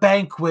the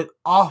banquet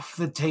off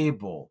the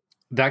table.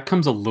 That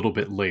comes a little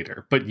bit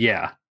later, but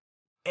yeah.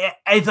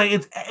 It's like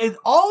it's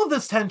all of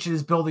this tension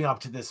is building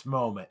up to this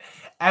moment,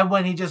 and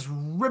when he just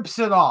rips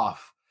it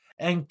off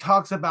and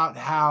talks about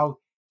how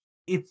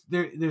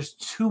there's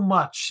too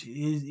much,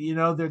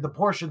 the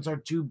portions are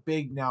too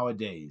big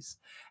nowadays.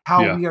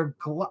 How we are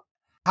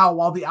how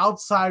while the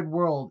outside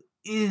world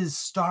is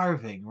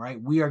starving, right?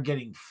 We are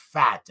getting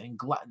fat and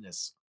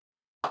gluttonous.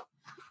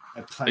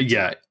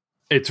 Yeah.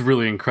 It's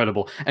really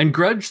incredible. And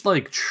Grudge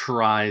like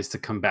tries to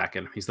come back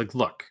at him. He's like,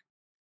 look,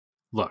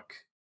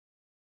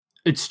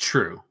 it's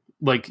true.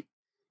 Like,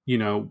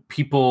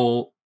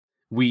 people,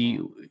 we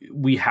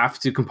have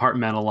to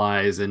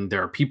compartmentalize, and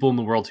there are people in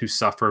the world who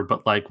suffer,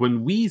 but like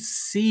when we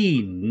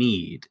see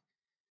need,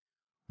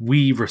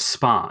 we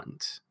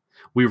respond.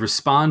 We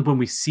respond when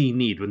we see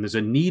need. When there's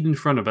a need in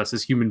front of us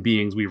as human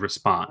beings, we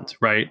respond,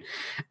 right?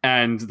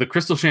 And the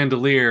crystal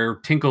chandelier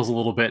tinkles a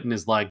little bit and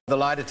is like, the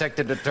lie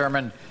detector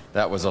determined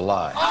that was a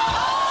lie.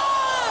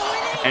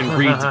 And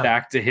reads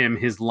back to him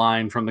his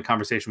line from the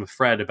conversation with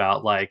Fred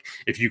about like,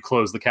 if you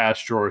close the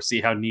cash drawer, see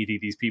how needy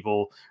these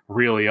people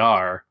really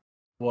are.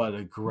 What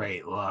a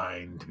great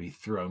line to be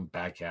thrown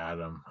back at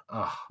him.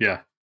 Oh.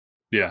 Yeah.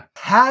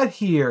 Had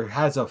here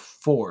has a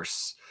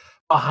force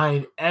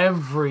behind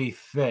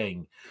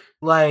everything.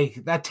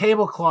 Like that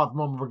tablecloth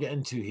moment we're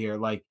getting to here,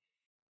 like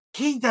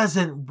he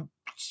doesn't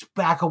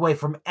back away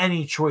from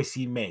any choice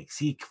he makes.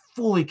 He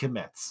fully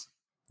commits.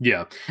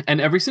 Yeah.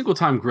 And every single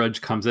time Grudge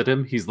comes at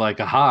him, he's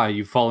like, aha,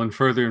 you've fallen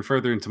further and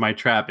further into my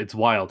trap. It's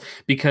wild.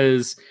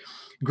 Because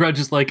Grudge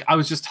is like, I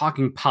was just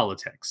talking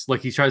politics.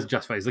 Like he tries to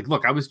justify. He's like,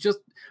 look,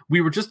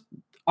 we were just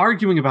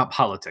arguing about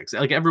politics.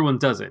 Like everyone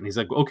does it. And he's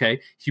like,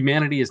 okay,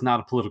 humanity is not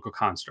a political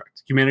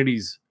construct.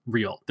 Humanity's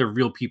real. They're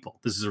real people.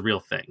 This is a real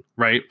thing.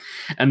 Right.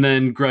 And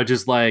then Grudge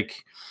is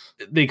like,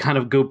 they kind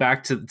of go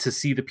back to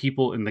see the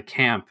people in the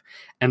camp,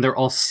 and they're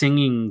all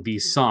singing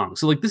these songs.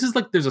 So like, this is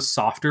like, there's a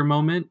softer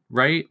moment,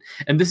 right?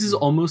 And this is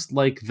almost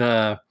like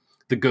the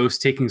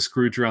ghost taking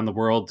Scrooge around the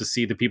world to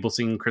see the people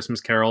singing Christmas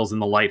carols in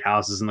the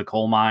lighthouses and the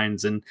coal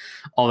mines and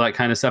all that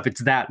kind of stuff.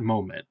 It's that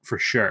moment for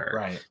sure.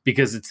 Right.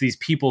 Because it's these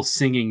people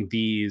singing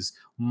these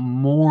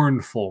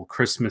mournful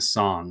Christmas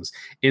songs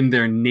in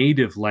their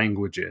native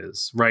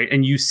languages, right?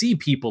 And you see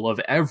people of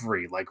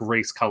every like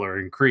race, color,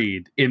 and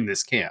creed in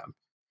this camp.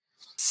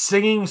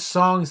 Singing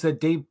songs that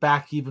date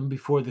back even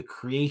before the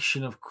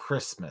creation of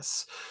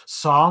Christmas.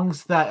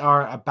 Songs that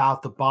are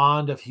about the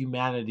bond of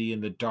humanity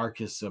in the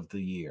darkest of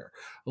the year.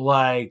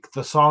 Like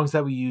the songs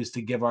that we use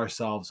to give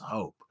ourselves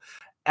hope.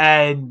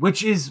 And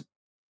which is,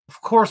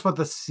 of course, what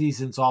the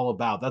season's all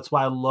about. That's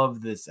why I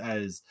love this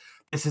as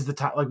this is the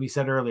time, like we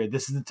said earlier,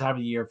 this is the time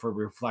of year for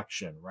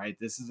reflection, right?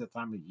 This is the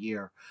time of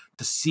year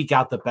to seek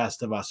out the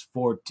best of us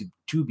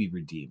to be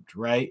redeemed,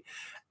 right?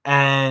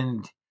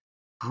 And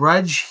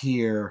Grudge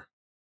here,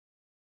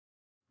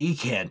 he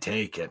can't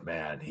take it,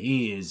 man.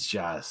 He's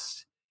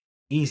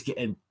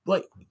getting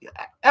like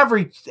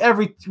every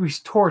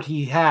retort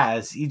he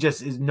has, he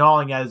just is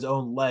gnawing at his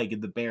own leg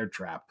in the bear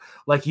trap.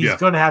 Like he's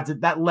gonna have to,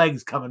 that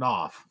leg's coming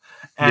off,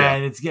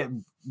 and it's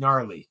getting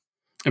gnarly.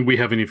 And we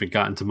haven't even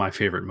gotten to my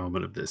favorite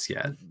moment of this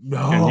yet.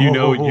 No. And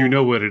you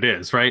know what it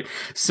is, right?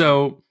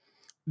 So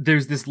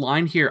there's this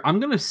line here. I'm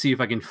going to see if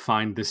I can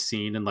find this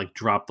scene and like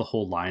drop the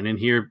whole line in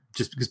here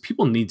just because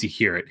people need to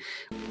hear it.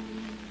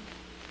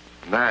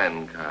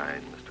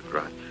 Mankind, Mr.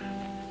 Grudge.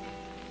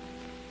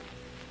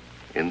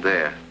 In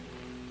there.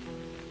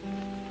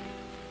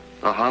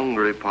 The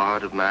hungry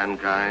part of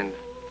mankind.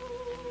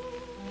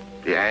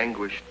 The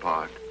anguished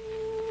part.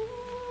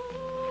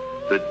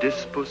 The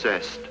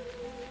dispossessed.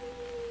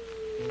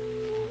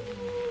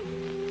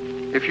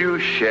 If you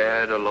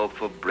shared a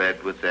loaf of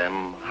bread with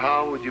them,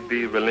 how would you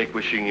be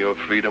relinquishing your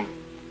freedom?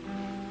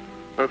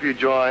 Or if you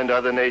joined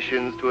other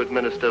nations to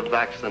administer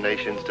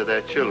vaccinations to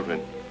their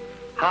children,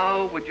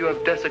 how would you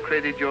have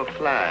desecrated your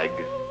flag?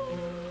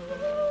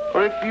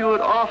 Or if you had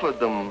offered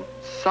them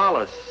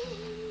solace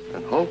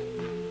and hope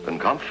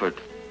and comfort,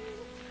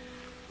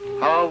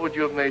 how would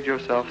you have made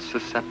yourself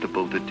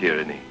susceptible to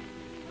tyranny?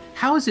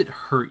 How has it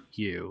hurt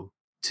you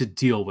to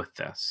deal with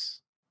this?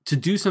 To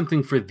do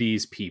something for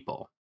these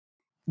people?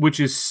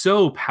 Which is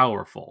so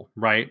powerful,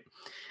 right?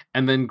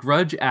 And then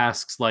Grudge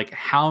asks, like,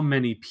 how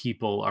many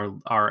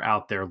people are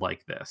out there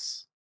like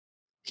this?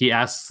 He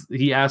asks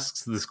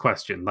this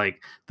question,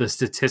 like the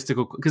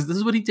statistical, because this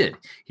is what he did.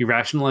 He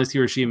rationalized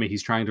Hiroshima.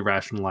 He's trying to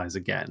rationalize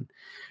again,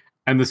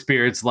 and the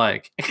spirit's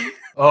like,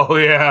 oh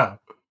yeah,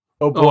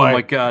 oh boy, oh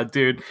my god,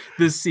 dude,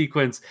 this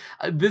sequence,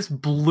 this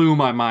blew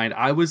my mind.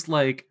 I was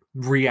like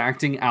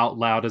reacting out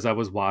loud as I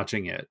was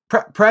watching it.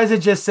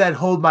 President just said,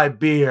 "Hold my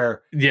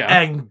beer,"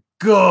 and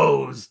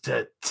goes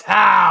to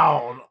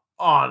town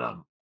on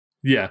him.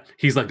 Yeah,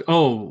 he's like,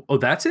 oh,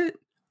 that's it?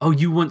 Oh,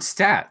 you want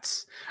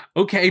stats?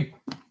 Okay,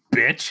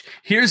 bitch,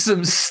 here's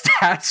some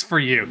stats for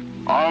you.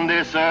 On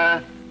this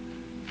earth,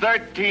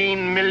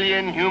 13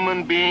 million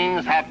human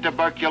beings have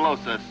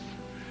tuberculosis.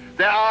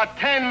 There are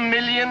 10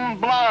 million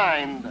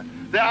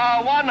blind. There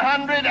are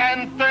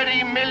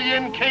 130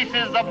 million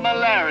cases of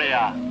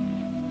malaria.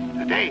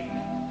 Today,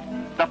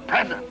 the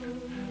present,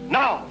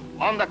 now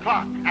on the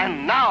clock,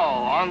 and now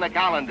on the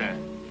calendar.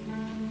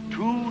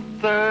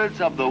 2/3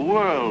 of the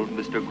world,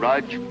 Mr.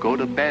 Grudge, go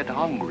to bed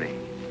hungry.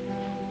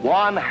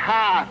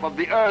 1/2 of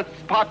the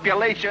Earth's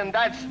population,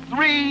 that's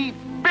 3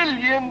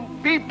 billion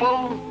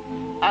people,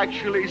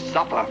 actually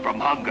suffer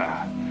from hunger,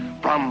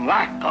 from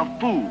lack of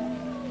food.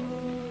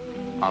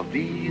 Of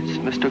these,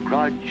 Mr.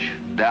 Grudge,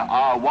 there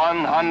are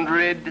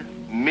 100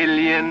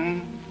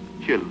 million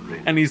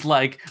children. And he's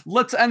like,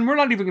 and we're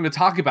not even going to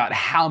talk about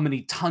how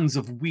many tons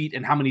of wheat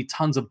and how many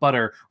tons of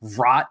butter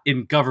rot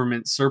in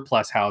government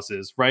surplus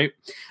houses, right?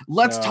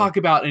 Let's talk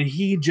about, and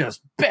he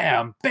just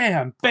bam,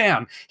 bam,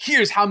 bam.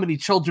 Here's how many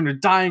children are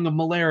dying of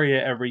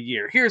malaria every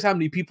year. Here's how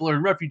many people are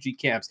in refugee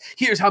camps.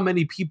 Here's how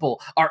many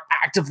people are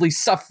actively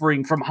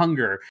suffering from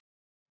hunger.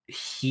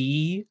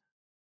 He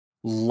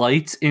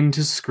lights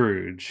into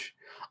Scrooge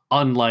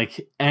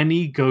unlike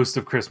any Ghost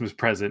of Christmas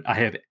Present I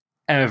have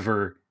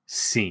ever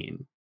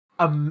seen.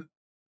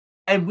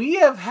 And we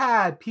have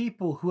had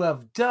people who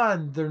have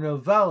done their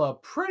novella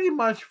pretty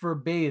much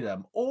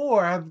verbatim,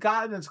 or have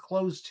gotten as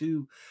close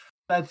to,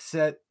 let's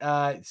say,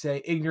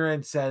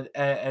 ignorance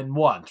and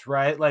want,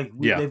 right? Like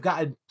they've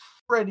gotten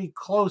pretty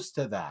close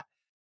to that.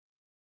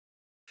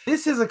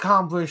 This has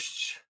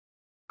accomplished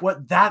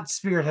what that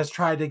spirit has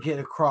tried to get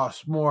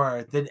across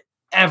more than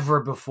ever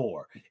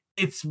before.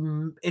 It's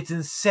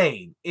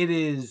insane.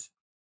 It's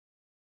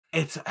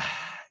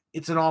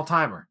an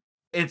all-timer.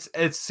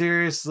 It's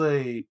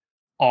seriously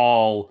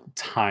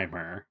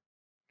all-timer.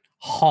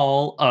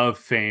 Hall of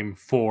Fame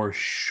for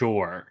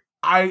sure.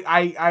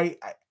 I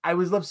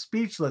was left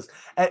speechless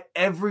at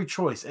every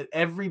choice, at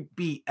every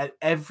beat, at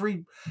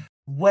every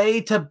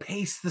way to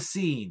pace the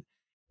scene.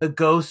 The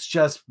Ghost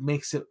just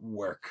makes it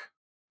work.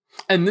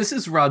 And this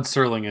is Rod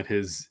Serling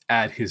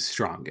at his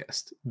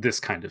strongest.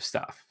 This kind of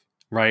stuff,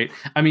 right?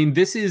 I mean,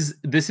 this is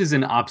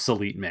an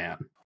obsolete man.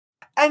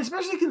 And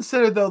especially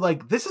consider, though,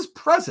 like, this is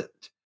present,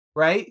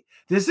 right?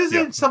 This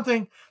isn't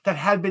something that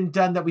had been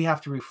done that we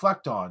have to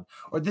reflect on,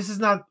 or this is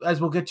not,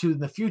 as we'll get to in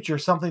the future,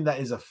 something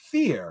that is a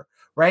fear,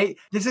 right?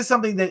 This is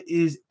something that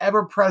is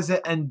ever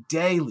present and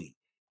daily.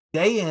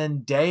 Day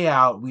in, day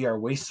out, we are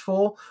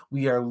wasteful.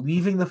 We are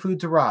leaving the food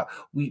to rot.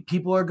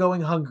 People are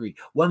going hungry.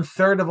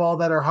 1/3 of all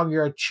that are hungry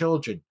are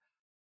children.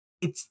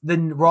 It's the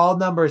raw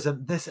numbers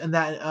and this and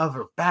that and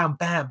other. Bam,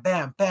 bam,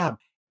 bam, bam.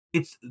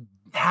 It's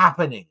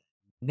happening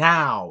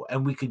now,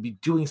 and we could be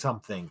doing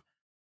something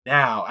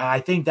now. And I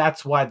think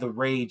that's why the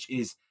rage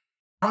is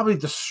probably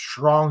the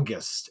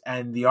strongest,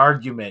 and the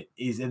argument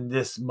is in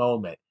this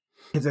moment,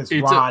 because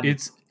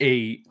it's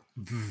a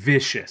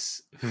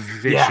vicious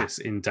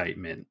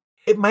indictment.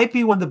 It might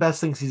be one of the best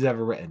things he's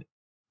ever written.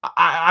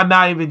 I'm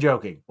not even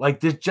joking. Like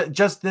this,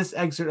 just this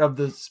excerpt of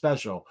the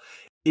special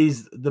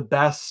is the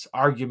best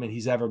argument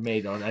he's ever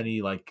made on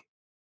any, like,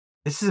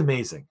 this is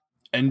amazing.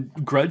 And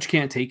Grudge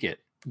can't take it.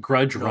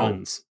 Grudge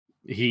runs.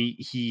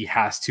 He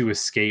has to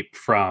escape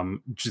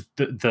from just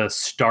the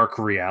stark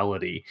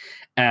reality.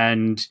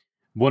 And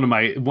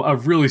a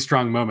really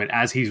strong moment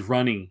as he's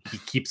running, he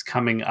keeps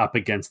coming up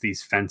against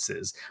these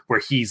fences where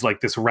he's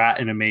like this rat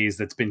in a maze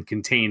that's been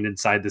contained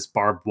inside this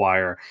barbed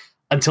wire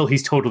until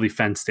he's totally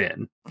fenced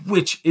in.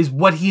 Which is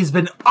what he's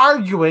been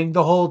arguing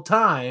the whole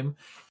time,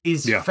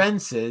 is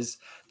fences,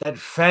 that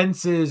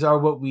fences are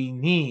what we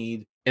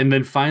need. And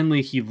then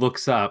finally he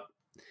looks up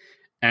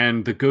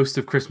and the ghost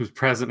of Christmas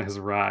Present has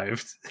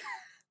arrived.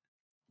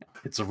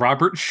 It's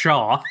Robert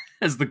Shaw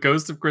as the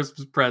ghost of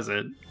Christmas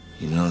Present.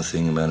 You know the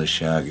thing about a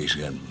shark, he's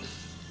got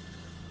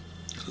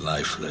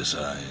lifeless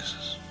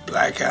eyes,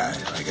 black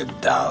eyes, like a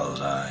doll's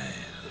eyes.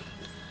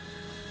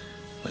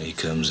 When he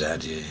comes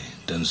at you,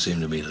 he doesn't seem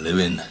to be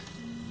living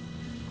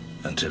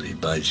until he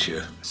bites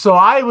you. So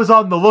I was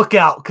on the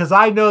lookout because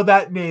I know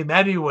that name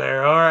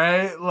anywhere, all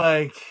right?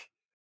 Like,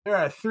 there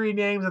are 3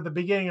 names at the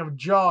beginning of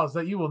Jaws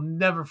that you will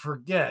never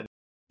forget.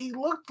 He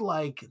looked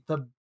like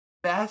the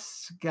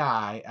best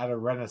guy at a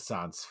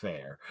Renaissance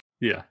fair.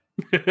 Yeah.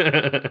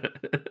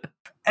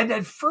 And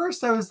at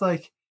first I was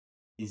like,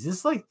 is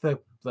this like the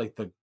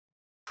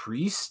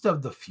priest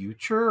of the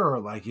future, or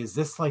like is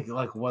this like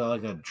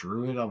a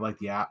druid of like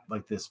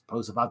this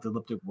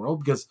post-apocalyptic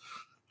world? Because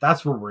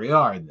that's where we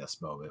are in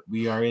this moment.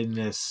 We are in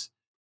this,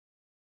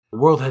 the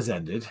world has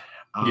ended.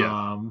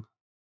 And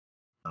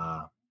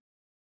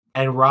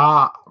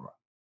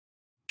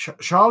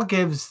Shaw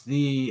gives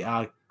the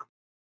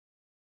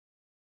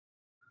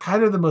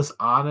kind of the most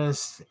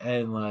honest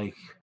and like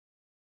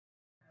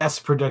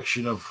best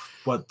prediction of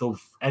what the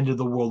end of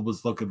the world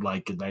was looking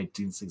like in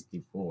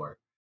 1964.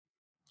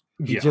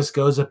 He just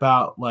goes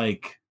about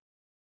like,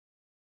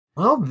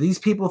 well, these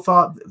people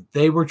thought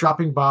they were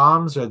dropping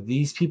bombs, or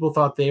these people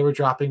thought they were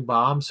dropping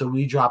bombs, so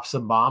we dropped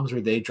some bombs, or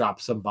they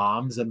dropped some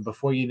bombs, and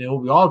before you knew,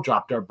 we all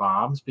dropped our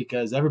bombs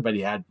because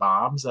everybody had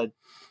bombs, and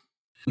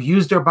we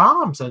used our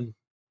bombs, and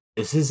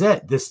this is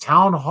it. This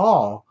town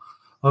hall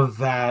of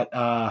that,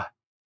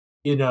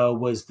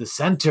 was the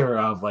center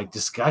of like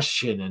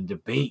discussion and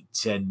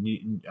debate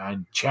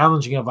and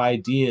challenging of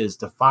ideas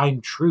to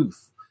find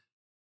truth.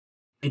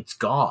 It's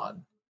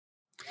gone.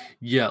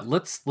 Yeah,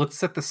 let's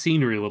set the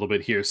scenery a little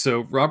bit here.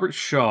 So Robert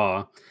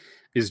Shaw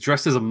is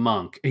dressed as a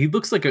monk. He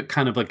looks like a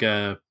kind of like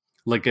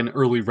an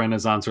early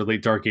Renaissance or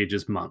late Dark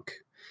Ages monk.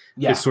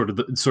 Yeah, is sort of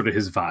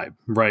his vibe,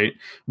 right?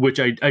 Which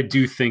I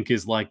do think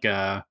is like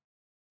a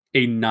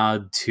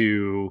nod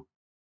to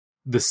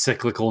the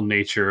cyclical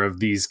nature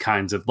of these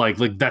kinds of like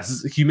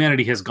that's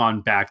humanity has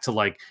gone back to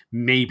like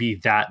maybe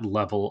that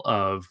level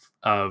of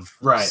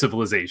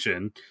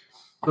civilization.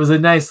 It was a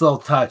nice little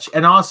touch.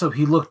 And also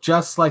he looked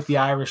just like the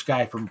Irish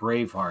guy from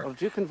Braveheart. Well,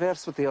 do you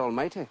converse with the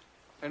Almighty?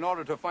 In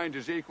order to find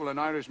his equal, an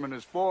Irishman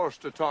is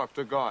forced to talk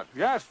to God.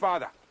 Yes,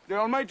 Father. The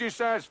Almighty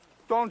says,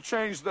 don't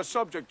change the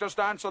subject, just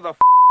answer the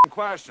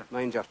question.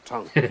 Mind your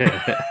tongue.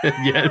 Yeah,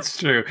 it's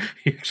true.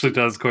 He actually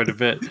does quite a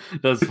bit.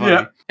 That's funny.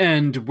 Yeah.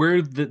 And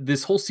where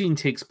this whole scene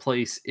takes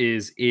place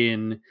is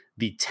in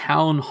the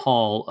town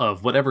hall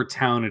of whatever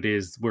town it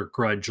is where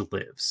Grudge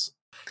lives.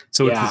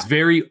 So it's this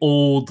very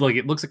old, like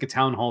it looks like a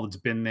town hall that's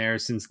been there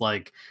since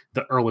like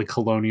the early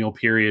colonial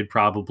period,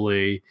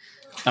 probably.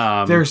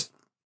 There's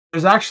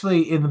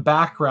actually in the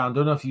background,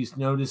 don't know if you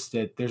noticed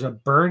it, there's a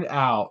burned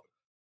out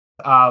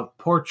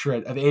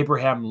portrait of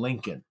Abraham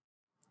Lincoln.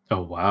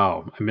 Oh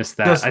wow, I missed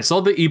that. I saw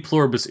the E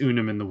Pluribus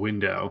Unum in the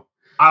window.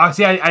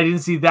 See, I didn't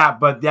see that,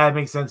 but that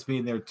makes sense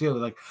being there too.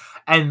 Like,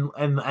 and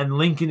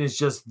Lincoln is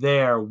just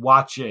there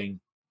watching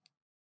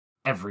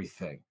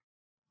everything.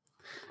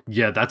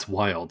 Yeah, that's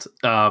wild.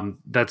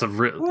 That's a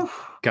real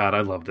God.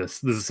 I love this.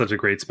 This is such a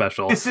great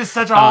special. This is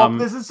such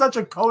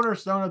a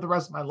cornerstone of the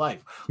rest of my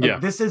life.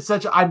 Like, this is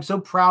I'm so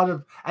proud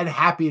of and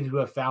happy to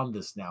have found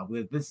this now.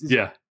 This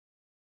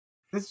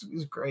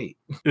is great.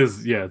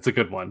 It's a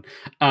good one.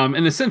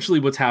 And essentially,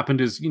 what's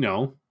happened is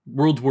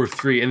World War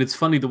III, and it's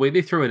funny the way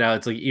they throw it out.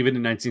 It's like even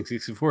in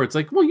 1964, it's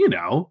like,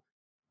 well,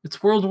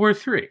 it's World War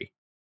III.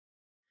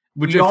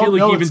 Which I feel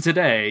like even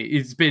today,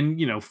 it's been,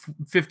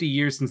 50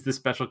 years since this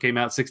special came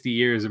out, 60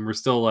 years, and we're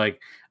still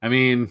like, I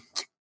mean,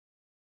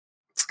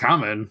 it's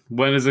coming.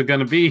 When is it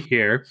going to be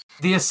here?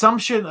 The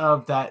assumption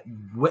of that,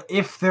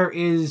 if there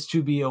is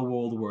to be a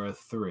World War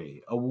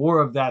III, a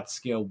war of that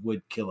scale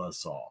would kill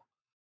us all.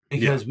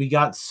 Because we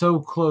got so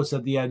close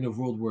at the end of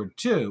World War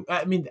II.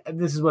 I mean,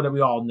 this is what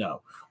we all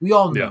know. We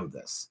all know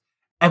this.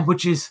 And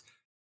which is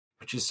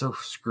so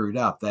screwed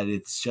up that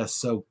it's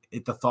just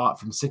the thought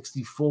from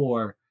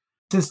 64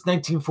 since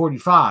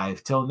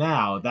 1945 till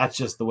now, that's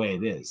just the way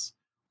it is.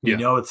 You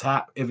know,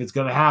 if it's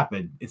going to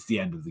happen, it's the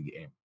end of the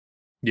game.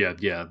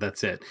 Yeah,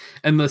 that's it.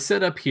 And the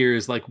setup here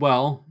is like,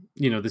 well,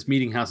 this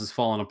meeting house has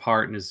fallen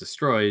apart and is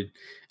destroyed.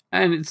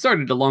 And it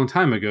started a long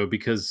time ago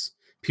because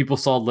people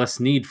saw less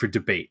need for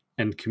debate.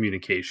 and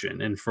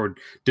communication and for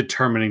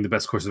determining the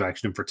best course of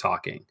action and for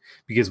talking,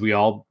 because we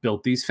all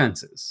built these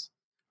fences,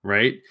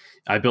 right?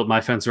 I built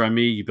my fence around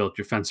me. You built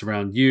your fence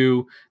around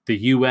you. The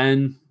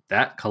UN,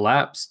 that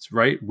collapsed,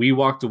 right? We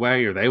walked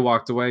away or they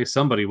walked away.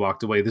 Somebody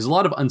walked away. There's a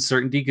lot of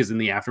uncertainty because in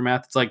the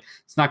aftermath, it's like,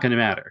 it's not going to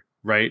matter,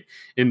 right?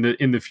 In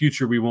the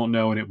future, we won't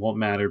know and it won't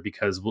matter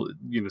because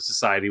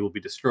society will be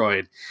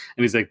destroyed.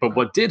 And he's like, but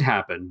what did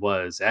happen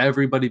was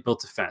everybody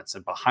built a fence,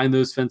 and behind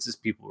those fences,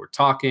 people were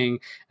talking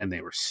and they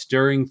were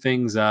stirring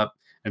things up.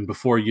 And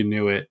before you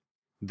knew it,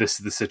 this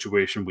is the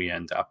situation we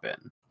end up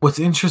in. What's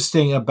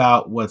interesting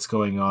about what's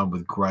going on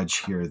with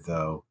Grudge here,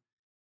 though,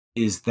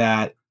 is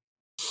that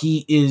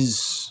he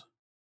is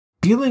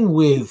dealing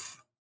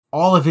with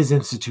all of his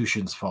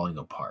institutions falling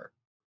apart,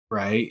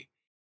 right?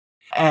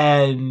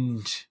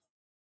 And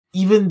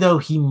even though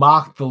he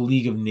mocked the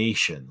League of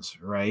Nations,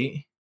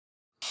 right?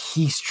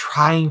 He's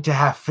trying to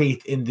have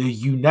faith in the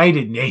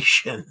United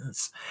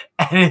Nations.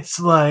 And it's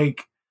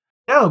like,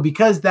 no,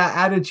 because that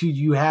attitude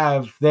you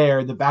have there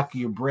in the back of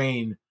your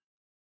brain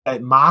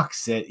that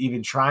mocks it,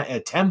 even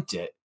attempt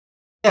it,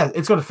 yeah,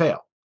 it's going to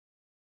fail.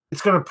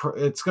 It's going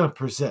to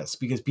persist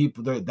because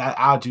people, that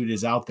attitude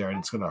is out there and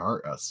it's going to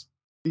hurt us.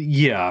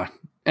 Yeah.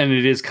 And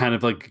it is kind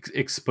of like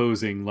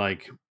exposing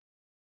like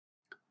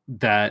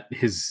that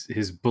his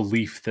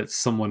belief that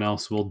someone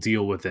else will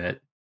deal with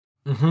it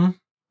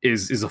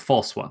is a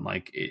false one.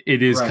 Like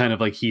it is kind of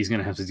like he's going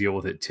to have to deal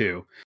with it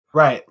too.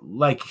 Right.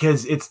 Like,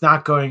 because it's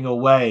not going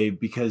away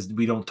because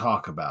we don't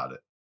talk about it.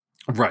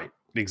 Right.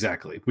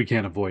 Exactly. We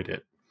can't avoid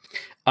it.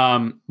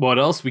 What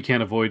else we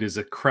can't avoid is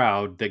a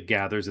crowd that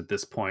gathers at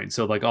this point.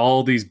 So like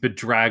all these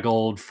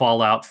bedraggled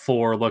Fallout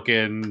 4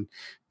 looking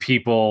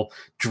people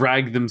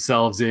drag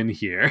themselves in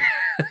here.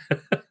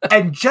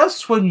 And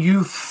just when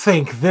you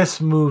think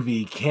this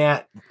movie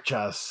can't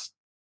just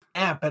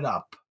amp it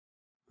up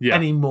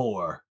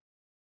anymore,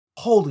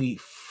 holy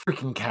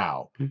freaking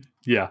cow.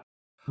 Yeah.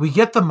 We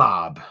get the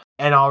mob,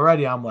 and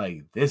already I'm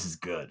like, this is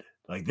good.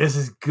 Like, this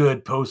is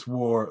good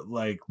post-war,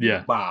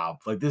 mob.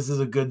 Like, this is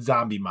a good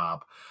zombie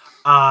mob.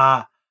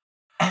 And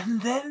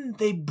then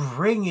they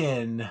bring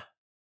in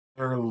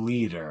their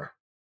leader.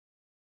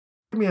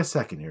 Give me a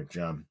second here,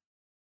 John.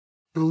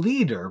 The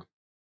leader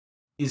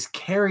is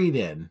carried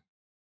in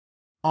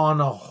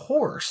on a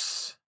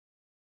horse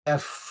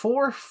that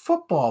 4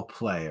 football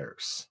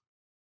players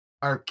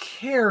are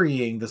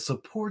carrying the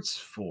supports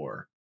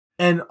for.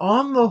 And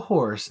on the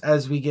horse,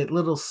 as we get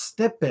little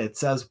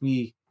snippets, as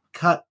we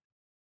cut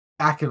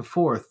back and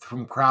forth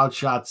from crowd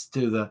shots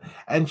to the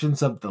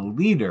entrance of the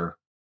leader,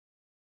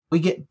 we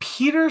get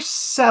Peter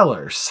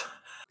Sellers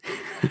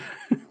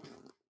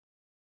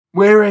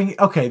wearing,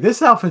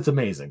 this outfit's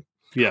amazing.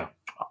 Yeah.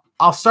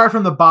 I'll start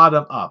from the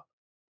bottom up.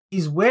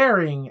 He's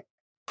wearing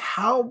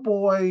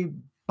cowboy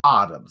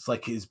bottoms,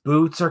 like his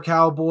boots are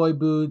cowboy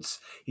boots.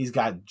 He's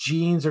got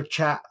jeans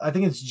I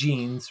think it's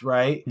jeans,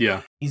 right?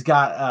 Yeah. He's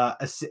got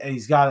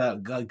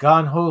a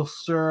gun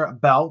holster, a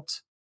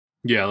belt.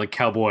 Yeah, like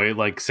cowboy,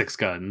 like 6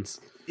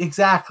 guns.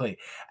 Exactly.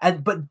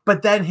 And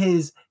but then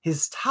his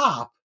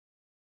top,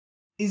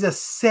 he's a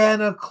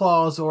Santa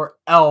Claus or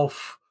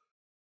elf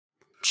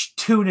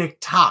tunic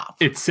top.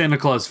 It's Santa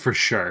Claus for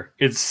sure.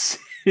 It's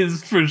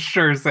for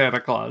sure Santa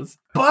Claus.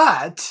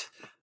 But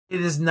it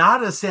is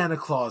not a Santa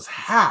Claus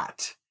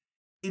hat.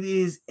 It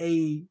is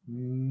a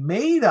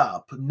made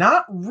up,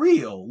 not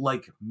real,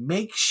 like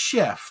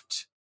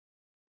makeshift,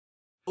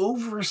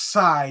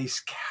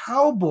 oversized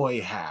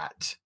cowboy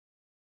hat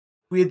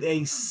with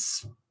a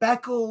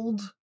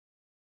speckled,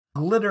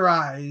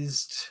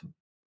 glitterized,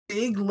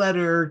 big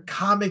letter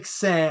Comic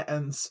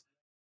Sans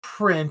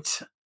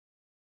print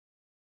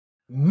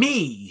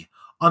me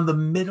on the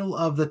middle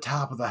of the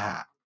top of the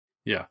hat.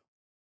 Yeah.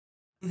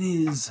 It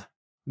is.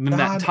 And then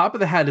that top of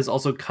the hat is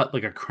also cut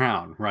like a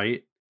crown,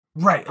 right?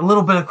 Right, a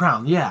little bit of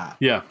crown, yeah.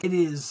 Yeah. It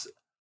is.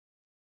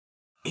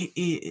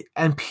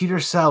 And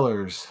Peter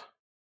Sellers.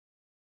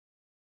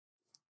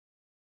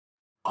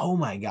 Oh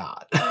my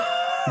God.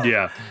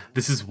 Yeah,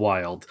 this is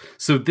wild.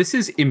 So this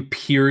is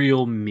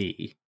Imperial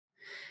Me.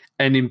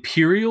 And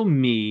Imperial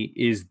Me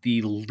is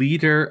the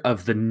leader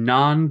of the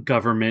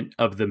non-government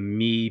of the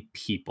Me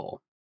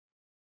people.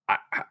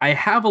 I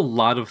have a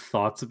lot of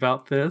thoughts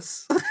about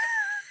this.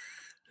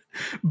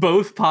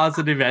 Both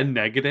positive and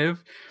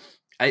negative.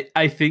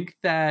 I think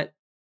that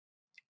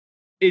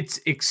it's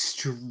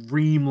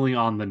extremely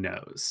on the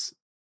nose.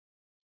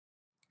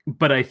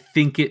 But I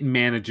think it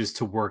manages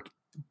to work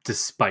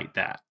despite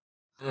that.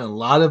 And a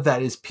lot of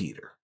that is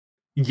Peter.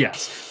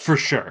 Yes, for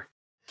sure.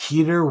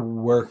 Peter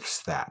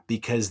works that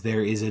because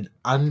there is an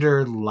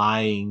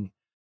underlying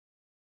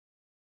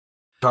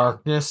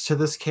darkness to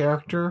this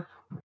character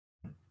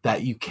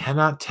that you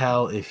cannot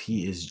tell if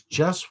he is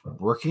just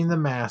working the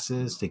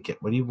masses to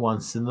get what he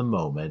wants in the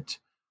moment,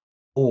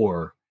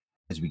 or,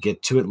 as we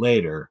get to it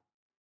later,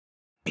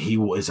 he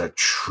was a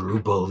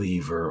true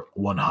believer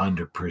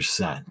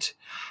 100%.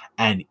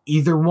 And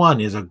either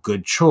one is a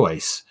good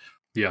choice.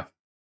 Yeah.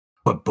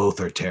 But both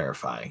are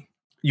terrifying.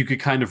 You could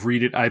kind of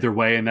read it either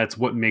way, and that's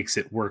what makes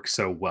it work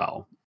so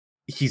well.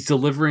 he's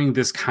delivering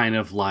this kind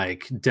of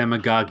like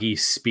demagogue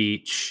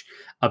speech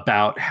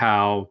about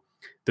how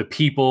the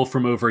people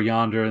from over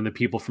yonder and the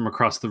people from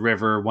across the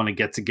river want to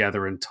get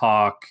together and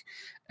talk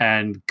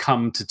and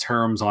come to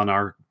terms on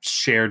our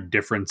shared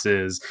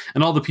differences.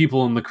 And all the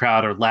people in the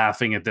crowd are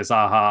laughing at this.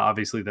 Aha,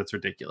 obviously that's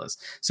ridiculous.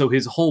 So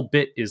his whole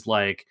bit is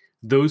like,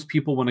 those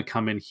people want to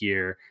come in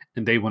here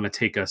and they want to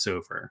take us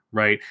over,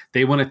 right?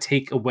 They want to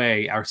take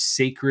away our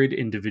sacred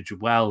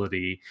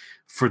individuality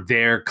for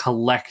their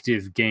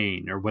collective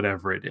gain or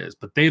whatever it is.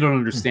 But they don't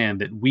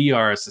understand that we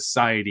are a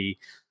society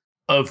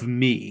of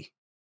me.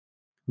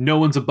 No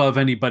one's above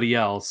anybody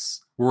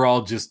else. We're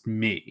all just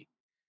me.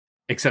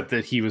 Except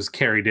that he was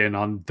carried in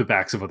on the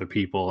backs of other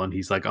people and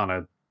he's like on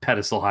a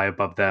pedestal high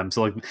above them.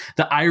 So like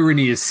the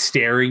irony is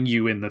staring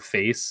you in the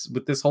face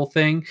with this whole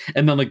thing.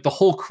 And then like the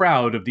whole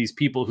crowd of these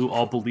people who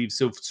all believe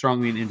so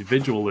strongly in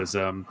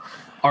individualism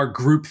are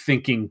group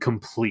thinking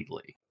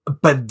completely.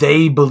 But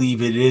they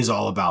believe it is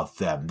all about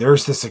them.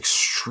 There's this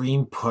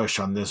extreme push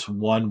on this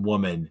one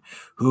woman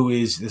who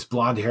is this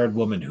blonde-haired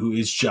woman who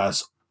is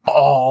just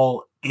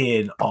all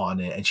in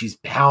on it. And she's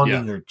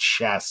pounding her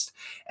chest.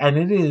 And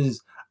it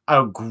is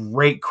a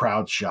great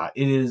crowd shot.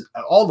 It is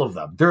all of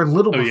them. They're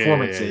little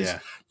performances. Yeah.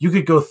 You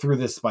could go through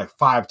this like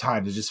 5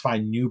 times and just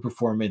find new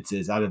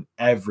performances out of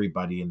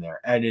everybody in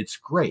there. And it's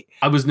great.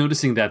 I was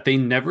noticing that they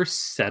never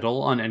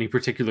settle on any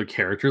particular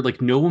character.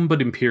 Like no one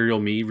but Imperial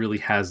Me really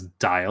has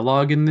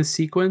dialogue in this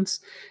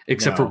sequence,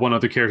 except for one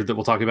other character that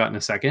we'll talk about in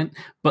a second.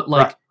 But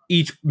like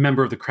each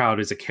member of the crowd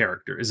is a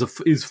character,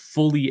 is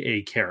fully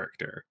a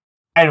character.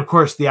 And of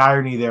course, the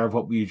irony there of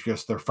what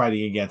they're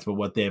fighting against, but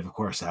what they of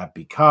course have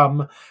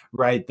become,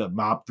 right? The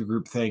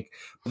group think.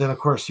 But then of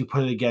course you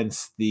put it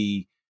against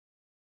the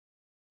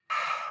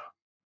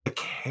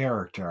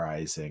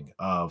characterizing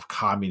of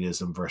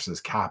communism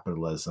versus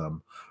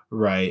capitalism,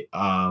 right?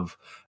 Of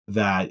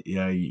that,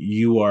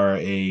 you are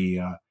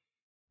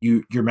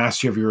you're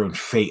master of your own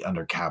fate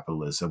under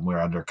capitalism,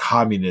 where under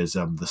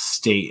communism, the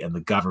state and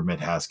the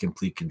government has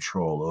complete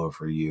control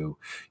over you.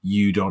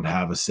 You don't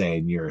have a say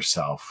in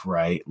yourself,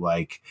 right?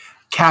 Like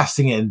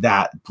casting it in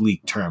that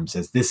bleak terms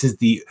as this is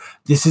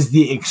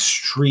the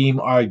extreme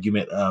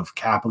argument of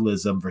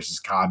capitalism versus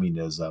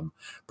communism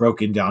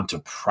broken down to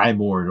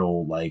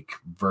primordial like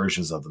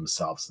versions of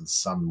themselves in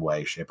some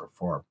way, shape, or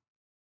form.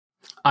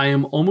 I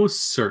am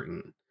almost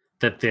certain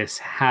that this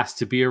has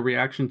to be a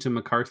reaction to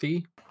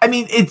McCarthy. I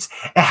mean,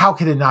 how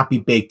could it not be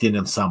baked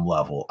in some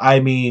level? I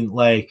mean,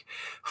 like,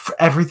 for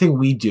everything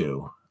we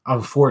do,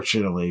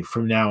 unfortunately,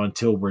 from now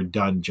until we're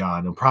done,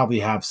 John, it'll probably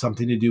have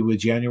something to do with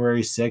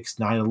January 6th,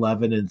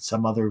 9/11, and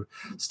some other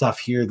stuff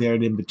here, there,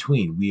 and in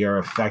between. We are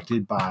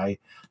affected by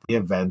the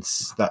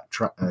events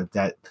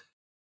that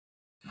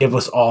give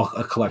us all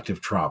a collective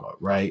trauma,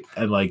 right?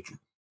 And like,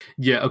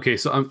 yeah, okay.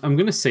 So I'm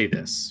going to say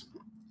this.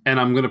 And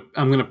I'm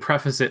gonna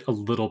preface it a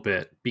little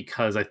bit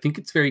because I think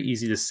it's very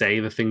easy to say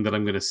the thing that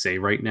I'm gonna say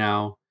right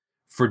now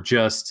for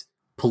just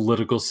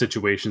political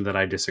situation that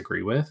I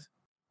disagree with.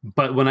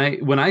 But when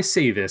I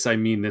say this, I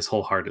mean this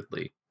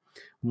wholeheartedly.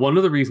 One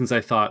of the reasons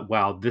I thought,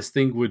 wow, this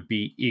thing would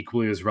be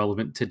equally as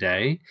relevant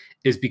today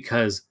is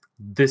because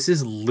this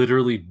is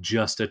literally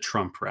just a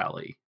Trump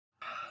rally.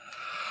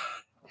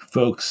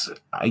 Folks,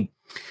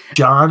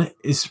 John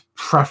is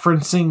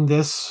preferencing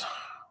this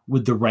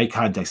with the right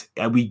context.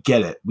 And we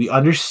get it. We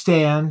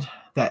understand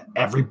that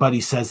everybody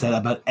says that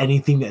about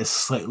anything that is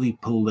slightly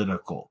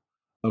political.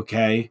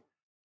 Okay?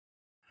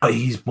 But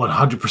he's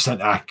 100%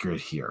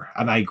 accurate here.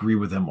 And I agree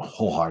with him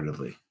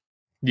wholeheartedly.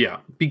 Yeah,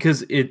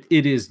 because it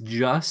is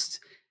just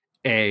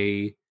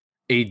a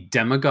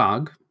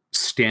demagogue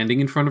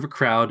standing in front of a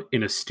crowd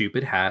in a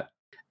stupid hat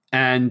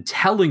and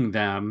telling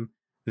them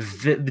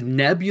that the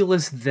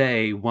nebulous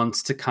they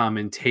wants to come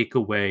and take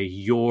away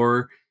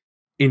your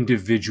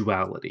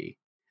individuality.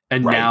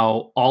 And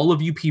now all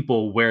of you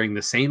people wearing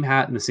the same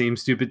hat and the same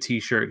stupid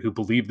t-shirt who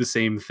believe the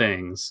same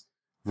things,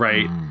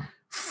 right?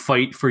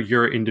 Fight for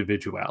your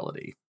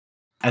individuality.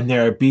 And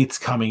there are beats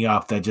coming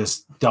up that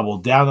just double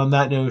down on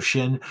that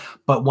notion.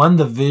 But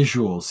one of the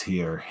visuals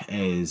here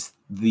is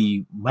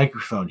the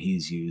microphone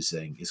he's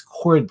using is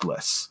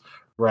cordless,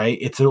 right?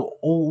 It's an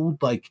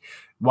old, like,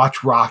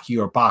 watch Rocky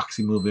or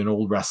boxing movie, an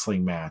old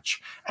wrestling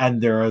match.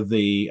 And there are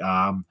the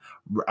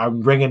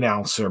ring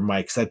announcer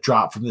mics that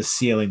drop from the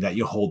ceiling that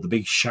you hold, the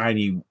big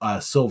shiny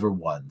silver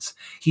ones.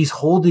 He's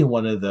holding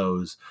one of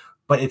those,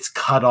 but it's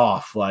cut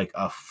off like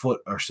a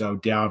foot or so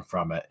down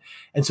from it.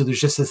 And so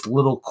there's just this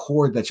little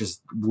cord that's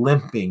just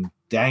limping,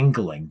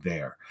 dangling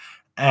there.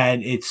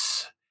 And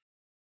it's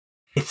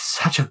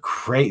such a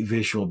great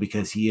visual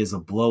because he is a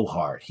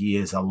blowhard. He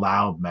is a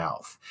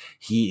loudmouth.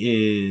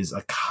 He is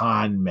a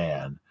con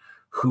man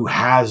who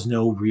has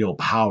no real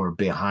power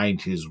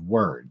behind his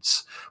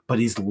words, but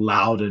he's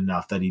loud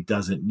enough that he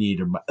doesn't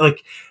need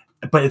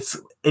but it's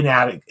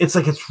inadequate. It's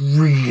like, it's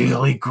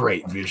really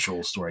great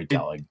visual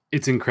storytelling.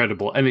 It's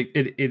incredible. And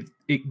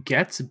it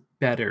gets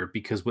better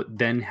because what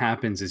then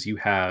happens is you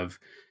have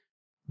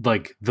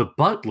like the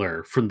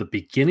butler from the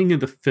beginning of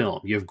the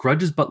film, you have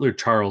Grudge's butler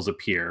Charles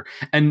appear,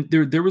 and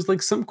there was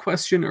like some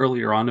question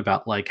earlier on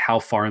about like how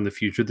far in the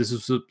future this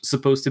was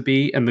supposed to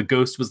be, and the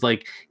ghost was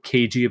like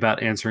cagey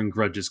about answering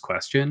Grudge's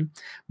question,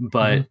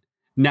 but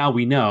now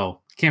we know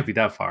can't be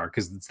that far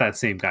because it's that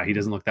same guy. He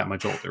doesn't look that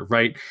much older,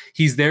 right?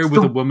 He's there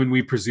with a woman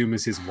we presume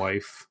is his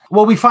wife.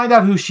 Well, we find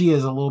out who she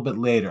is a little bit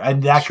later,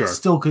 and that Sure.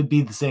 still could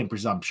be the same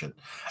presumption.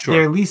 Sure.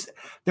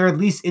 They're at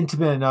least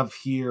intimate enough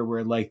here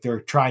where like they're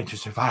trying to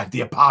survive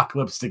the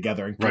apocalypse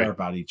together and care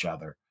about each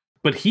other.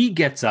 But he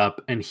gets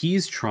up and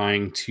he's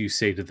trying to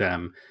say to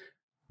them,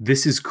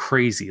 this is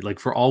crazy. Like,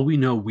 for all we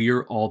know,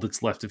 we're all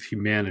that's left of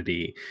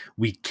humanity.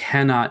 We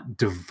cannot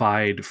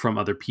divide from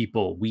other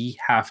people. We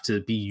have to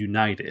be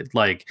united.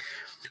 Like,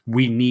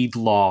 we need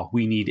law,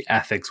 we need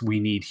ethics, we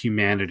need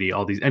humanity,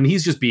 all these. And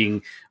he's just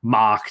being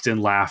mocked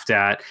and laughed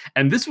at.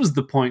 And this was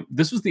the point.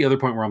 This was the other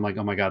point where I'm like,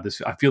 oh my God,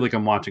 I feel like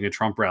I'm watching a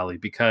Trump rally,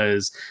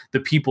 because the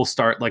people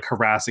start like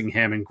harassing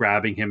him and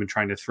grabbing him and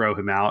trying to throw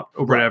him out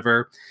or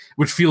whatever,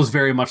 which feels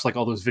very much like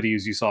all those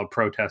videos you saw of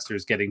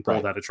protesters getting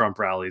pulled out of Trump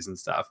rallies and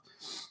stuff.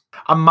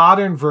 A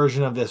modern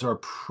version of this, or a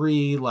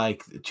pre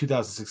like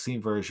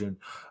 2016 version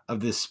of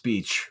this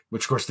speech,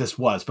 which of course this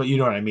was, but you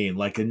know what I mean.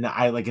 Like in the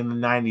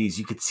 90s,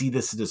 you could see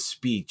this as a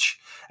speech,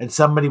 and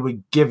somebody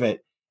would give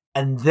it,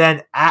 and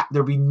then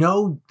there'd be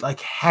no like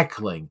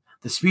heckling.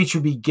 The speech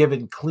would be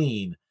given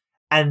clean,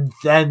 and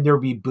then there'd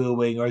be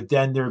booing, or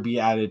then there'd be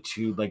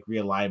attitude like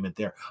realignment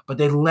there. But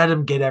they let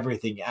him get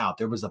everything out.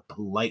 There was a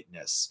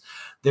politeness.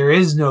 There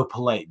is no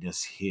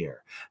politeness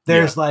here.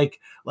 There's like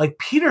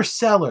Peter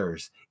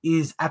Sellers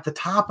is at the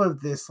top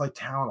of this like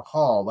town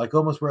hall, like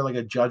almost where like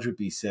a judge would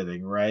be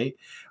sitting, right?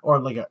 Or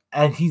like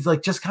and he's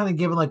like just kind of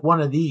giving like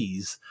one of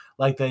these,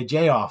 like the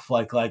J off,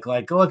 like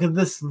look at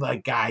this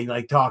like guy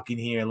like talking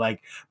here,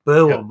 like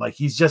boom, like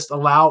he's just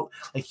allowed,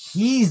 like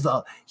he's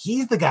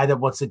the guy that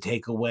wants to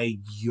take away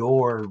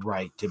your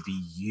right to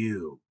be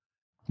you,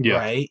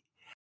 right?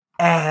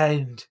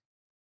 And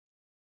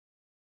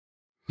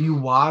you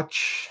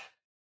watch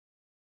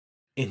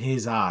in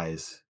his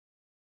eyes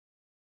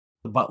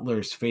the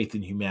butler's faith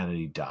in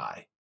humanity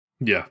die.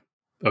 Yeah.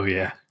 Oh,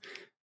 yeah.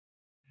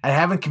 I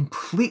haven't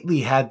completely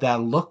had that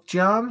look,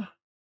 John.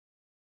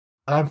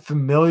 I'm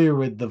familiar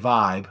with the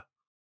vibe.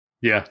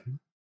 Yeah.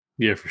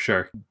 Yeah, for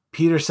sure.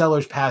 Peter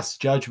Sellers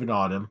passed judgment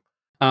on him.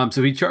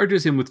 So he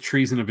charges him with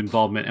treason of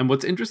involvement. And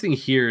what's interesting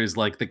here is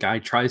like the guy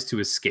tries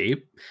to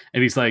escape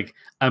and he's like,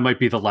 I might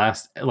be the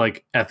last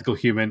like ethical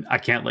human. I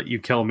can't let you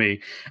kill me.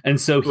 And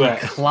so he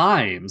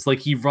climbs, like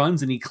he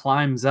runs and he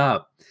climbs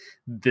up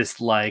this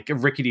like a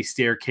rickety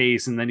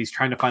staircase, and then he's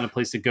trying to find a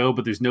place to go,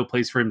 but there's no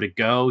place for him to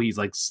go. He's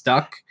like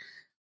stuck.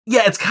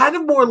 Yeah, it's kind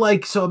of more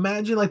like, so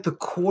imagine like the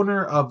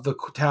corner of the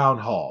town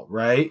hall,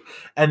 right?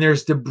 And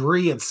there's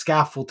debris and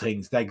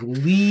scaffoldings that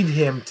lead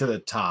him to the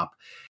top.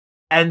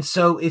 And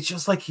so it's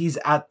just like he's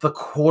at the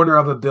corner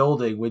of a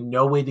building with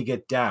no way to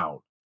get down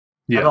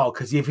at all.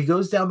 Because if he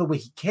goes down the way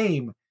he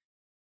came,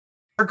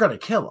 they're going to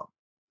kill him.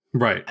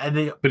 Right.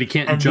 But he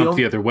can't jump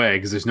the other way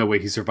because there's no way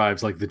he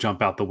survives like the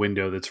jump out the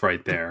window that's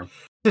right there.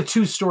 It's a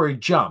 2-story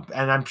jump,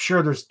 and I'm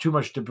sure there's too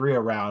much debris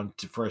around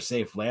for a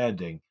safe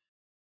landing.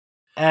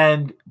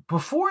 And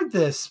before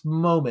this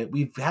moment,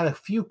 we've had a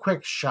few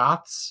quick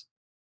shots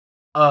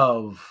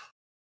of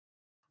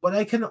what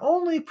I can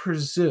only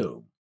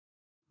presume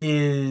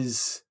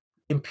is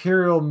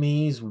Imperial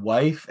Me's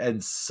wife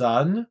and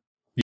son.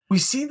 We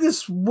see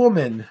this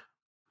woman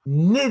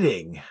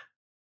knitting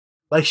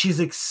like she's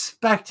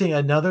expecting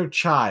another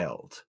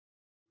child,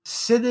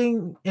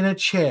 sitting in a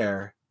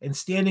chair, and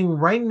standing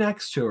right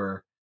next to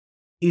her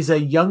is a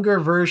younger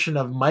version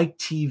of Mike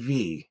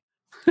TV.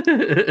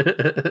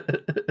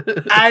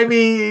 I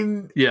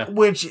mean,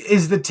 which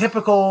is the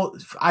typical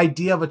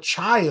idea of a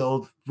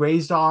child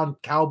raised on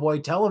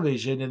cowboy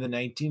television in the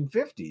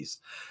 1950s.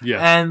 Yeah.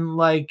 And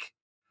like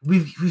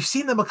we've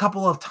seen them a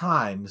couple of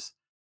times.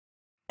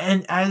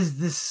 And as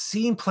this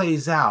scene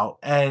plays out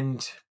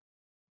and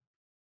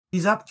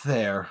he's up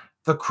there,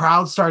 the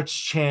crowd starts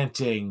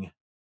chanting.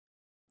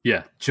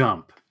 Yeah,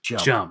 jump,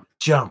 jump, jump,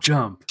 jump,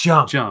 jump,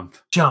 jump, jump,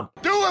 jump.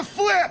 Do a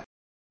flip!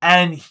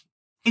 And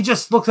he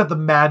just looks at the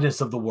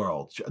madness of the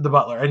world, the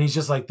butler, and he's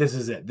just like, this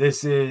is it.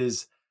 This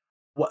is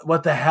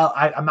what the hell?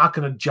 I'm not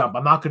going to jump.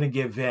 I'm not going to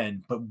give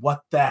in. But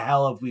what the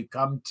hell have we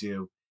come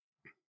to?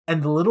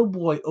 And the little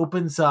boy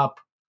opens up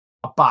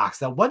a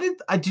box. Now, what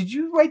did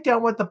you write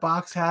down what the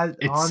box had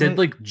it on said it?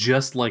 Like,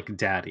 just like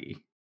daddy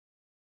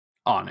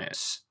on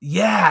it.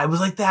 Yeah, it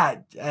was like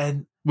that.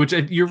 And which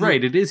you're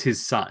right. It is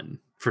his son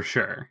for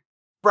sure.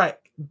 Right.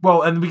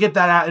 Well, and we get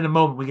that out in a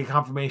moment. We get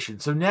confirmation.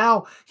 So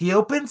now he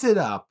opens it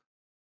up.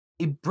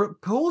 He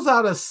pulls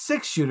out a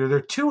 6-shooter. There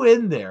are 2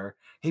 in there.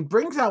 He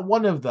brings out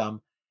one of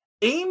them,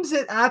 aims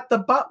it at the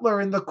butler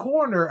in the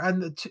corner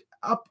and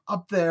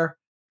up there,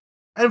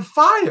 and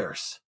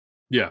fires.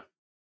 Yeah.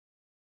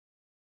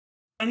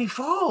 And he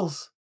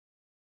falls.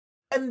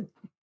 And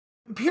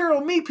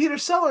Imperial Me, Peter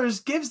Sellers,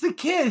 gives the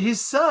kid,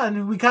 his son,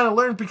 who we kind of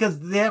learned because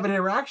they have an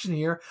interaction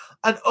here,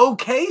 an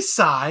okay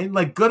sign,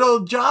 like, good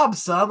old job,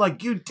 son,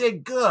 like, you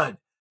did good.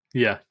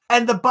 Yeah.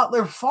 And the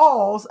butler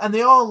falls, and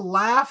they all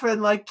laugh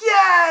and like,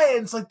 yay!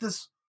 And it's like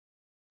this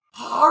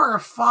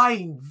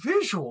horrifying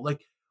visual.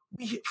 Like,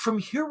 from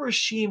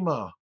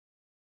Hiroshima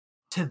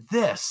to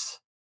this,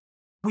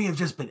 we have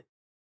just been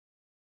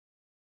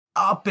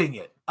upping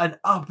it and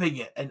upping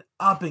it and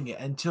upping it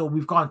until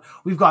we've gone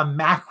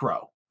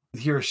macro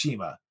with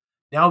Hiroshima.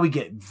 Now we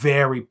get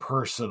very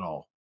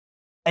personal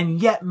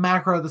and yet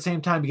macro at the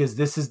same time, because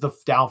this is the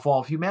downfall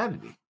of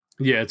humanity.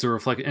 Yeah, it's a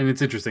reflection, and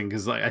it's interesting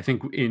because like, I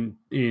think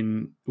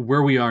in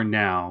where we are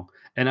now,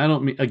 and I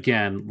don't mean,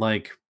 again,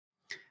 like,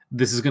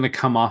 this is going to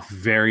come off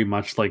very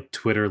much like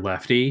Twitter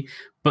lefty,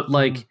 but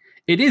like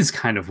it is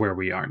kind of where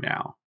we are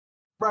now.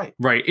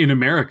 Right. In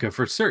America,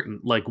 for certain.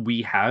 Like,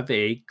 we have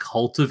a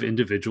cult of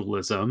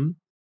individualism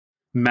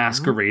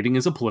masquerading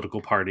as a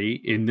political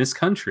party in this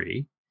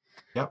country.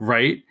 Yep.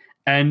 Right.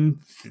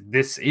 And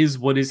this is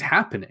what is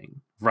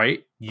happening.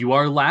 Right. You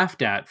are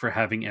laughed at for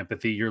having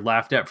empathy. You're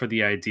laughed at for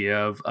the idea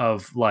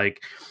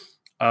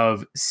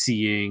of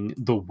seeing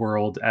the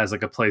world as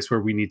like a place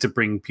where we need to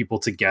bring people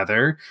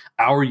together.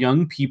 Our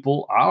young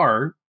people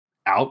are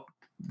out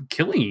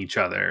killing each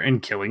other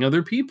and killing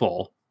other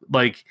people.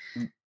 Like,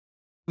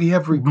 we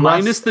have regressed.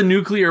 Minus the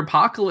nuclear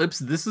apocalypse,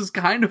 this is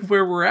kind of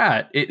where we're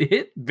at. It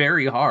hit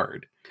very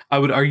hard. I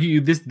would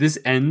argue this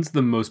ends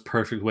the most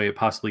perfect way it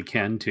possibly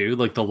can too.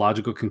 Like, the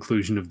logical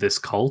conclusion of this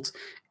cult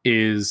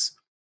is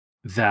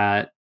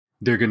that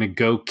they're going to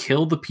go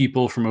kill the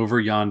people from over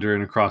yonder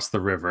and across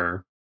the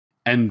river,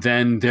 and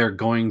then they're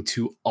going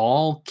to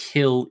all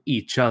kill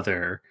each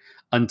other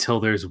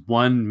until there's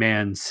one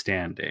man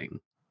standing.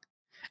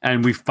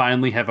 And we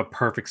finally have a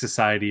perfect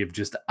society of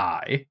just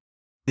I.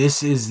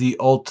 This is the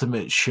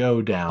ultimate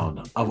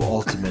showdown of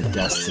ultimate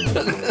destiny.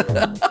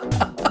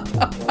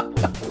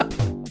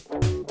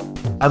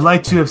 I'd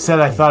like to have said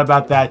I thought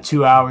about that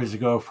 2 hours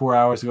ago, 4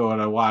 hours ago when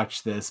I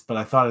watched this, but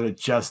I thought of it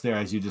just there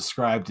as you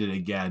described it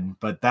again.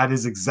 But that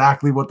is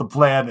exactly what the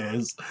plan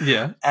is.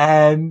 Yeah.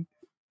 And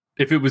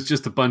if it was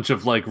just a bunch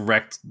of like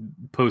wrecked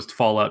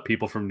post-Fallout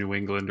people from New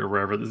England or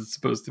wherever this is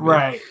supposed to be.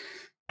 Right.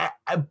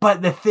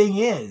 But the thing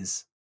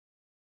is,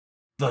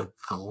 the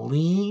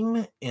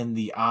gleam in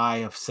the eye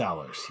of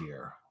Sellers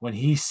here, when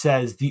he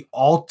says the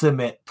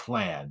ultimate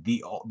plan,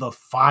 the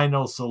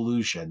final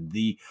solution,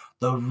 the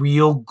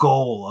real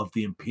goal of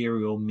the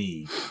Imperial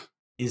Me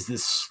is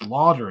this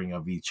slaughtering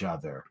of each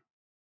other.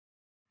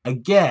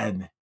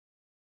 Again,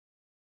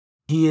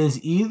 he is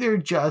either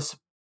just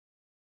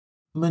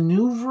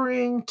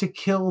maneuvering to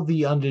kill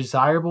the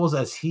undesirables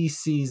as he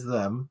sees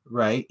them,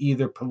 right?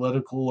 Either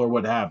political or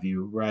what have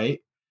you, right?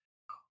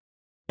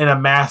 In a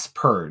mass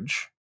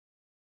purge.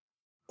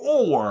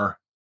 Or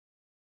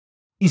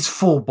he's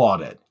full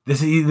bought it.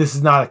 This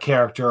is not a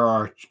character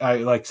or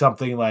like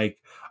something like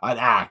an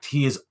act.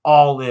 He is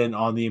all in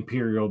on the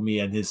Imperial Me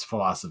and his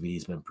philosophy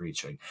he's been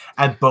preaching.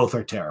 And both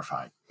are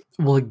terrifying.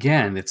 Well,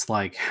 again, it's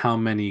like how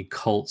many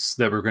cults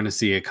that we're going to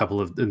see a couple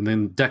of, and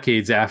then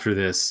decades after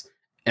this,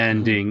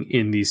 ending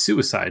in these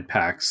suicide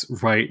pacts,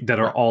 right? That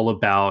are all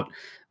about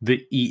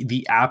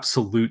the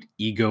absolute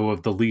ego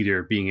of the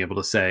leader being able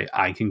to say,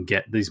 I can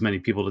get these many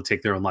people to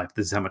take their own life.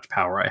 This is how much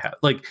power I have.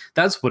 Like,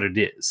 that's what it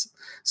is.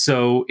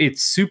 So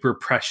it's super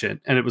prescient.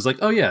 And it was like,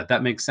 oh yeah,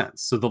 that makes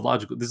sense. So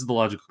this is the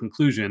logical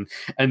conclusion.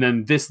 And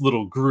then this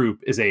little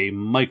group is a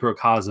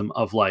microcosm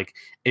of like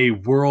a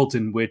world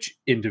in which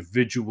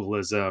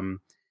individualism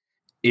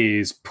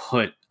is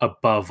put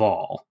above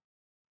all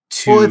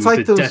to it's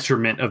like the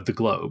detriment of the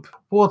globe.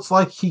 Well, it's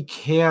like he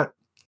can't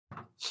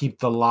keep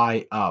the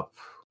lie up.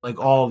 Like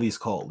all these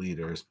cult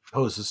leaders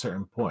post a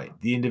certain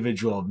point, the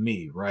individual of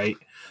me, right?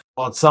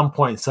 Well, at some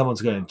point,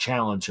 someone's going to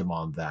challenge him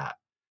on that.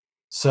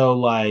 So,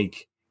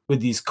 like with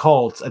these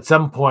cults, at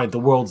some point,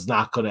 the world's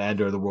not going to end,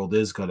 or the world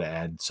is going to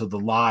end. So the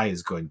lie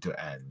is going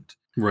to end.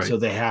 Right. So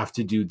they have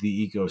to do the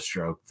ego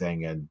stroke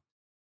thing, and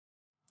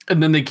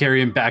then they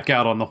carry him back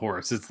out on the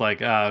horse. It's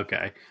like,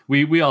 okay,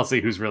 we all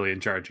see who's really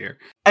in charge here.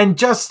 And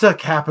just to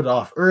cap it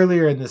off,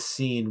 earlier in the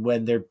scene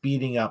when they're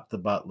beating up the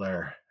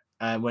butler,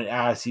 and when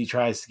he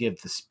tries to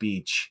give the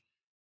speech,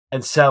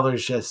 and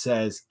Sellers just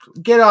says,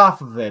 "Get off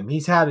of him.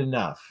 He's had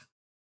enough."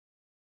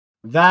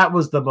 That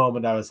was the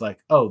moment I was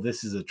like, "Oh,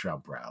 this is a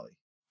Trump rally."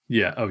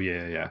 Yeah. Oh,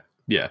 yeah.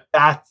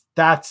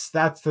 That's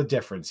the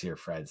difference here,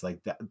 friends.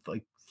 Like that.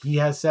 Like he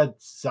has said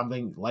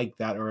something like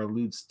that, or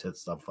alludes to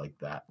stuff like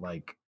that.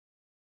 Like,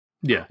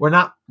 yeah, we're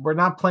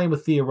not playing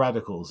with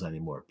theoreticals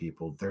anymore,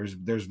 people.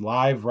 There's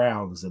live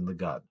rounds in the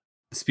gun.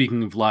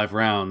 Speaking of live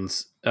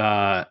rounds,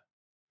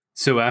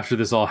 so after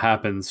this all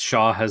happens,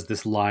 Shaw has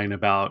this line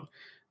about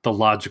the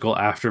logical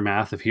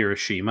aftermath of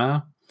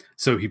Hiroshima.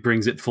 So he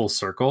brings it full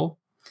circle.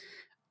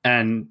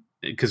 And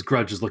because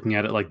Grudge is looking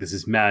at it like, this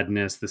is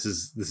madness. This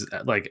is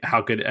like,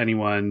 how could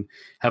anyone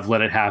have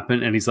let it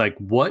happen? And he's like,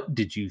 what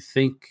did you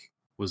think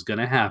was going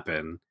to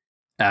happen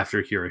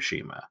after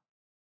Hiroshima?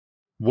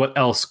 what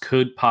else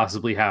could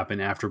possibly happen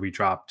after we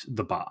dropped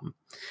the bomb.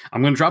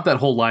 I'm going to drop that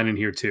whole line in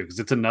here too, because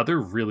it's another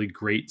really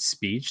great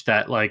speech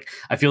that, like,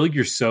 I feel like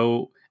you're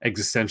so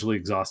existentially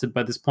exhausted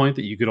by this point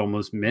that you could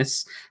almost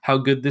miss how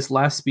good this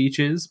last speech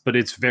is, but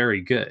it's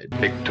very good.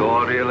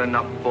 Pictorial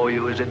enough for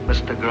you, is it,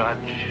 Mr.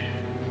 Grudge?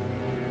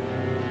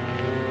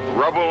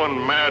 Rubble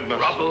and madness.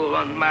 Rubble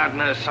and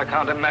madness. I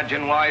can't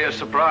imagine why you're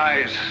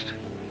surprised.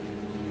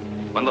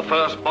 When the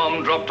first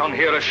bomb dropped on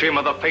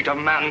Hiroshima, the fate of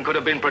man could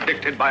have been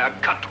predicted by a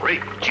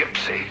cut-rate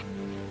gypsy.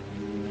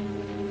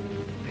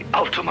 The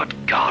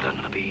ultimate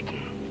Garden of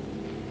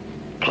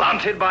Eden.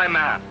 Planted by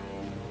man,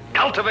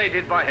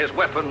 cultivated by his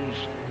weapons,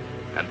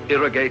 and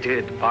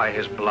irrigated by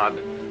his blood,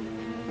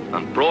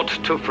 and brought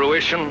to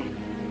fruition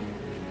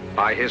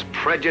by his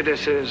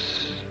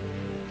prejudices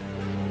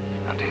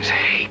and his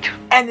hate.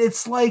 And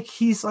it's like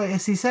he's like,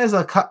 as he says,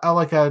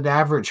 like an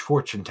average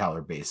fortune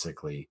teller,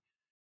 basically,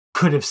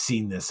 could have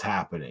seen this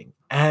happening.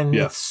 And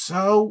it's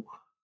so,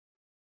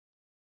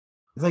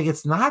 like,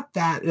 it's not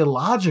that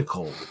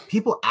illogical.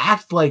 People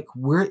act like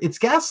it's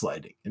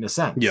gaslighting in a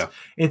sense. Yeah.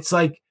 It's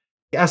like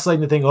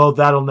gaslighting to think, oh,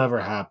 that'll never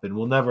happen.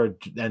 We'll never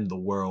end the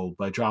world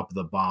by dropping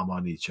the bomb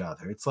on each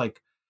other. It's like,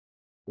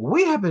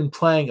 we have been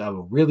playing a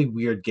really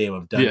weird game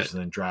of Dungeons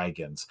and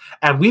Dragons,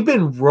 and we've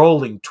been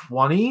rolling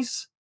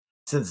 20s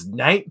since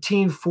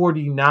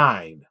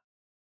 1949.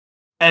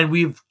 And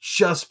we've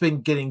just been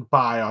getting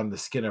by on the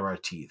skin of our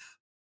teeth.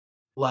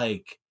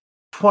 Like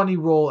 20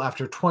 roll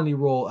after 20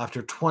 roll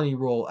after 20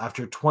 roll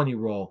after 20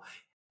 roll.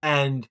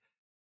 And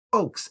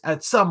folks,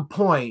 at some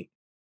point,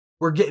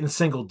 we're getting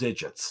single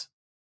digits.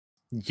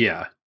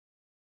 Yeah.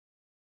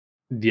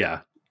 Yeah.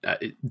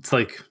 It's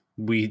like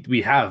we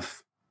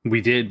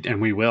did,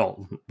 and we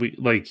will. We,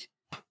 like,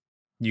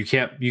 you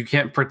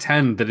can't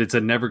pretend that it's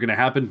never going to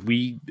happen.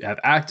 We have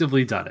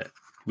actively done it.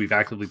 We've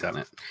actively done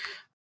it.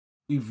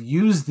 We've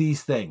used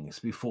these things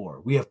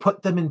before. We have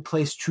put them in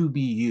place to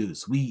be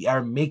used. We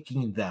are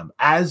making them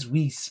as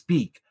we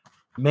speak,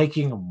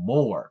 making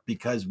more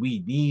because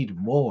we need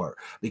more,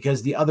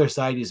 because the other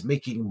side is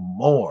making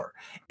more.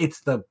 It's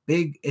the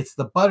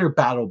butter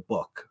battle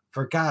book,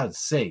 for God's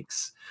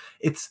sakes.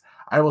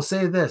 I will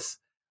say this.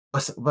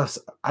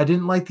 I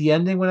didn't like the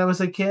ending when I was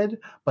a kid,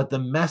 but the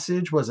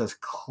message was as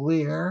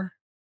clear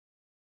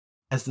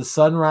as the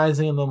sun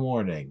rising in the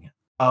morning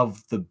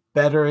of the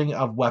bettering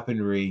of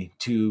weaponry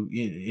to,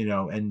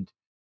 and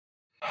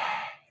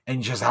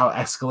just how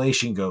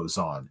escalation goes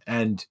on.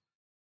 And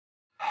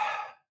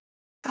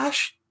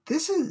gosh,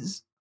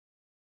 it's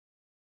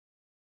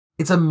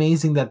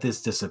amazing that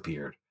this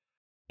disappeared,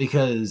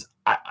 because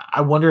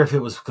I wonder if it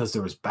was because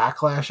there was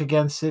backlash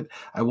against it.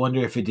 I wonder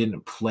if it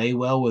didn't play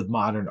well with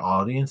modern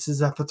audiences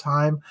at the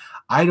time.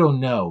 I don't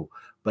know,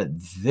 but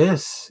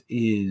this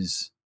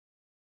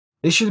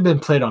should have been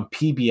played on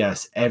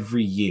PBS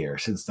every year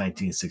since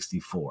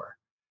 1964.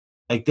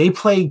 Like, they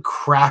played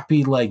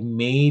crappy, like,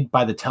 made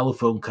by the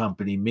telephone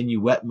company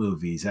minuet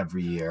movies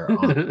every year,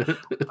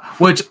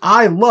 which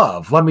I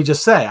love. Let me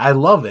just say, I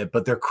love it,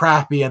 but they're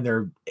crappy and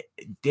they're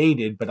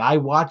dated. But I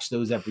watch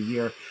those every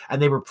year,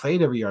 and they were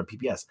played every year on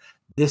PBS.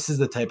 This is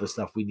the type of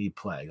stuff we need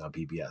playing on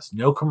PBS.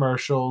 No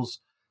commercials,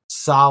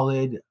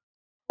 solid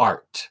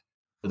art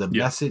with a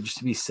message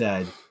to be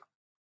said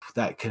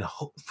that can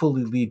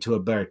hopefully lead to a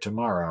better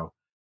tomorrow.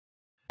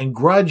 And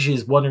Grudge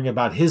is wondering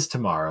about his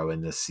tomorrow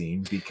in this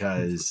scene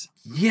because...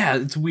 Yeah,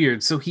 it's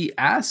weird. So he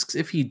asks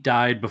if he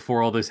died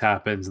before all this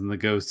happens, and the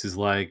ghost is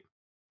like,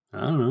 I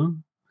don't know.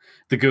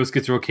 The ghost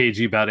gets real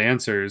cagey about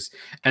answers,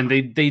 and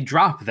they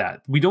drop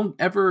that. We don't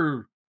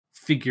ever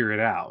figure it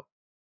out.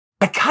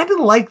 I kind of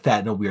like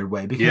that in a weird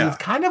way, because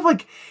it's kind of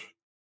like,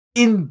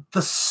 in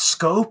the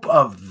scope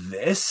of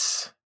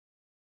this,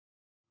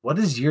 what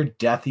does your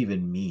death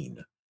even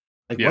mean?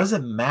 Like, what does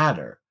it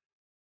matter?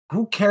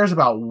 Who cares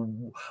about,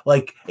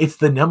 like, it's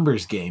the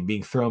numbers game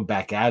being thrown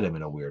back at him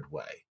in a weird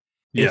way.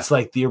 Yeah. It's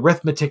like the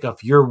arithmetic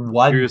of your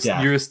one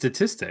death. You're a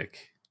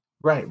statistic.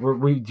 Right.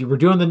 We're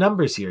doing the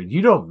numbers here.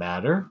 You don't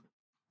matter.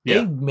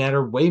 They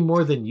matter way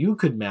more than you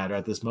could matter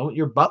at this moment.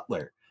 Your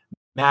butler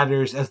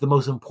matters as the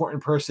most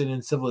important person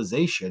in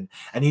civilization,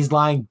 and he's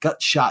lying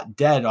gut shot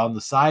dead on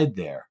the side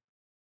there.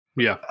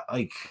 Yeah.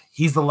 Like,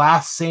 he's the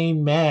last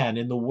sane man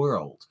in the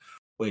world,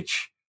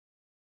 which...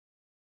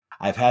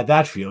 I've had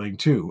that feeling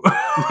too.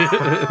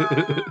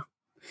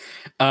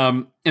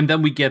 And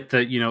then we get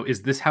the,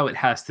 is this how it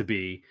has to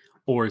be,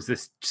 or is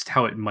this just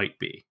how it might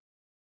be?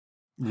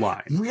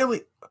 Line.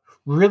 Really,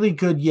 really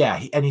good.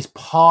 Yeah. And he's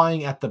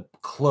pawing at the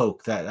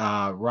cloak that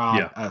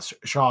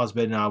Shaw has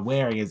been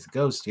wearing as a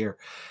ghost here.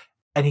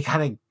 And he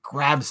kind of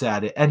grabs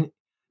at it. And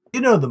you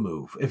know the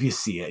move if you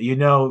see it.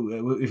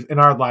 In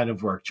our line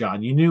of work,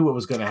 John, you knew what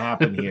was going to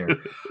happen here.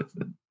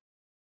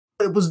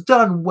 It was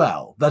done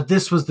well, that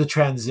this was the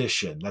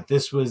transition, that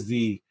this was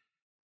he's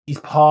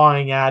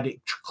pawing at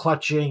it,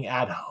 clutching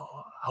at the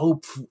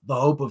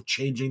hope of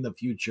changing the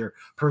future,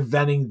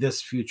 preventing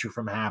this future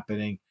from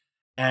happening.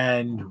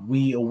 And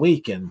we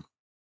awaken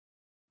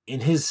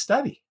in his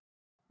study.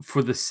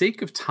 For the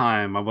sake of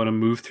time, I want to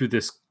move through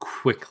this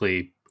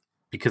quickly.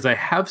 because I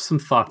have some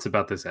thoughts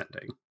about this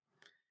ending.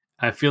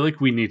 I feel like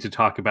we need to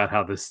talk about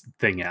how this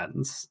thing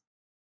ends.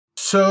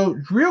 So,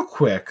 real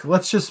quick,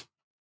 let's just,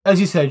 as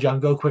you said, John,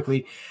 go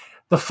quickly.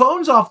 The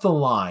phone's off the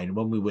line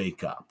when we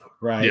wake up,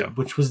 right? Yeah.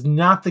 Which was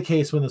not the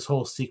case when this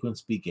whole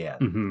sequence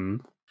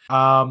began.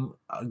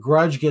 Mm-hmm.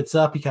 Grudge gets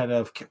up. He kind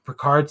of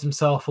Picards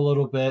himself a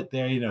little bit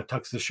there,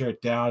 tucks the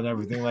shirt down and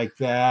everything like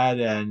that.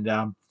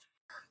 And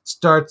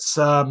starts,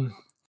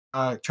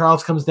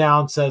 Charles comes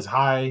down, says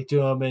hi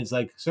to him, and he's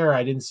like, "Sir,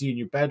 I didn't see you in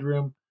your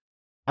bedroom.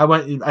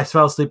 I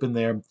fell asleep in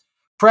there."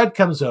 Fred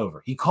comes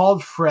over. He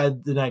called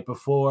Fred the night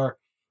before.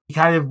 He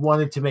kind of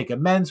wanted to make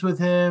amends with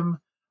him.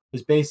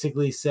 Was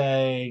basically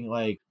saying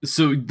like,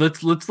 so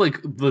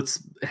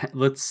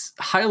let's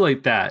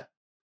highlight that.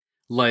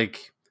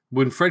 Like,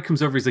 when Fred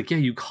comes over, he's like, "Yeah,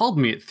 you called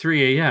me at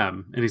 3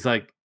 a.m." And he's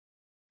like,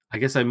 "I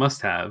guess I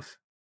must have."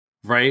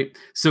 Right?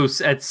 So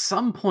at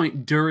some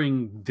point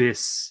during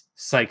this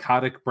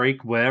psychotic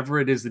break, whatever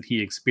it is that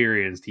he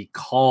experienced, he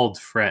called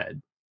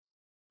Fred.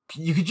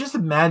 You could just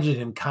imagine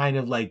him kind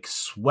of like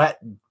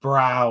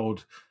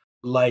sweat-browed,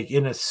 like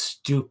in a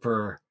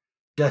stupor,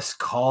 just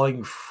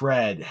calling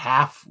Fred,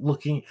 half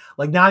looking,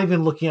 like not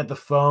even looking at the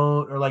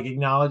phone or like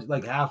acknowledge,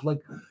 like half like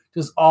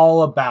just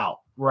all about,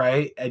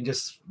 right? And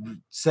just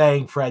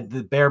saying Fred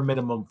the bare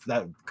minimum for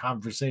that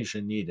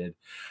conversation needed.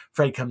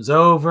 Fred comes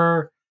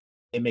over,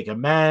 they make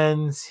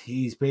amends.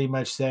 He's pretty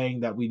much saying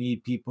that we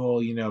need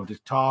people, to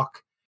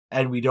talk,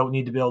 and we don't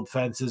need to build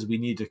fences. We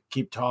need to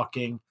keep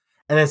talking.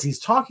 And as he's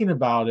talking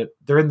about it,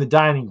 they're in the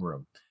dining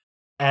room,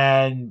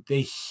 and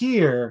they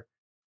hear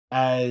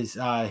as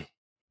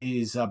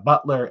his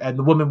butler and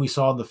the woman we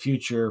saw in the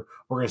future,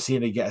 we're going to see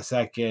in a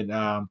second.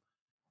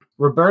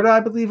 Roberta, I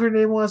believe her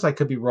name was. I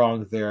could be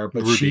wrong there,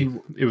 but Ruby.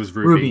 It was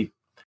Ruby. Ruby.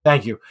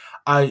 Thank you.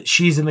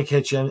 She's in the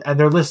kitchen, and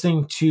they're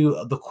listening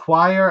to the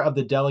choir of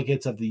the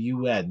delegates of the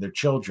UN. Their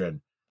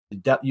children,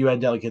 the UN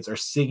delegates, are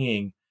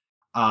singing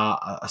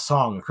a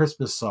song, a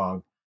Christmas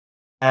song,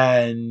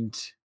 and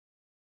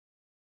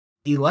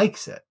he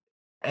likes it.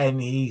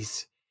 And he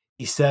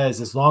says,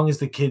 as long as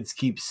the kids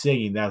keep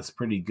singing, that's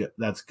pretty good.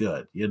 That's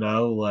good,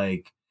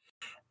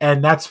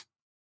 and that's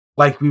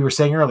like we were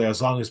saying earlier,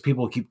 as long as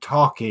people keep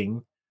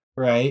talking,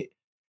 right?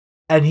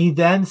 And he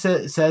then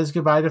says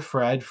goodbye to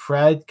Fred.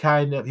 Fred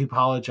he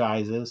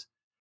apologizes.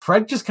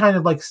 Fred just kind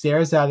of like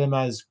stares at him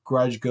as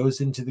Grudge goes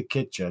into the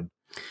kitchen.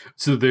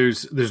 So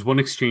there's one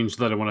exchange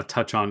that I want to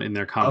touch on in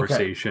their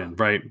conversation,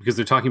 right? Because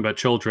they're talking about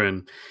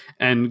children,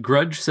 and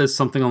Grudge says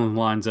something along the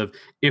lines of,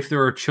 "If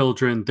there are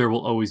children, there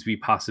will always be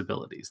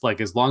possibilities. Like,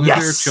 as long as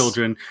there are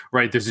children,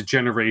 right, there's a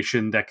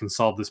generation that can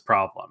solve this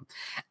problem."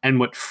 And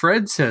what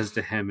Fred says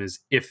to him is,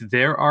 "If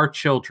there are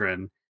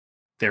children,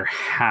 there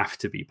have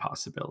to be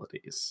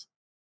possibilities.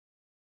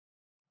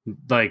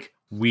 Like,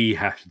 we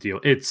have to deal."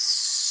 It's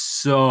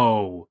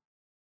so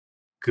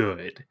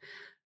good.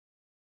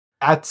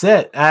 That's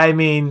it. I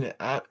mean,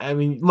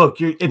 look,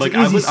 it's like,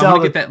 an easy sell. I'm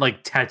gonna get that like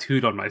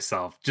tattooed on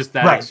myself. Just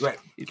that, right.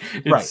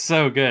 It's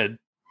so good.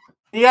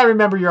 You gotta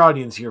remember your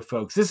audience here,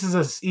 folks. This is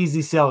an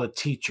easy sell to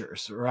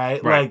teachers,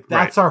 right? Like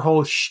that's our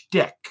whole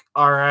shtick.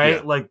 All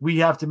right, like we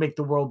have to make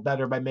the world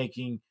better by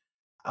making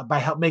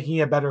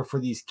it better for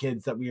these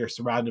kids that we are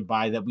surrounded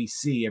by, that we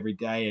see every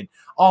day, and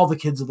all the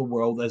kids of the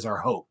world as our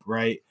hope,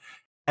 right?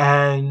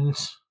 And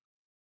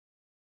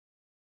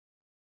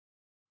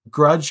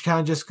Grudge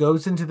kind of just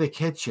goes into the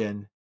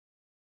kitchen,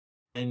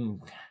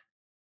 and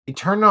he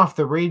turned off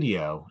the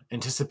radio,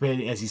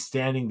 anticipating, as he's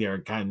standing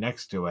there kind of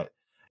next to it,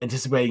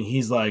 anticipating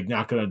he's like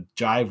not going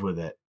to jive with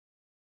it.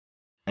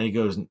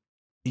 And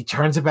he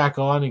turns it back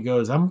on and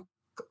goes, I'm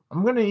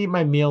going to eat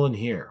my meal in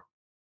here.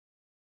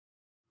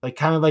 Like,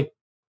 kind of like,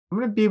 I'm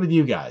going to be with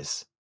you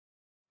guys.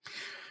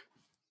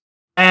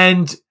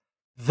 And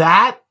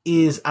that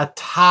is a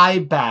tie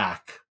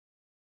back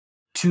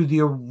to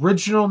the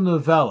original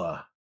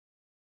novella,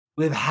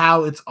 with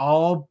how it's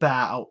all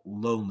about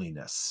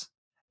loneliness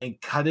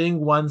and cutting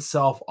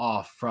oneself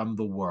off from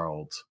the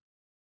world.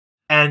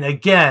 And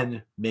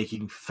again,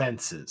 making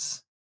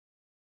fences.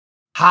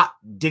 Hot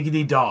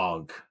diggity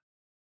dog.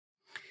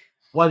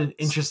 What an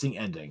interesting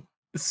ending.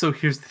 So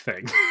here's the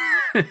thing.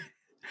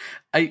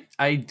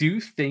 I do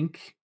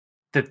think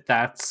that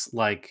that's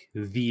like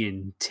the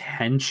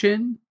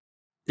intention,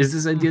 is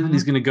this idea that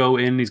he's going to go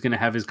in, he's going to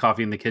have his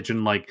coffee in the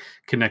kitchen, like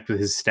connect with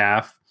his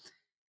staff.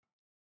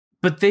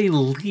 But they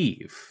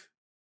leave.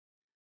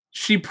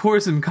 She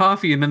pours him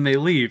coffee and then they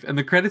leave. And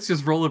the credits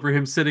just roll over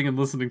him sitting and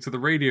listening to the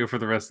radio for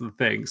the rest of the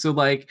thing. So,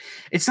 like,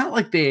 it's not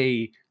like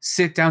they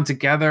sit down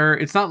together.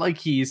 It's not like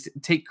he's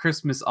take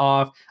Christmas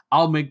off.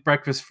 I'll make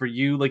breakfast for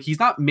you. Like, he's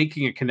not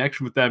making a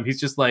connection with them. He's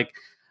just like,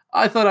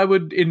 I thought I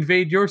would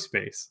invade your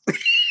space.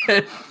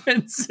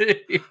 and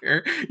sit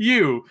here.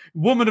 You,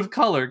 woman of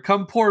color,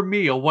 come pour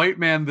me, a white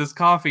man, this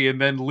coffee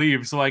and then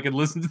leave so I can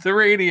listen to the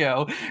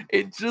radio.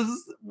 It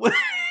just...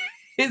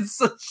 It's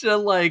such a,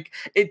 like,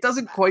 it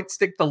doesn't quite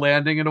stick the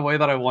landing in a way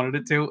that I wanted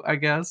it to, I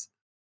guess.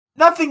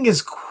 Nothing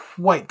is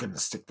quite going to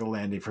stick the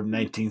landing from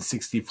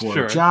 1964.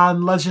 Sure.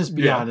 John, let's just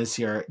be honest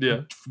here.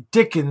 Yeah.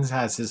 Dickens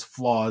has his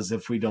flaws,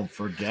 if we don't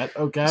forget,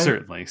 okay?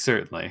 Certainly.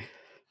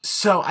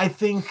 So I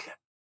think,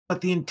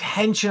 but the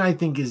intention, I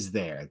think, is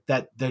there,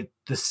 that the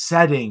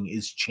setting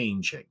is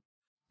changing.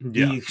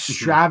 Yeah. The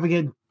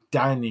extravagant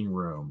dining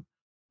room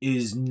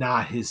is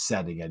not his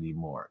setting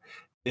anymore.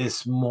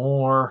 It's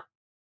more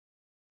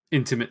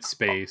intimate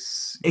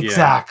space.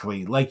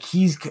 Exactly. Like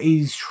he's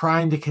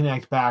trying to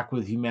connect back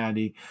with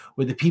humanity,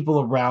 with the people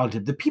around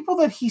him, the people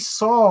that he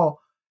saw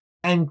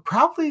and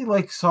probably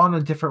like saw in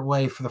a different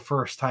way for the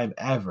first time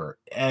ever,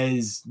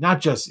 as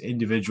not just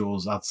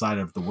individuals outside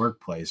of the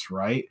workplace,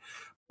 right?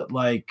 But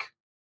like,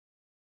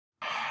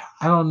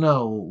 I don't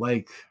know,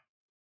 like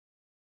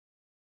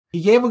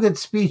he gave a good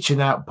speech in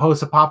that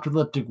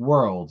post-apocalyptic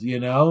world,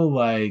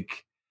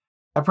 like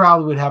I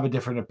probably would have a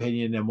different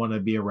opinion and want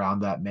to be around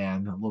that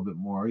man a little bit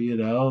more,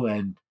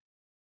 and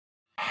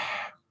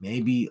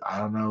maybe, I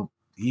don't know,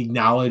 he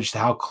acknowledged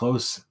how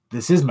close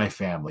this is my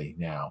family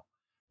now.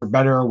 For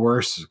better or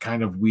worse,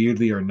 kind of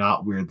weirdly or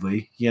not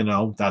weirdly,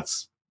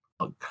 that's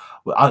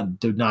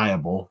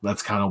undeniable.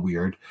 That's kind of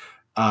weird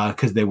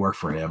because they work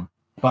for him.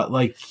 But,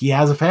 like, he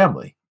has a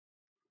family.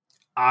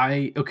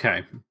 I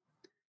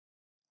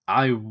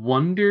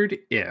wondered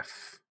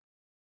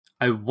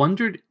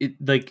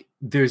like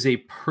there's a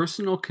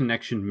personal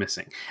connection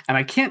missing, and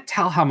I can't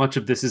tell how much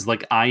of this is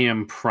like I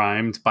am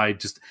primed by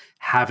just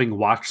having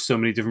watched so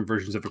many different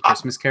versions of A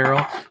Christmas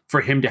Carol for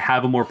him to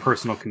have a more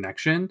personal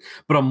connection.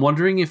 But I'm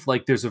wondering if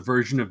like there's a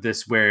version of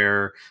this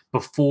where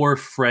before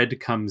Fred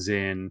comes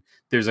in,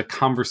 there's a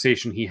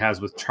conversation he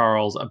has with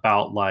Charles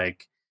about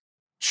like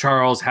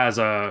Charles has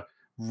a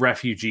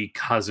refugee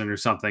cousin or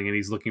something and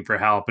he's looking for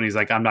help and he's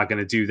like, I'm not going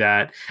to do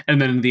that.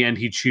 And then in the end,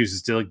 he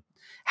chooses to like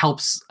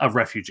helps a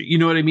refugee. You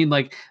know what I mean?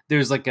 Like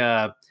there's like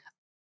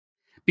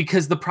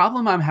because the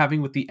problem I'm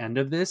having with the end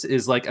of this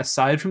is like,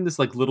 aside from this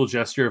like little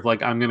gesture of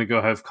like, I'm going to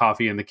go have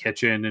coffee in the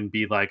kitchen and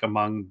be like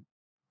among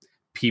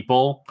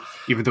people,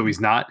 even though he's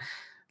not,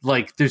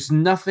 like, there's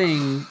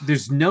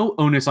no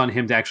onus on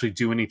him to actually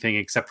do anything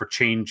except for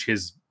change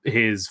his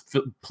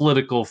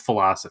political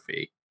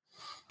philosophy.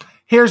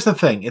 Here's the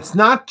thing. It's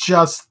not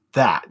just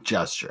that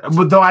gesture,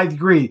 though I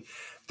agree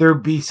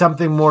there'd be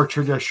something more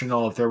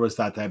traditional if there was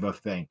that type of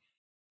thing.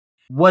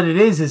 What it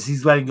is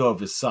he's letting go of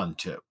his son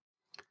too.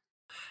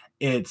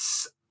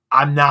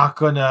 I'm not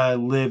gonna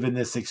live in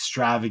this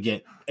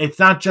extravagant. It's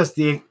not just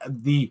the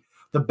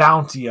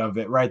bounty of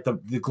it, right?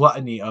 The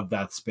gluttony of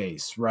that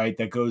space, right?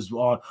 That goes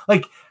on.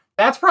 Like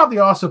that's probably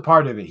also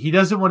part of it. He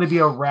doesn't want to be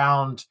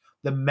around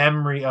the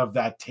memory of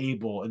that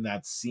table in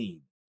that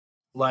scene.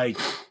 Like,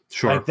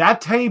 sure. Like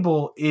that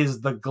table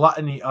is the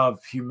gluttony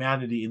of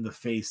humanity in the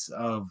face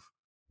of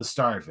the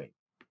starving.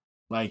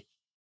 Like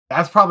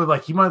that's probably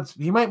like he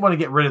might want to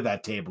get rid of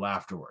that table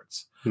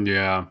afterwards.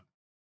 Yeah.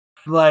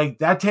 Like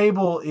that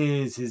table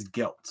is his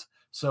guilt.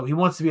 So he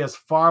wants to be as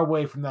far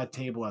away from that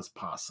table as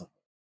possible.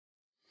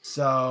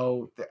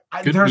 So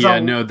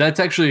that's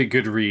actually a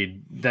good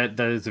read. That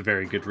is a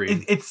very good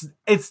read.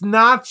 It's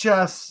not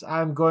just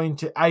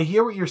I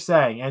hear what you're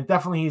saying, and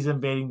definitely he's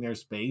invading their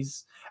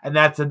space, and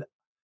that's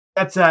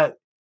a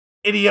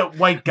idiot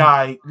white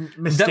guy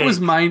mistake.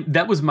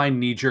 That was my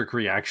knee-jerk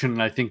reaction,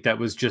 and I think that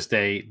was just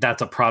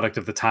that's a product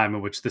of the time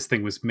in which this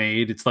thing was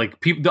made. It's like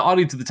the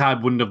audience at the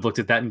time wouldn't have looked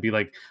at that and be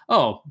like,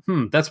 oh,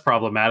 that's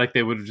problematic.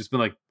 They would have just been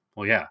like,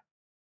 well, yeah,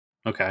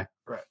 okay,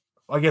 right.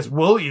 Well, I guess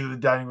we'll eat at the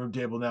dining room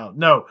table now.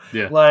 No,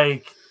 yeah,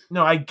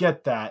 no, I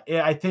get that.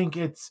 I think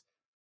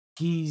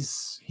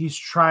he's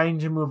trying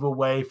to move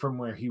away from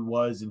where he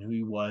was and who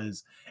he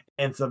was,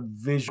 and it's a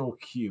visual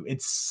cue.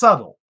 It's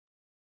subtle.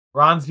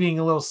 Ron's being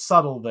a little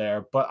subtle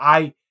there, but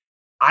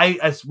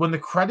as when the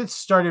credits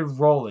started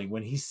rolling,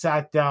 when he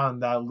sat down in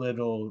that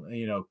little,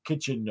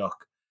 kitchen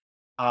nook,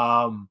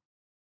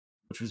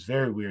 which was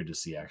very weird to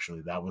see.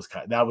 Actually, that was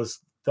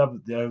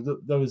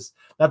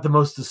not the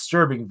most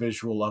disturbing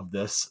visual of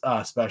this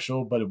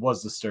special, but it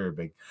was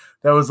disturbing.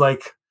 That was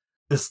like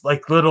this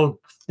like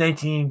little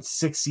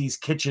 1960s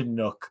kitchen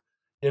nook,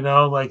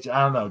 like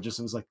I don't know, just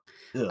it was like.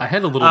 Ugh. I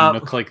had a little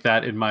nook like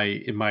that in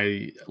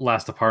my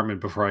last apartment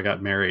before I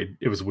got married.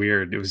 It was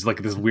weird. It was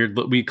like this weird.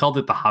 We called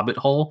it the Hobbit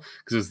hole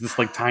because it was this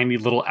like tiny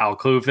little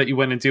alcove that you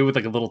went into with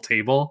like a little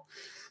table.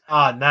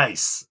 Ah,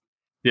 nice.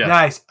 Yeah,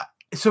 nice.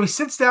 So he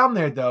sits down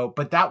there though,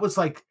 but that was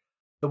like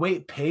the way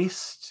it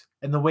paced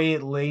and the way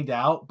it laid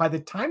out. By the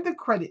time the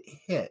credit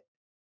hit,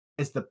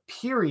 as the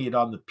period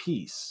on the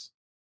piece,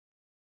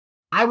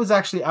 I was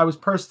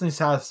personally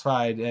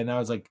satisfied, and I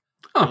was like,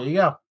 there you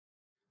go.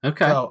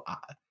 Okay. So.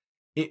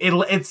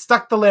 It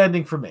stuck the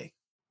landing for me.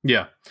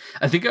 Yeah,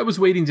 I think I was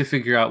waiting to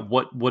figure out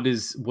what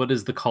is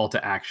the call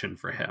to action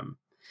for him,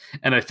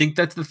 and I think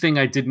that's the thing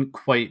I didn't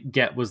quite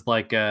get was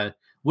like,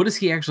 what does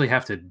he actually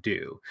have to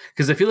do?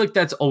 Because I feel like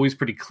that's always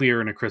pretty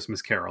clear in A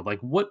Christmas Carol. Like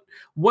what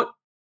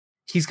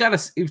he's got to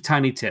save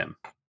Tiny Tim.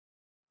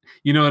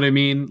 You know what I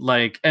mean?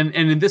 Like, and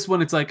in this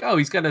one, it's like, oh,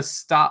 he's got to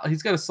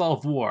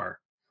solve war.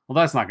 Well,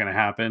 that's not going to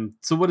happen.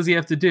 So what does he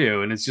have to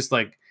do? And it's just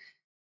like.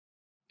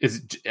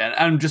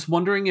 I'm just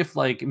wondering if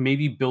like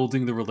maybe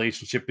building the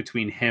relationship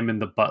between him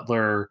and the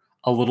butler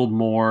a little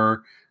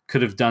more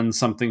could have done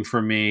something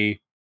for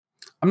me.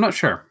 I'm not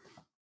sure.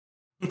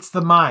 It's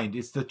the mind.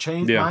 It's the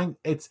change mind.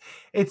 It's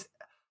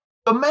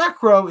the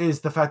macro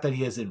is the fact that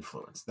he has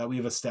influence, that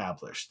we've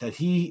established, that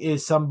he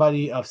is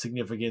somebody of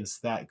significance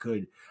that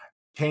could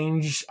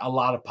change a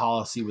lot of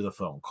policy with a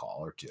phone call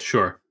or two.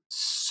 Sure.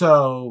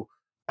 So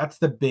that's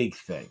the big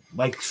thing.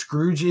 Like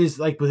Scrooge is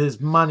like with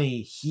his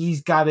money,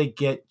 he's got to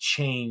get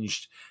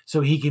changed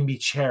so he can be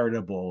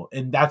charitable.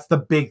 And that's the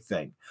big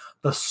thing.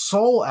 The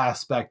soul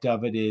aspect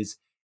of it is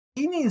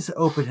he needs to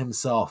open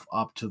himself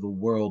up to the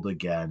world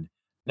again,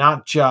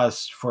 not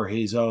just for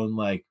his own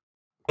like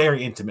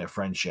very intimate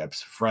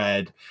friendships,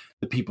 Fred,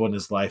 the people in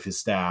his life, his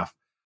staff,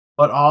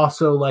 but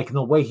also like in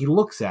the way he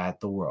looks at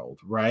the world,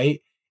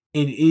 right?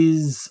 It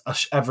is a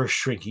ever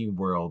shrinking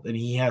world, and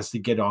he has to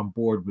get on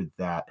board with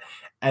that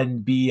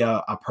and be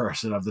a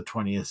person of the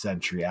 20th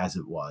century as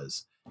it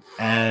was,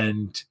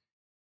 and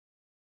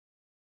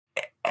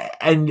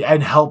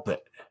help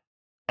it,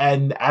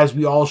 and as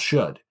we all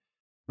should.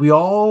 We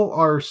all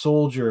are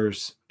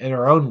soldiers in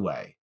our own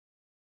way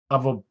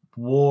of a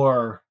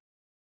war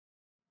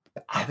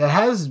that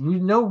has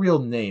no real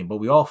name, but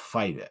we all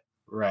fight it,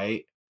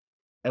 right?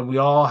 And we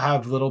all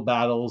have little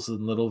battles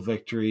and little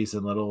victories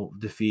and little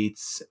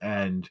defeats,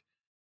 and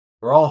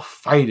we're all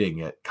fighting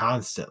it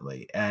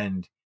constantly.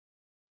 And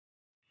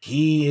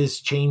he is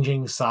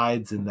changing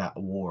sides in that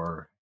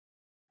war,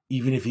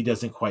 even if he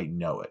doesn't quite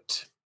know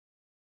it.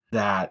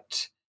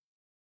 That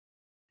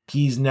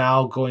he's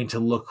now going to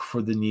look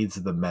for the needs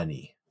of the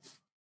many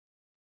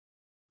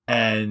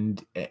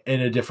and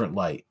in a different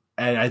light.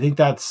 And I think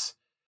that's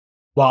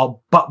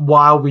while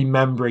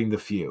remembering the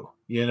few,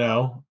 you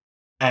know?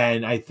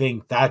 And I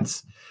think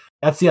that's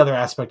the other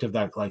aspect of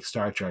that, like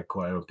Star Trek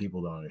quote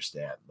people don't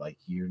understand. Like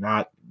you're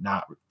not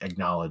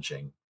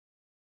acknowledging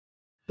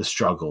the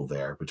struggle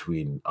there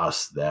between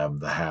us, them,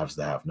 the haves,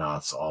 the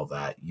have-nots, all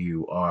that.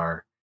 I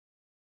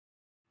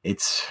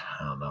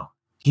don't know.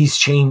 He's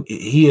changed.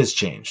 He has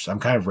changed. I'm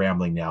kind of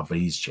rambling now, but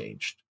he's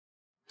changed.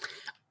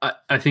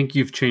 I think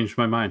you've changed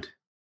my mind.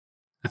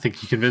 I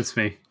think you convinced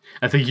me.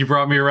 I think you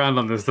brought me around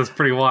on this. That's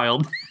pretty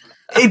wild.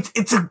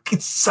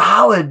 It's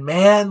solid,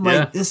 man.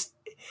 Like this,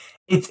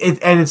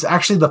 it's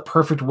actually the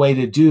perfect way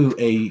to do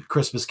a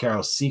Christmas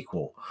Carol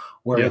sequel,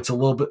 where it's a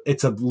little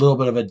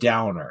bit of a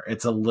downer.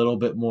 It's a little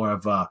bit more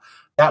of a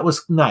that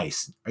was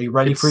nice. Are you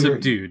ready for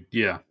subdued?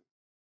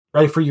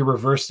 Ready for your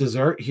reverse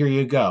dessert? Here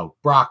you go,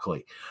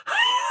 broccoli.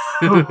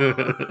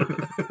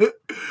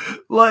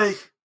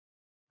 Like,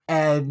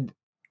 and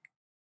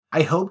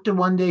I hope to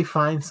one day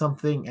find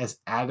something as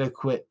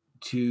adequate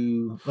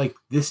to like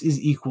this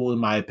is equal in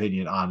my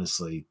opinion,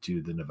 honestly,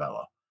 to the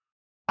novella.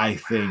 I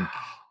think,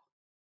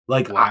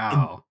 like,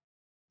 wow,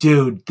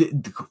 dude,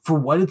 for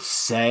what it's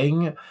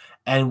saying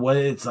and what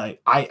it's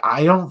like,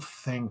 I don't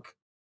think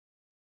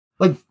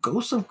like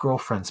Ghosts of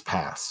Girlfriends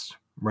Past,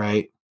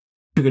 right?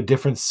 Took a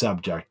different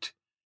subject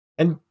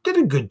and did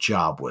a good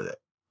job with it.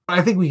 But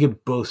I think we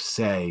could both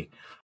say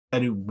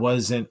that it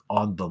wasn't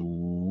on the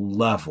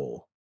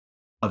level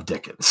of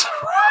Dickens,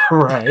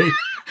 right?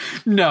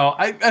 No,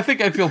 I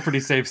think I feel pretty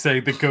safe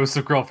saying that Ghosts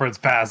of Girlfriends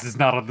Past is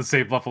not on the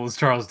same level as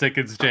Charles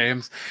Dickens,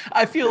 James.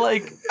 I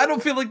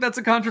don't feel like that's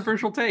a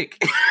controversial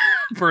take,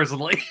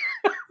 personally.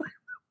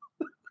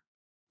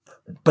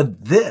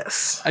 But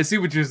this, I see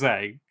what you're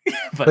saying,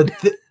 but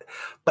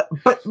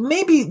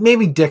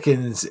maybe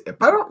Dickens.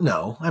 But I don't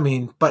know. I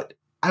mean, but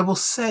I will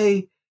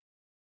say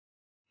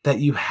that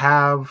you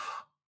have,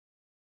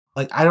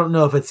 like, I don't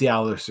know if it's the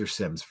Alistair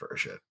Sims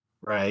version,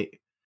 right?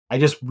 I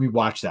just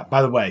rewatched that.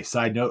 By the way,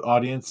 side note,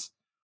 audience,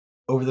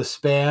 over the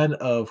span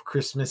of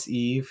Christmas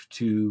Eve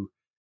to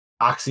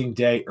Boxing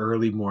Day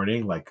early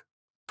morning, like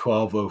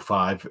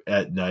 12:05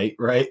 at night,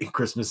 right?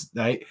 Christmas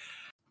night,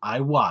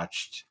 I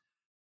watched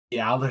the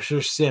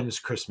Alistair Sims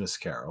Christmas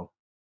Carol.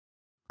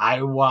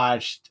 I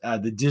watched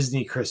the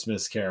Disney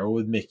Christmas Carol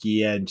with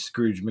Mickey and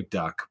Scrooge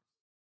McDuck.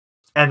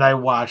 And I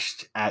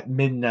watched at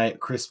midnight,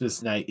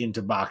 Christmas night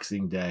into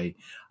Boxing Day,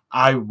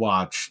 I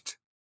watched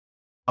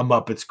A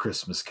Muppet's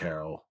Christmas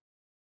Carol.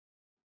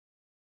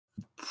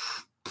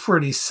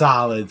 Pretty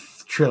solid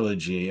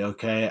trilogy,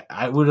 okay?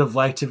 I would have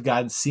liked to have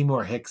gotten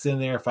Seymour Hicks in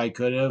there if I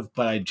could have,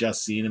 but I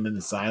just seen him in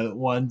the silent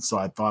one, so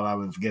I thought I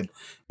would give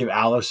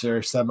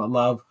Alistair some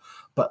love.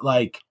 But,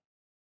 like,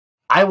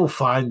 I will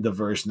find the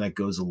version that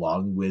goes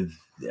along with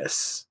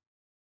this.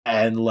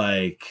 And,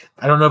 like,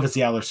 I don't know if it's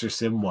the Alistair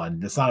Sim one.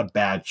 That's not a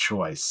bad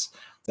choice,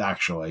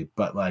 actually.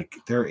 But, like,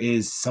 there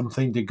is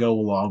something to go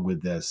along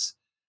with this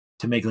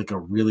to make, like, a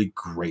really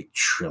great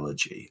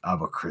trilogy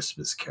of A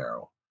Christmas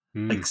Carol.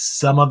 Like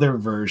some other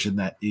version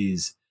that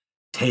is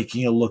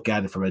taking a look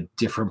at it from a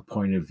different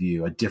point of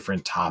view, a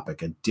different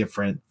topic, a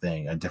different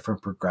thing, a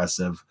different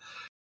progressive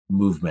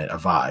movement, a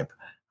vibe.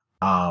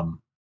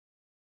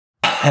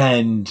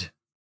 And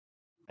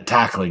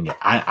tackling it.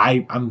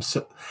 I'm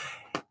so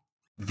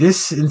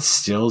this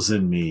instills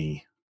in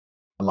me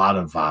a lot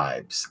of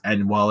vibes.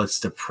 And while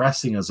it's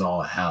depressing as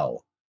all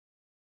hell,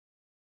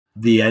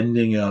 the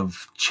ending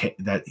of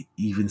that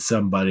even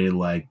somebody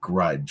like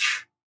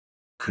Grudge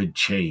could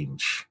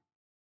change,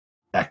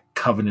 that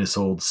covetous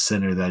old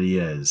sinner that he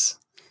is.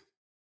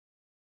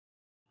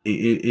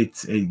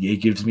 It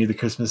gives me the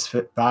Christmas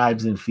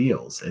vibes and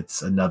feels.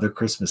 It's another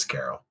Christmas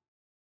Carol.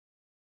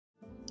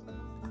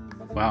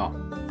 Wow.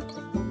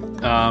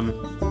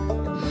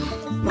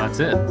 That's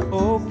it.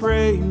 Oh,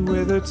 pray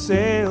withered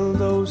sail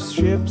those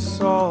ships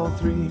all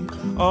three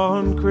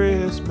on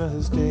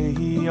Christmas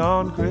Day,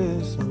 on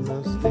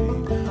Christmas Day.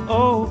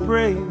 Oh,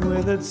 pray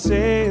withered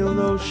sail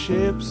those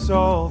ships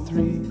all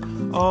three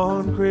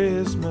on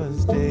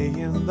Christmas Day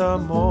in the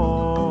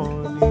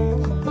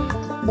morning.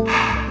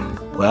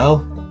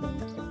 Well,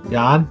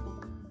 John,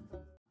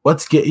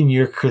 what's getting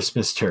your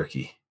Christmas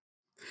turkey?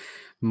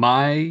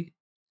 My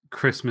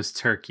Christmas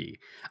turkey.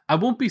 I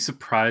won't be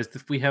surprised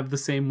if we have the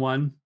same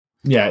one.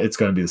 Yeah, it's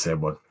going to be the same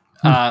one.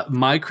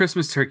 My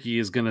Christmas turkey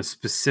is going to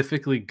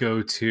specifically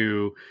go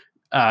to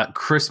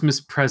Christmas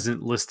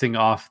present listing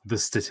off the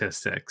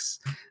statistics.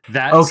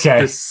 That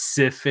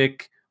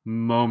specific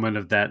moment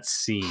of that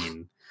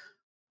scene.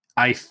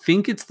 I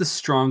think it's the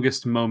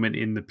strongest moment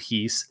in the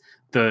piece.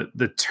 The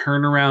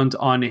turnaround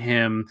on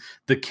him,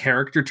 the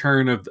character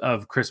turn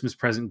of Christmas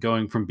present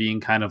going from being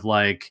kind of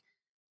like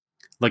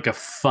a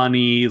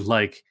funny,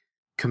 like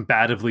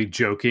combatively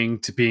joking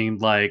to being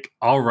like,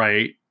 all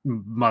right,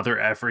 mother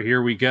effer,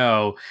 here we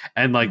go.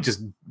 And like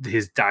just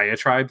his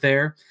diatribe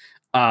there.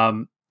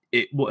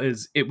 It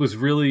was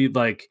really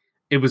like,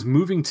 it was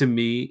moving to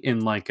me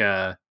in like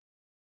I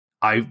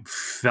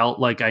felt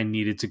like I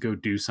needed to go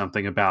do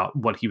something about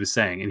what he was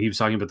saying. And he was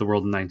talking about the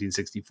world in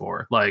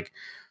 1964. Like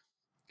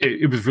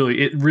it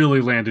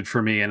really landed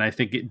for me. And I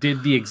think it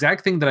did the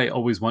exact thing that I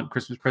always want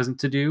Christmas present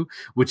to do,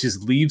 which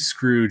is leave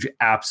Scrooge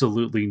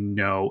absolutely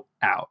no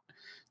out,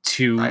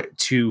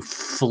 to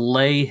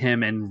flay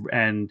him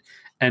and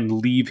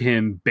leave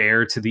him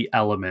bare to the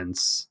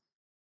elements,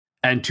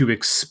 and to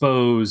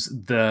expose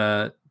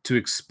the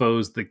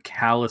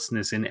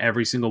callousness in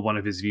every single one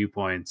of his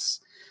viewpoints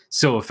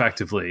so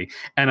effectively.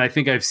 And I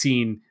think I've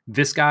seen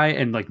this guy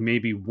and like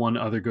maybe one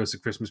other Ghost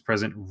of Christmas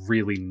Present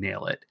really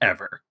nail it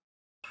ever.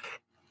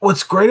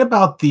 What's great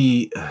about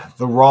the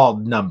raw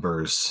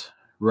numbers,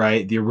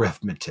 right? The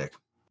arithmetic,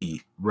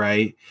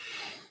 right?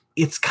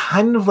 It's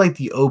kind of like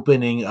the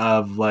opening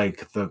of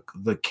like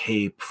the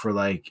cape for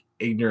like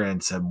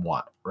ignorance and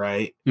what,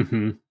 right?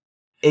 Mm-hmm.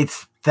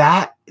 It's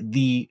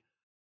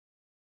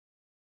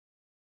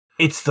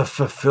the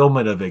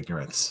fulfillment of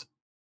ignorance,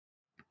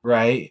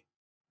 right?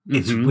 Mm-hmm.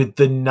 It's with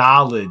the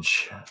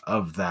knowledge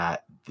of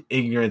that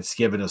ignorance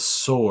given a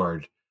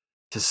sword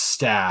to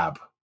stab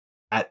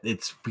at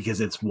it's because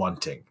it's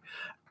wanting,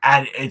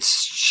 and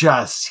it's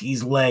just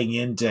he's laying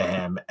into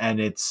him, and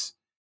it's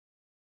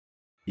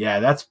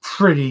that's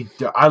pretty.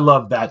 I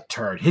love that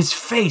turn. His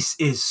face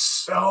is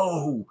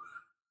so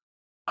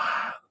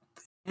I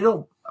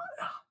don't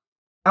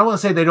want to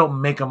say they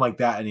don't make him like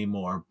that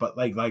anymore, but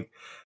like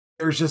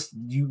there's just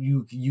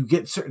you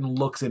get certain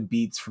looks and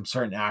beats from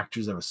certain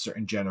actors of a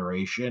certain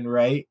generation,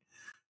 right?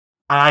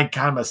 I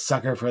kind of a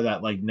sucker for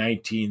that like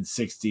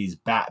 1960s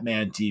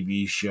Batman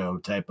TV show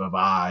type of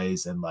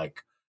eyes and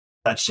like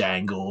touch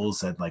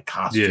angles and like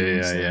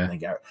costumes and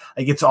like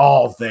it's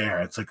all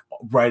there. It's like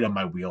right on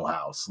my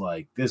wheelhouse.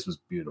 Like this was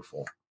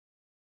beautiful.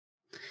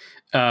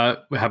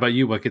 How about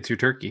you? What gets your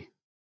turkey?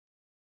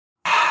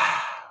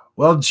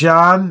 Well,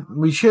 John,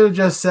 we should have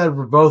just said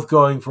we're both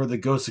going for the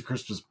Ghost of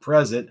Christmas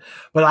Present,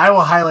 but I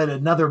will highlight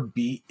another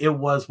beat. It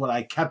was what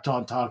I kept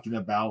on talking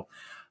about.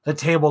 The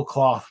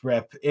tablecloth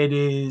rip. It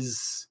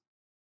is,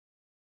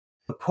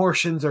 the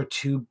portions are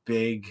too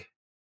big.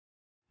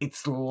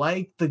 It's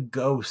like the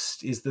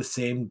ghost is the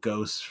same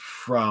ghost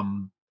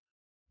from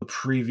the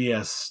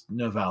previous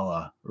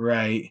novella,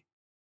 right?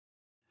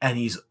 And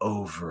he's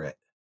over it.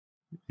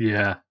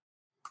 Yeah.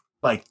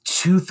 Like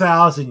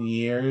 2,000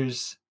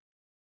 years,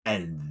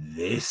 and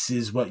this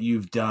is what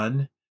you've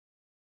done.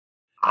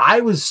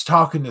 I was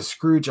talking to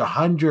Scrooge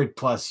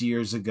 100+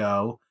 years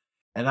ago,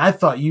 and I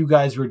thought you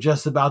guys were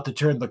just about to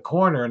turn the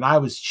corner, and I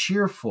was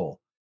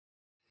cheerful.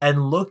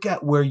 And look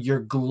at where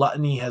your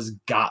gluttony has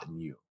gotten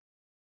you.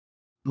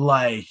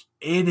 Like,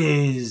 it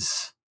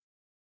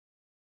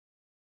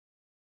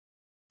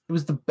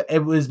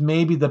was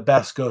maybe the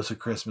best Ghost of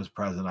Christmas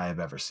Present I have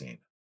ever seen.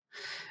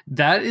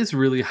 That is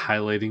really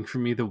highlighting for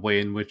me the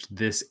way in which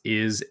this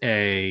is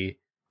a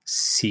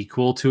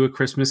sequel to A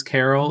Christmas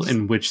Carol,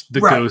 in which the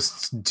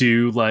ghosts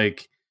do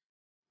like,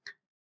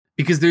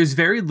 because there's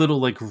very little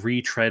like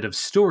retread of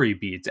story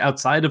beats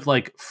outside of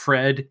like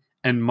Fred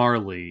and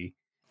Marley.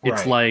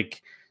 It's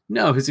like,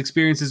 no, his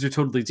experiences are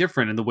totally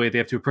different, and the way they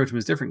have to approach him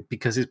is different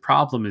because his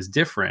problem is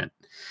different.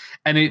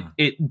 And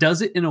it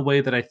does it in a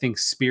way that I think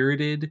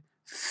Spirited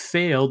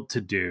failed to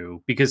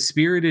do, because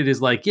Spirited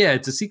is like, yeah,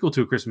 it's a sequel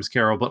to A Christmas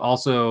Carol, but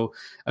also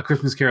A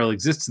Christmas Carol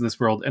exists in this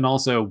world, and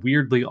also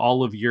weirdly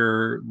all of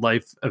your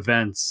life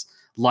events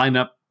line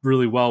up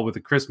really well with A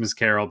Christmas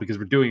Carol because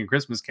we're doing A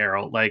Christmas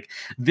Carol. Like,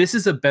 this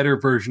is a better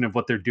version of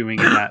what they're doing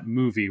in that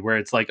movie, where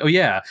it's like, oh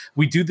yeah,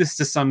 we do this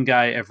to some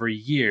guy every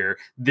year.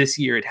 This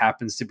year it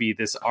happens to be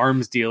this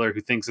arms dealer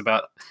who thinks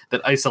about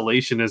that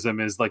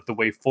isolationism is like the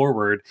way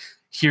forward.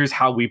 Here's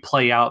how we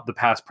play out the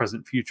past,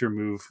 present, future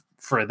move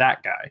for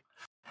that guy.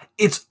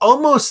 It's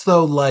almost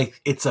though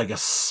like it's like a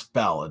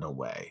spell in a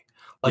way.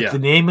 Like the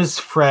name is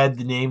Fred,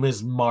 the name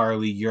is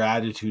Marley, your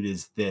attitude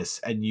is this,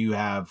 and you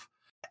have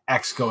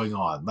X going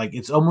on. Like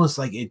it's almost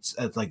like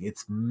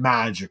it's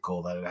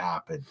magical that it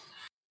happened.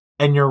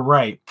 And you're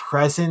right,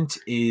 present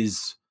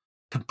is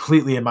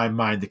completely in my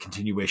mind the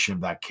continuation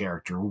of that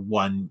character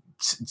 1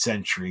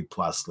 century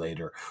plus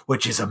later,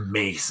 which is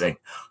amazing.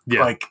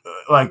 Like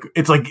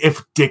it's like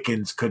if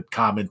Dickens could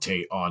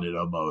commentate on it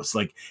almost.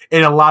 Like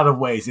in a lot of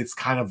ways, it's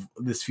kind of,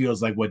 this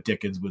feels like what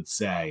Dickens would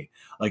say,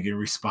 like in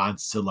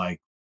response to like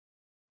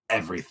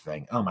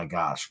everything. Oh my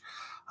gosh.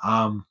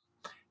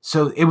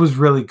 So it was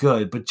really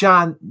good. But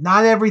John,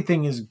 not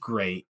everything is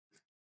great.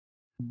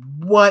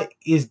 What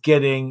is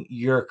getting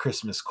your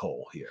Christmas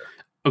coal here?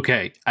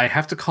 Okay, I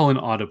have to call an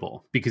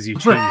audible because you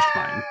changed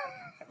mine.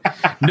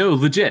 No,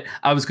 legit.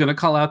 I was going to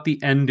call out the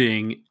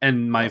ending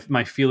and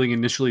my feeling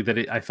initially that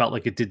I felt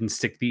like it didn't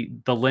stick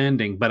the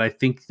landing, but I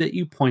think that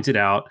you pointed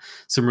out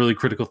some really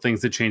critical things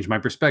that changed my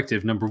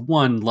perspective. Number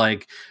one,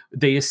 like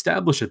they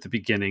establish at the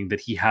beginning that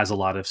he has a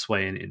lot of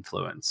sway and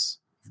influence.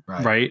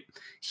 Right?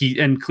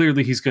 And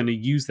clearly he's going to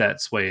use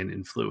that sway and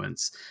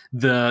influence.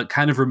 The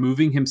kind of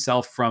removing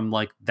himself from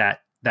like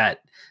that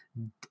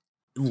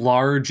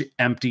large,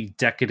 empty,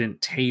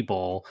 decadent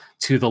table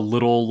to the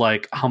little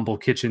like humble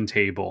kitchen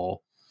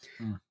table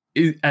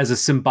as a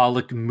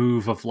symbolic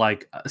move of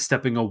like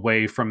stepping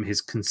away from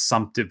his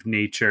consumptive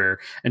nature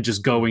and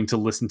just going to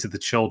listen to the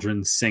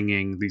children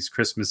singing these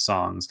Christmas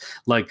songs.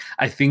 Like,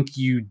 I think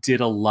you did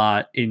a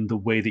lot in the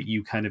way that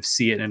you kind of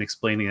see it and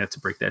explaining that to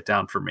break that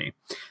down for me.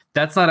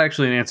 That's not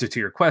actually an answer to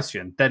your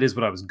question. That is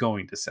what I was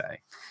going to say.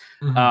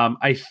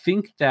 I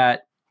think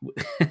that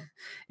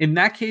in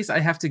that case, I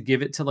have to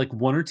give it to like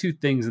 1 or 2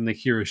 things in the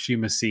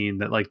Hiroshima scene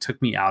that like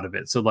took me out of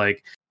it. So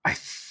like, I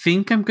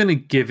think I'm going to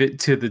give it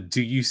to the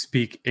 "Do you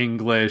speak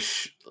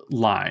English?"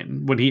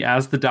 line when he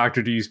asks the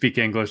doctor, "Do you speak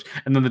English?"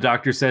 And then the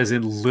doctor says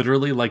in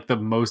literally like the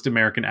most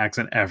American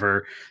accent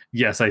ever,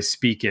 "Yes, I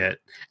speak it."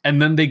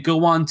 And then they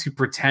go on to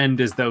pretend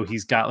as though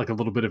he's got like a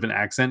little bit of an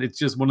accent. It's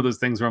just one of those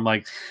things where I'm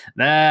like,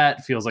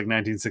 that feels like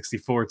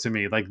 1964 to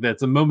me. Like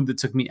that's a moment that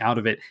took me out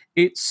of it.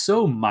 It's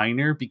so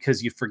minor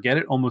because you forget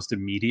it almost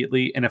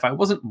immediately. And if I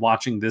wasn't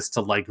watching this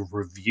to like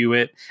review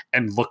it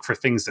and look for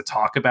things to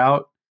talk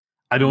about,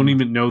 I don't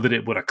even know that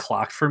it would have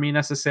clocked for me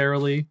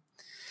necessarily.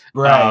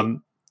 Right.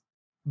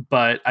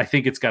 But I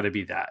think it's got to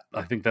be that.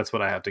 I think that's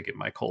what I have to give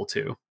my coal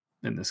to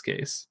in this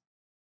case.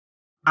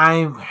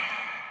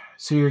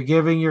 So you're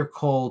giving your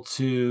coal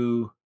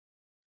to...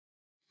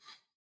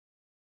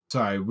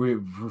 Sorry,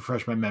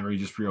 refresh my memory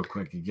just real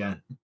quick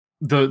again.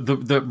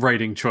 The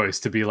writing choice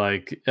to be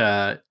like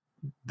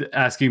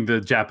asking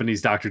the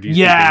Japanese doctor, "Do you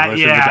speak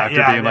English?" And the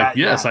doctor being like,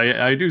 "Yes,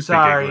 I do speak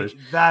English."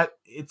 That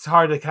it's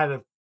hard to kind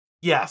of...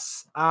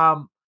 Yes.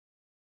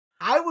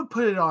 I would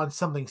put it on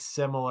something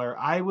similar.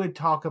 I would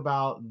talk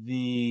about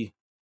the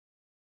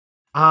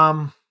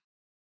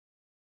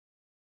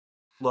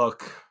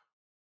look.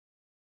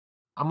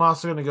 I'm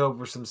also going to go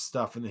over some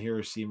stuff in the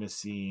Hiroshima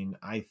scene.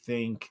 I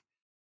think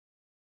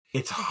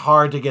it's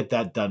hard to get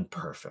that done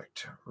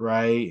perfect,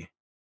 right?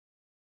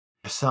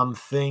 Some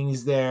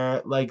things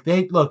there, like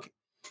they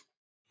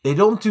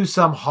don't do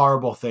some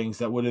horrible things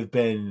that would have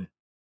been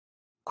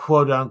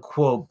quote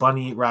unquote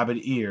bunny rabbit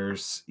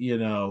ears,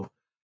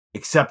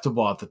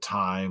 acceptable at the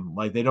time.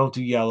 Like they don't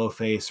do yellow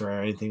face or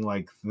anything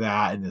like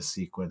that in this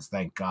sequence,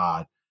 thank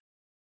God.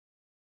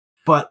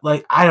 But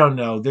like, I don't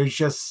know, there's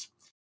just,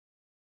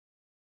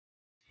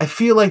 I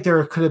feel like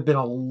there could have been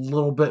a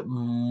little bit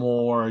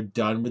more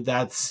done with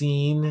that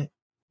scene.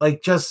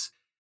 Like just,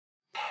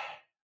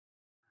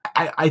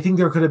 I think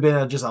there could have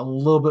been just a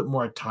little bit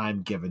more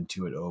time given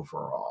to it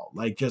overall.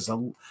 Like just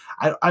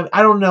I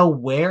don't know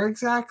where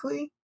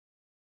exactly,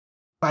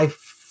 but I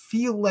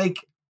feel like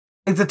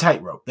it's a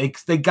tightrope.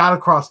 They got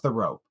across the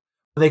rope.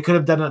 They could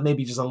have done it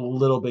maybe just a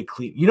little bit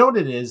clean. You know what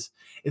it is?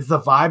 It's the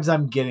vibes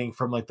I'm getting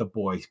from like the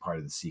boys part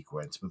of the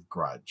sequence with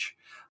Grudge.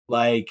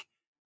 Like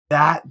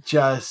that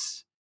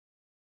just,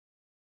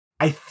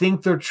 I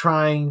think they're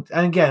trying,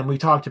 and again, we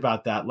talked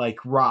about that, like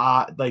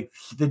like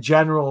the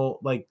general,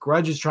 like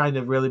Grudge is trying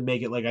to really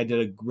make it like I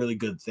did a really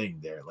good thing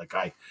there. Like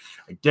I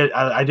did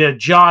a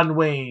John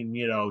Wayne,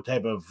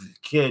 type of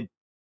kid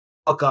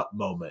hook up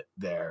moment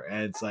there.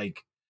 And it's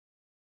like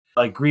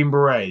Green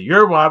Beret,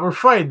 you're why we're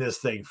fighting this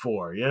thing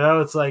for,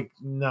 it's like,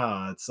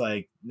 no, it's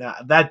like, nah,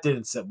 that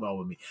didn't sit well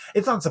with me.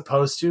 It's not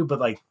supposed to,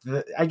 but like,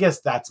 I guess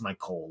that's my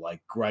coal,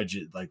 like Grudge,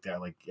 like they're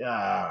like,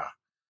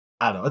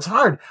 I don't know. It's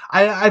hard.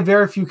 I have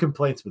very few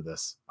complaints with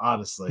this,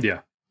 honestly.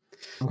 Yeah.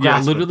 Yeah,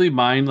 literally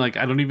mine, like,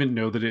 I don't even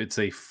know that it's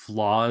a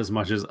flaw as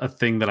much as a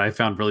thing that I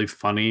found really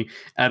funny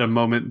at a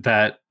moment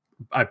that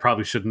I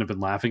probably shouldn't have been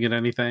laughing at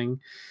anything.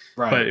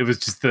 Right. But it was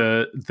just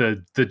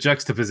the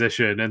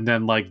juxtaposition, and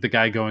then like the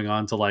guy going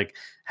on to like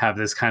have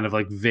this kind of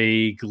like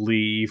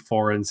vaguely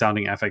foreign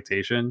sounding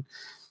affectation.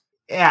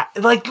 Yeah,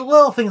 like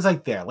little things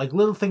like there, like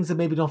little things that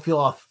maybe don't feel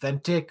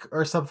authentic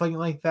or something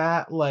like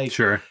that. Like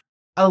Sure.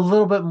 a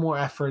little bit more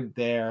effort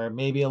there,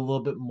 maybe a little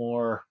bit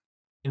more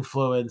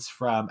influence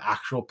from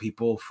actual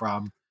people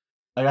from,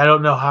 like, I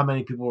don't know how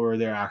many people were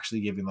there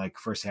actually giving like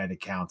firsthand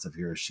accounts of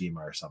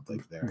Hiroshima or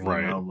something there.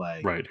 Right. You know,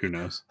 like Right. Who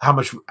knows? how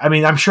much? I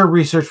mean, I'm sure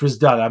research was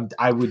done.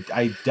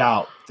 I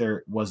doubt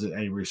there wasn't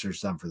any research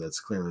done for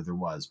this. Clearly there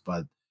was,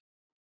 but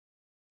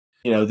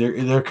you know,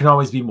 there can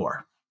always be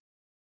more.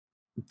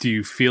 Do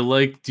you feel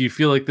like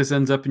this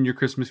ends up in your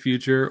Christmas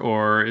future,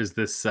 or is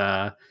this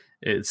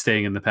it's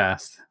staying in the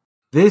past?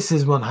 This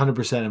is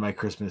 100% in my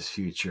Christmas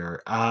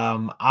future.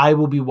 I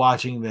will be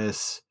watching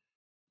this.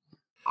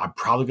 I'm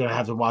probably going to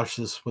have to watch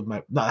this with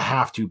not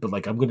have to, but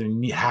like I'm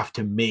going to have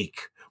to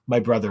make my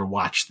brother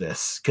watch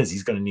this because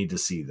he's going to need to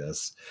see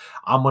this.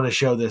 I'm going to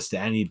show this to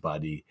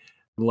anybody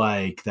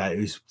like that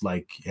is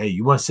like, hey,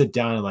 you want to sit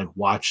down and like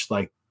watch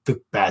like the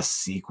best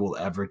sequel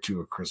ever to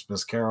A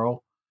Christmas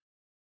Carol?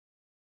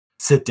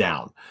 Sit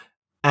down.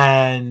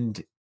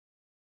 And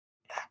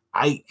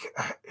it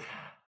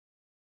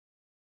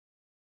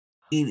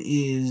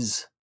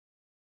is,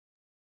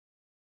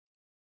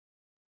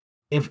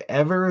 if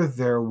ever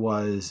there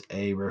was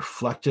a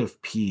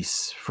reflective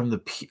piece from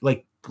the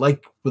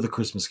like with A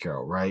Christmas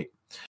Carol, right?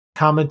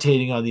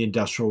 Commentating on the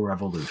Industrial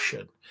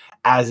Revolution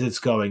as it's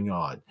going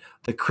on,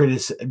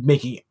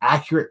 making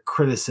accurate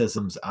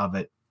criticisms of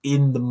it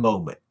in the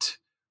moment,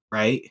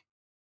 right?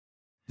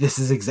 This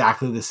is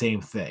exactly the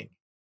same thing.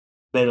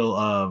 Middle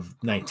of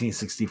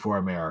 1964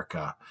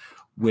 America,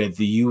 with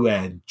the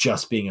UN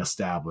just being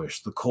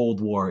established. The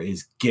Cold War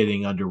is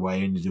getting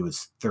underway into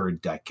its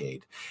third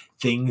decade.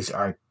 Things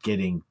are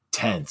getting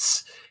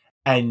tense.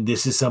 And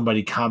this is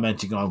somebody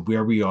commenting on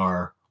where we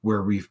are,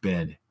 where we've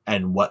been,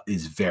 and what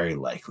is very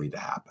likely to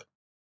happen.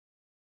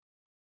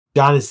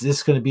 John, is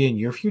this going to be in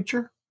your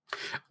future?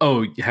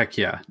 Oh, heck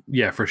yeah.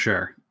 Yeah, for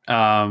sure.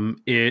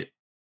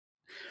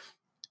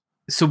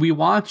 So we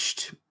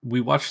watched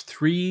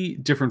 3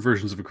 different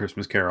versions of A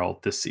Christmas Carol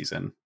this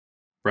season,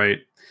 right?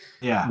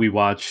 Yeah. We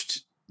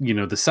watched,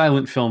 the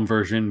silent film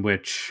version,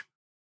 which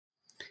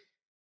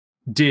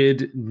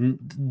did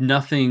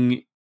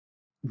nothing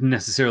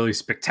necessarily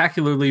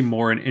spectacularly,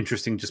 more an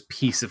interesting just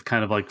piece of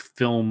kind of like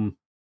film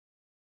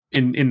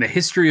in the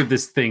history of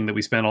this thing that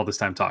we spent all this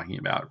time talking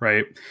about,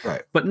 right?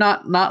 Right. But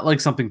not like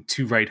something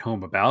to write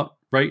home about,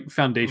 right?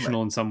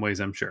 Foundational in some ways,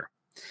 I'm sure.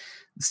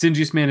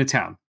 Stingiest Man in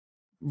Town,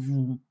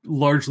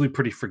 largely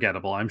pretty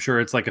forgettable. I'm sure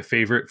it's like a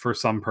favorite for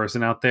some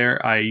person out there.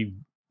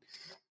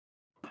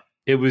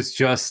 It was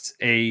just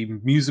a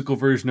musical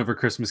version of A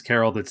Christmas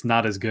Carol that's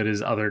not as good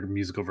as other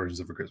musical versions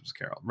of A Christmas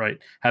Carol, right?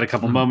 Had a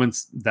couple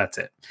moments, that's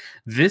it.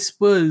 This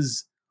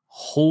was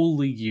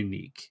wholly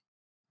unique.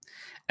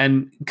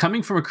 And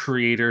coming from a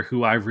creator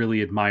who I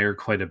really admire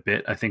quite a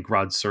bit, I think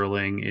Rod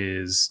Serling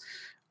is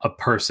a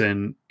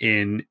person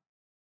in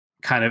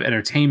kind of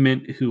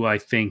entertainment who I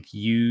think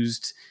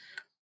used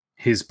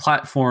his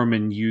platform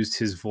and used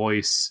his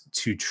voice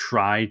to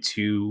try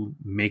to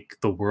make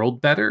the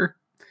world better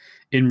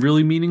in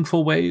really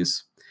meaningful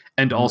ways,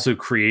 and also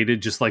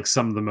created just like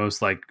some of the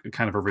most like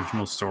kind of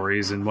original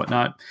stories and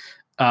whatnot.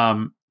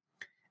 And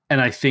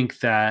I think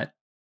that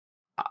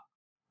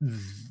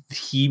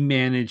he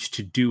managed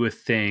to do a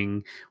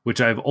thing which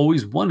I've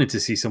always wanted to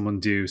see someone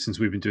do since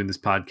we've been doing this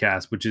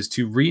podcast, which is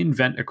to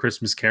reinvent A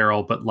Christmas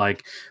Carol, but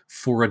like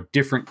for a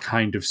different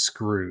kind of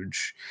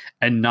Scrooge,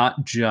 and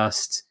not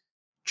just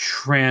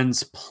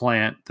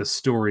transplant the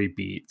story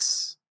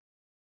beats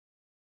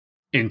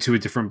into a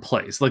different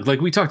place.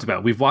 Like we talked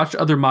about, we've watched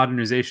other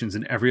modernizations,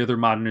 and every other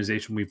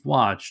modernization we've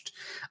watched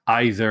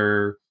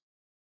either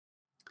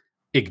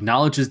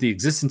acknowledges the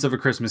existence of A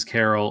Christmas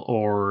Carol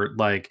or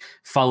like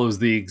follows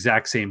the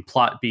exact same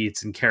plot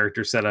beats and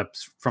character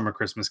setups from A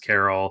Christmas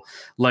Carol.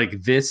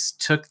 Like this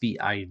took the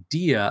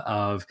idea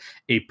of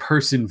a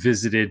person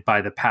visited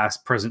by the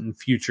past, present, and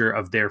future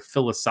of their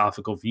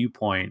philosophical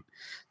viewpoint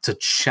to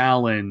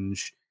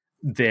challenge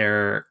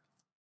their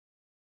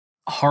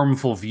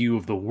harmful view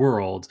of the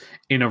world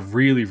in a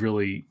really,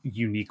 really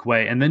unique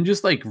way, and then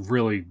just like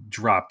really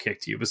drop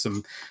kicked you with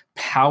some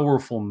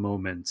powerful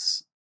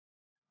moments.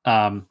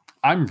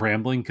 I'm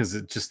rambling because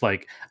it's just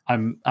like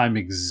I'm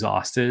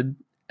exhausted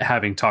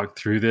having talked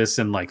through this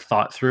and like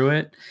thought through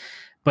it,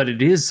 but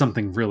it is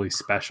something really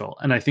special.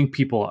 And I think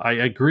I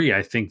agree.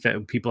 I think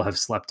that people have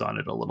slept on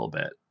it a little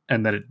bit,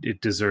 and that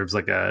it deserves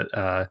like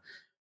a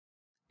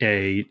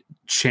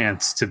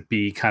chance to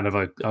be kind of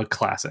a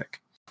classic.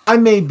 I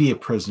may be a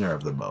prisoner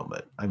of the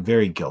moment. I'm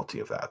very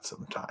guilty of that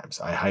sometimes.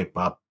 I hype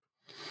up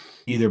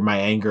either my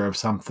anger of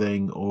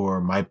something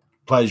or my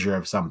pleasure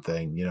of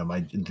something,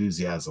 my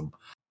enthusiasm.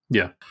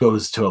 Yeah.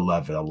 Goes to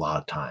 11 a lot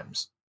of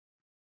times.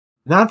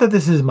 Not that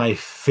this is my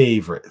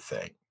favorite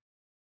thing,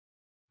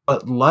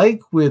 but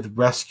like with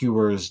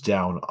Rescuers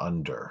Down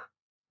Under,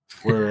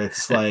 where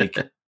it's like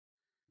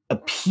a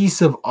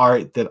piece of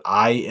art that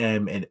I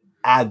am an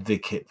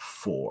advocate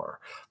for,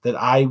 that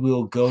I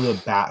will go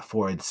to bat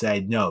for and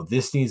say, no,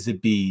 this needs to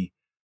be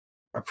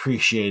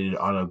appreciated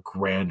on a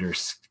grander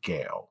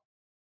scale.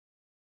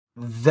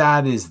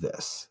 That is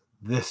this.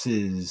 This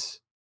is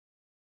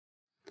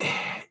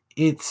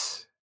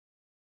it's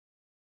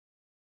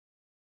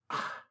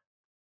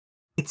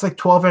like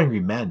 12 Angry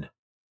Men.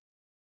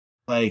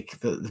 Like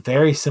the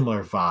very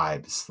similar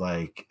vibes,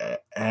 like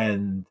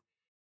and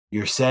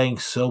you're saying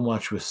so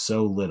much with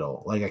so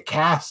little. Like a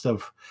cast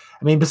of,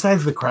 I mean,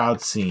 besides the crowd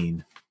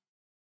scene,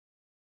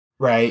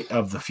 right,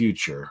 of the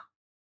future,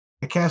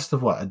 a cast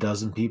of what, a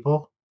dozen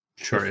people?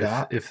 Sure,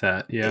 if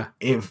that, yeah.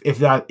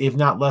 If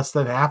not less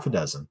than half a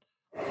dozen,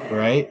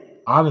 right?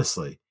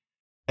 Honestly.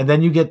 And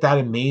then you get that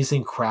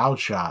amazing crowd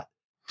shot.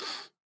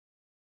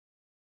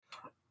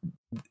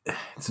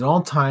 It's an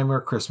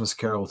all-timer Christmas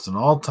Carol. It's an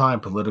all-time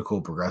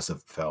political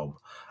progressive film.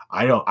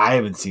 I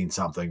haven't seen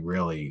something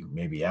really,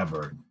 maybe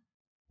ever,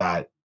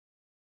 that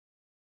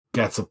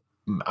gets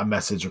a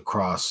message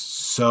across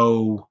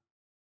so,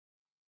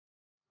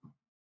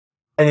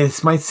 and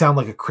it might sound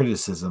like a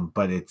criticism,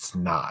 but it's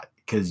not,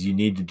 because you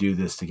need to do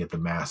this to get the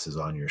masses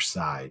on your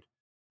side.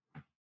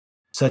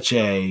 Such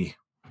a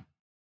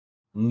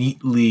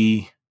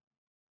neatly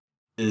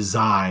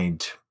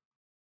designed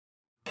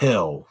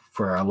pill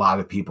for a lot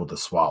of people to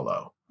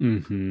swallow.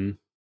 Mm-hmm.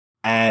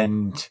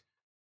 And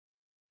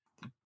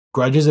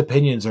Grudge's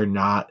opinions are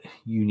not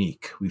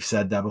unique. We've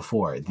said that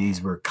before.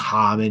 These were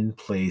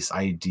commonplace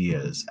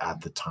ideas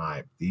at the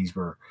time. These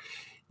were,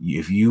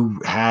 if you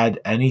had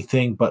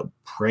anything but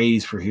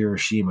praise for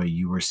Hiroshima,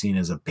 you were seen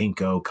as a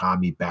pinko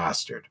commie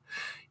bastard.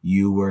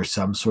 You were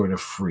some sort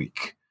of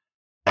freak.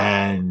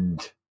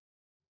 And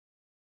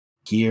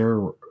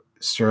here,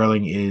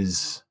 Sirling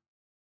is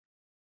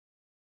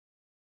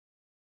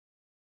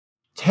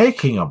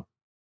taking a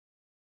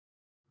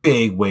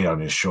big weight on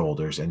his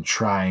shoulders and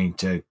trying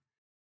to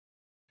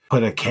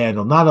put a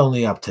candle not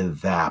only up to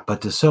that,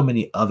 but to so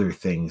many other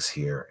things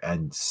here.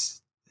 And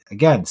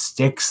again,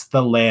 sticks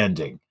the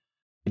landing.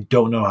 I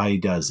don't know how he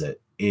does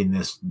it in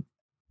this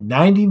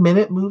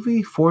 90-minute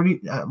movie,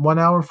 1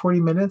 hour, 40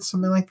 minutes,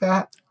 something like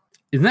that.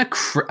 Isn't that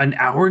an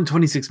hour and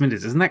 26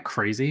 minutes? Isn't that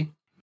crazy?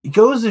 It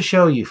goes to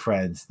show you,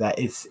 friends, that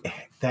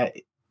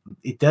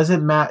it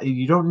doesn't matter.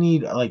 You don't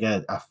need like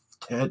a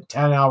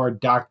 10-hour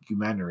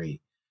documentary,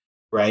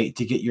 right,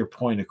 to get your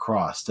point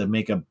across, to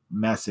make a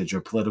message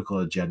or political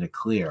agenda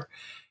clear.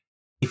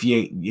 If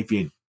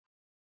you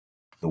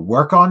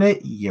work on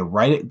it, you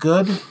write it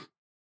good, you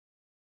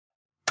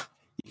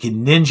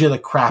can ninja the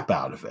crap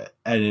out of it,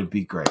 and it'd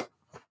be great.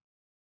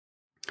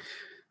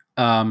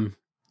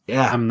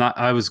 Yeah,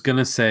 I was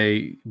gonna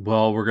say,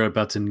 well, we're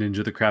about to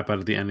ninja the crap out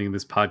of the ending of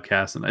this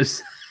podcast, and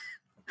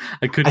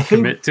I couldn't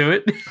commit to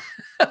it.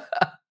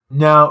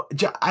 No,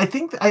 I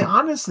think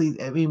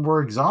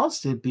we're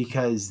exhausted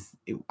because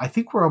I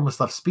think we're almost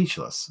left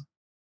speechless.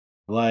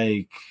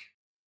 Like,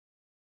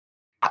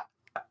 are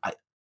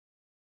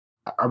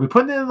we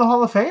putting it in the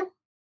Hall of Fame?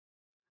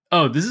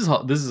 Oh, this is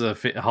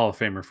a Hall of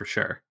Famer for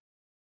sure.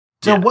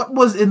 So what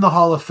was in the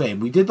Hall of Fame?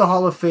 We did the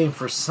Hall of Fame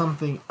for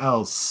something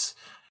else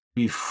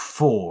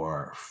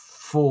before,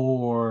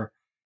 for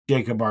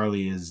Jacob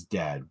Marley is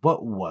Dead.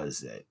 What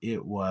was it?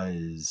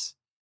 Was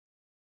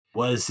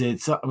it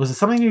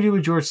something to do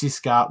with George C.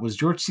 Scott? Was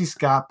George C.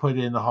 Scott put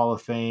in the Hall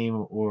of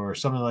Fame or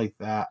something like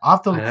that?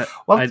 We'll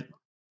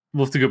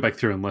have to go back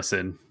through and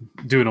listen.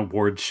 Do an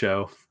awards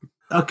show.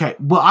 Okay.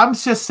 Well, I'm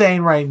just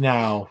saying right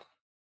now,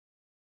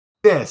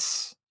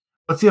 what's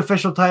the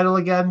official title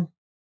again?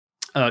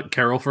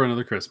 Carol for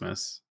Another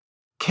Christmas.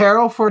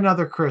 Carol for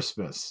Another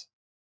Christmas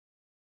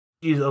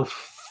is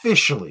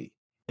officially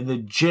in the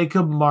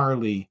Jacob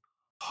Marley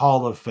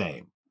Hall of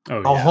Fame.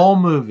 Oh, yeah. Whole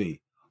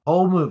movie.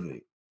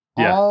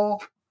 Yeah.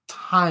 All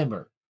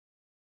timer.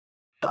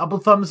 Double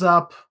thumbs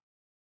up.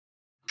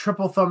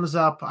 Triple thumbs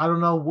up. I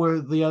don't know where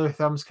the other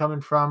thumbs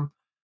coming from.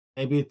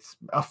 Maybe it's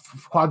a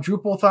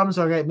quadruple thumbs.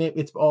 Okay, maybe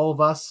it's all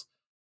of us.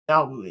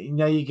 Now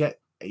you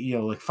get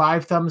like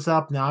 5 thumbs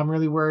up. Now I'm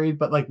really worried,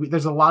 but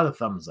there's a lot of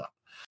thumbs up.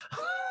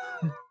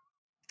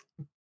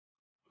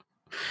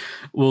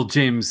 Well,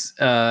 James,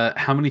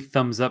 how many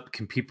thumbs up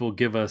can people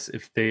give us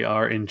if they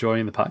are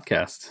enjoying the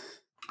podcast?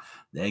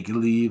 They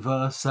can leave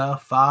us a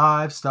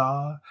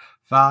 5-star,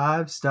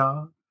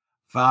 5-star,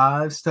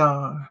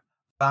 5-star,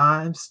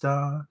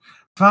 5-star,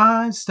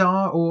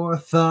 5-star, or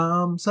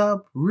thumbs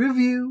up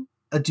review.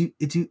 Do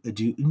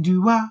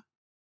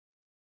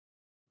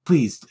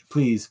Please.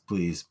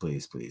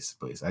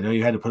 I know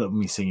you had to put up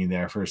me singing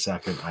there for a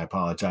second. I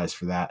apologize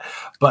for that.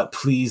 But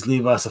please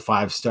leave us a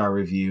 5-star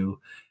review.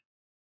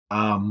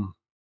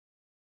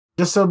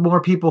 Just so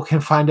more people can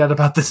find out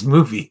about this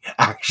movie,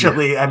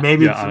 actually, and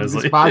maybe through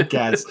this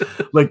podcast.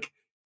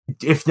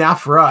 If not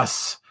for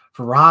us,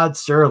 for Rod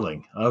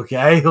Serling,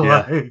 okay?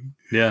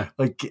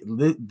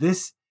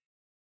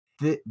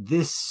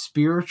 This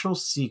spiritual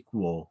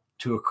sequel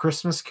to A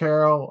Christmas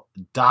Carol,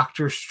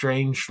 Doctor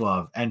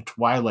Strangelove, and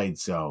Twilight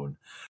Zone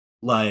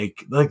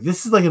Like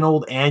this is like an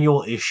old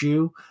annual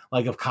issue,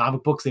 like of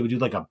comic books. They would do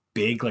like a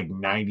big, like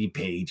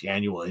 90-page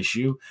annual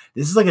issue.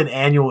 This is like an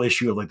annual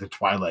issue of like the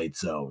Twilight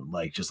Zone,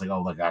 like just like,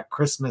 oh, like a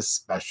Christmas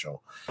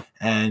special.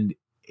 And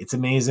it's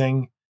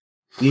amazing.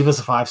 Leave us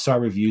a 5-star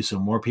review so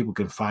more people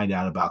can find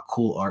out about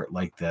cool art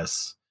like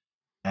this.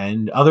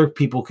 And other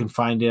people can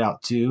find it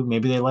out too.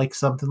 Maybe they like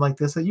something like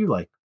this that you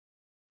like.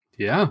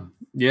 Yeah.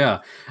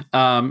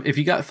 If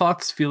you got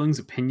thoughts, feelings,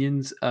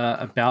 opinions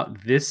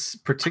about this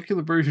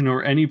particular version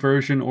or any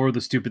version or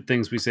the stupid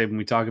things we say when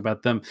we talk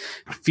about them,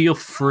 feel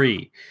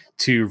free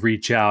to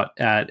reach out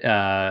at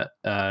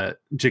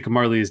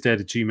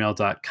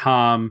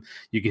jacobmarleyisdead@gmail.com.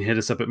 You can hit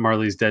us up at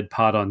Marley's Dead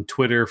Pod on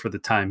Twitter for the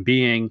time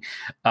being.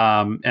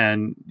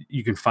 And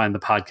you can find the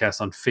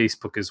podcast on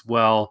Facebook as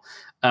well.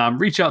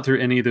 Reach out through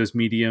any of those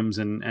mediums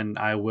and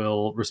I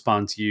will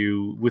respond to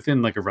you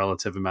within like a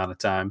relative amount of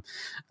time.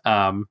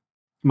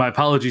 My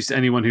apologies to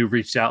anyone who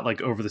reached out like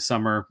over the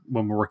summer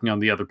when we're working on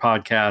the other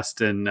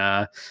podcast. And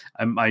I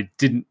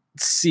didn't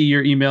see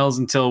your emails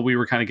until we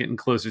were kind of getting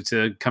closer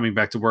to coming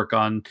back to work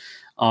on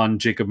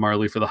Jacob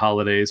Marley for the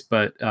holidays.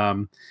 But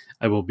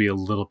I will be a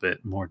little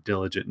bit more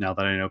diligent now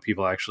that I know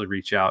people actually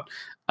reach out.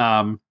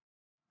 I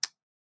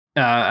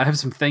have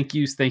some thank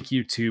yous. Thank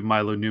you to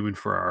Milo Newman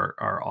for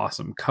our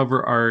awesome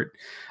cover art.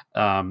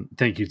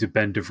 Thank you to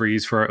Ben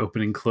DeVries for our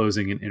opening,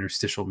 closing, and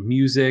interstitial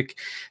music.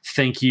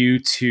 Thank you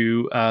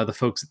to the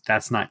folks at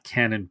That's Not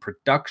Canon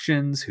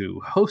Productions who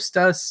host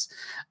us.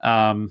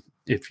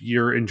 If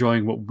you're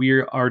enjoying what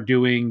we are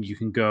doing, you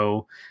can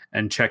go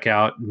and check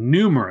out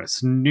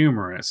numerous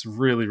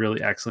really,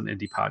 really excellent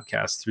indie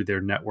podcasts through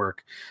their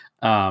network.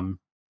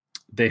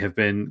 They have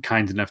been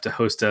kind enough to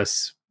host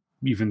us,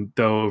 even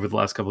though over the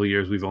last couple of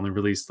years we've only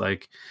released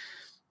like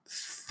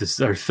this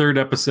is our third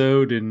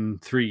episode in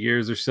 3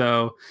 years or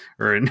so,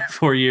 or in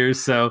 4 years.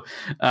 So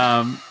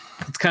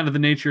it's kind of the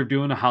nature of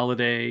doing a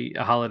holiday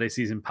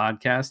season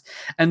podcast.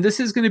 And this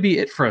is going to be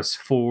it for us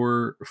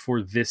for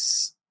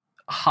this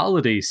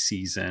holiday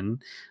season.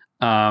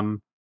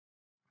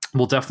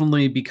 We'll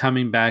definitely be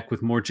coming back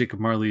with more Jacob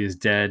Marley is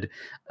Dead,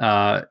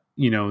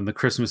 in the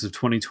Christmas of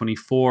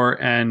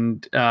 2024.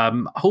 And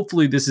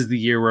hopefully this is the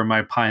year where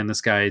my pie in the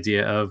sky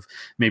idea of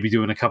maybe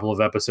doing a couple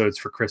of episodes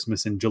for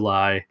Christmas in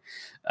July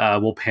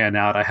will pan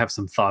out. I have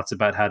some thoughts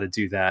about how to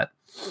do that.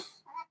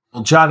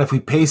 Well, John, if we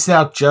pace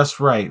out just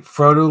right,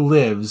 Frodo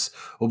Lives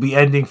will be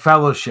ending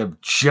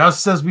Fellowship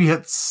just as we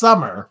hit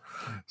summer.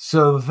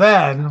 So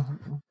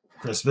then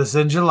Christmas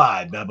in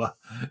July, Bubba.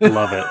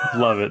 Love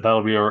it.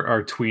 That'll be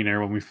our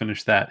tweener when we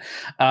finish that.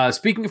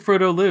 Speaking of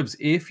Frodo Lives,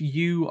 if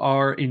you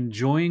are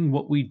enjoying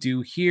what we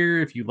do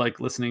here, if you like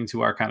listening to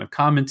our kind of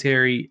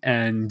commentary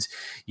and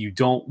you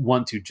don't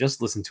want to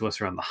just listen to us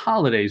around the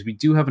holidays, we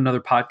do have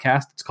another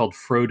podcast. It's called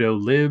Frodo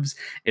Lives.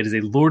 It is a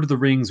Lord of the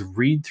Rings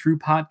read-through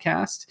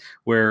podcast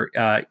where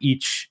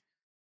each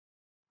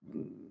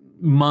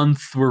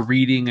month we're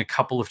reading a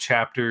couple of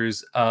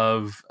chapters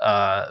of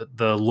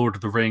the Lord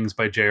of the Rings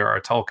by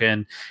J.R.R.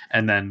 Tolkien,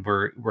 and then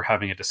we're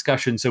having a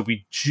discussion. So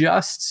we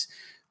just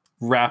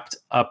wrapped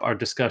up our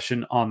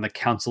discussion on the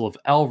Council of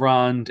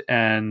Elrond,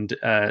 and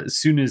as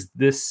soon as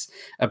this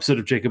episode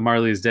of Jacob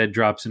Marley is Dead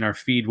drops in our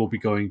feed, we'll be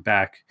going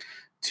back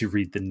to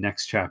read the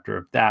next chapter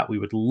of that. We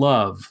would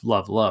love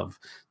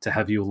to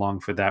have you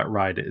along for that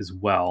ride as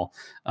well.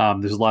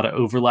 There's a lot of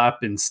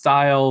overlap in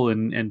style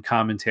and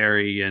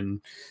commentary, and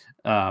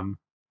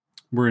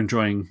we're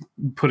enjoying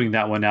putting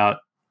that one out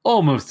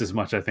almost as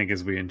much, I think,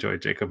 as we enjoy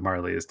Jacob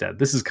Marley is Dead.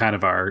 This is kind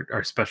of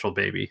our special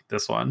baby,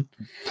 this one.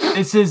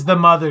 This is the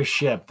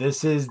mothership.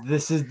 This is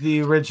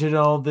the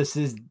original.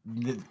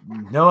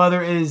 No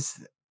other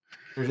is.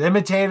 There's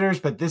imitators,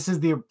 but this is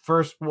the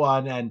first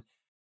one. And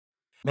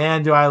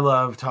man, do I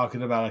love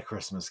talking about A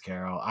Christmas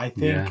Carol. I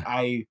think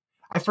I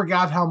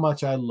forgot how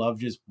much I love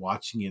just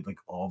watching it like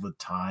all the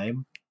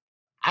time.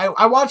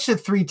 I watched it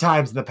 3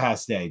 times in the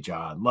past day,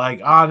 John,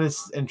 like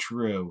honest and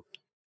true.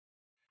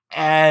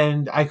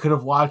 And I could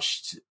have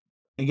watched,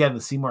 again,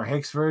 the Seymour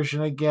Hicks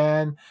version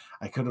again.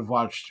 I could have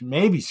watched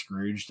maybe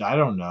Scrooged. I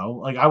don't know.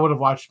 Like I would have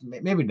watched,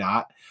 maybe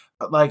not,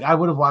 but like I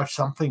would have watched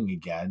something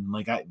again.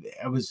 Like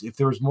if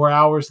there was more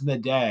hours in the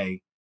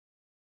day,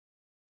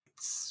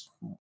 it's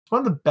one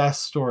of the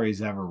best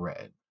stories ever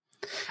written.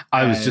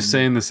 I was just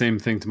saying the same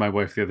thing to my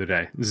wife the other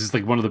day. This is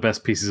like one of the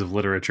best pieces of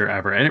literature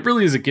ever. And it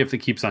really is a gift that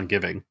keeps on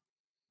giving.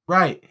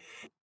 Right.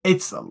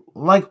 It's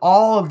like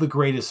all of the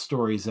greatest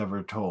stories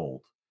ever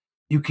told.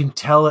 You can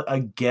tell it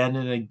again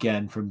and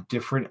again from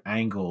different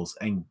angles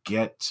and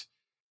get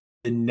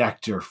the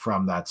nectar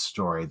from that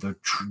story, the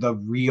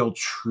real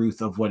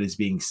truth of what is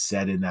being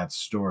said in that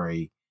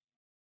story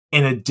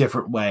in a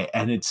different way.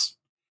 And it's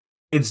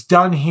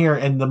done here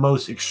in the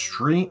most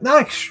extreme,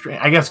 not extreme,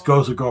 I guess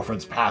Ghost of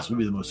Girlfriend's Past would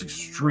be the most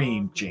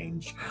extreme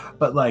change,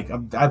 but like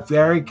a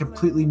very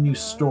completely new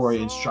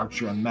story and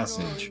structure and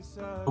message,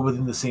 but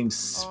within the same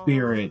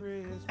spirit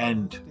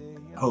and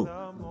hope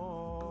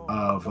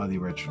of the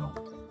original.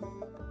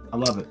 I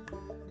love it.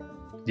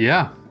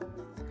 Yeah.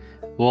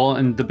 Well,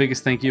 and the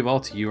biggest thank you of all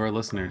to you, our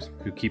listeners,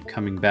 who keep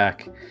coming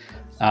back.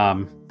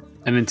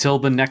 And until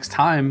the next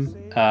time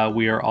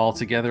we are all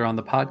together on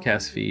the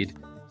podcast feed,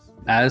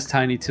 as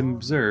Tiny Tim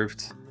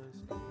observed,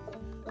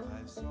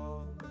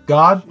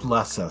 God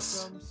bless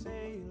us,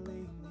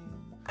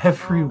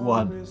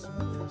 everyone.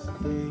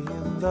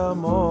 In the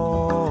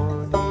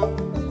morning.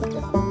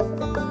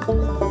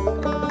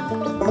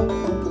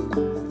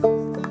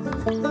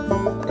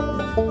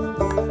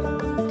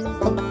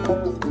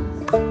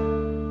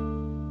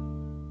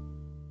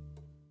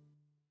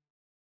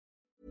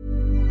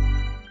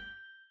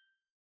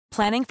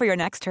 Planning for your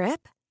next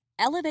trip?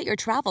 Elevate your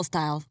travel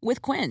style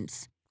with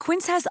Quince.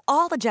 Quince has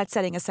all the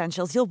jet-setting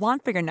essentials you'll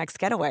want for your next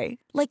getaway,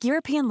 like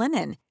European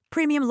linen,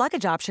 premium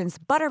luggage options,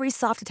 buttery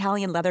soft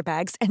Italian leather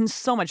bags, and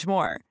so much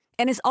more.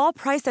 And is all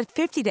priced at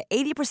 50 to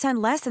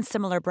 80% less than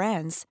similar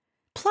brands.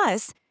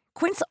 Plus,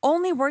 Quince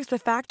only works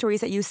with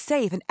factories that use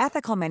safe and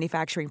ethical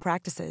manufacturing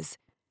practices.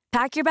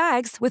 Pack your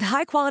bags with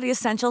high-quality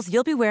essentials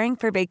you'll be wearing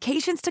for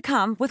vacations to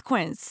come with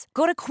Quince.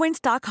 Go to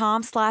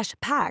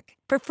quince.com/pack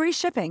for free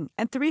shipping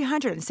and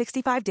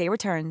 365-day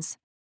returns.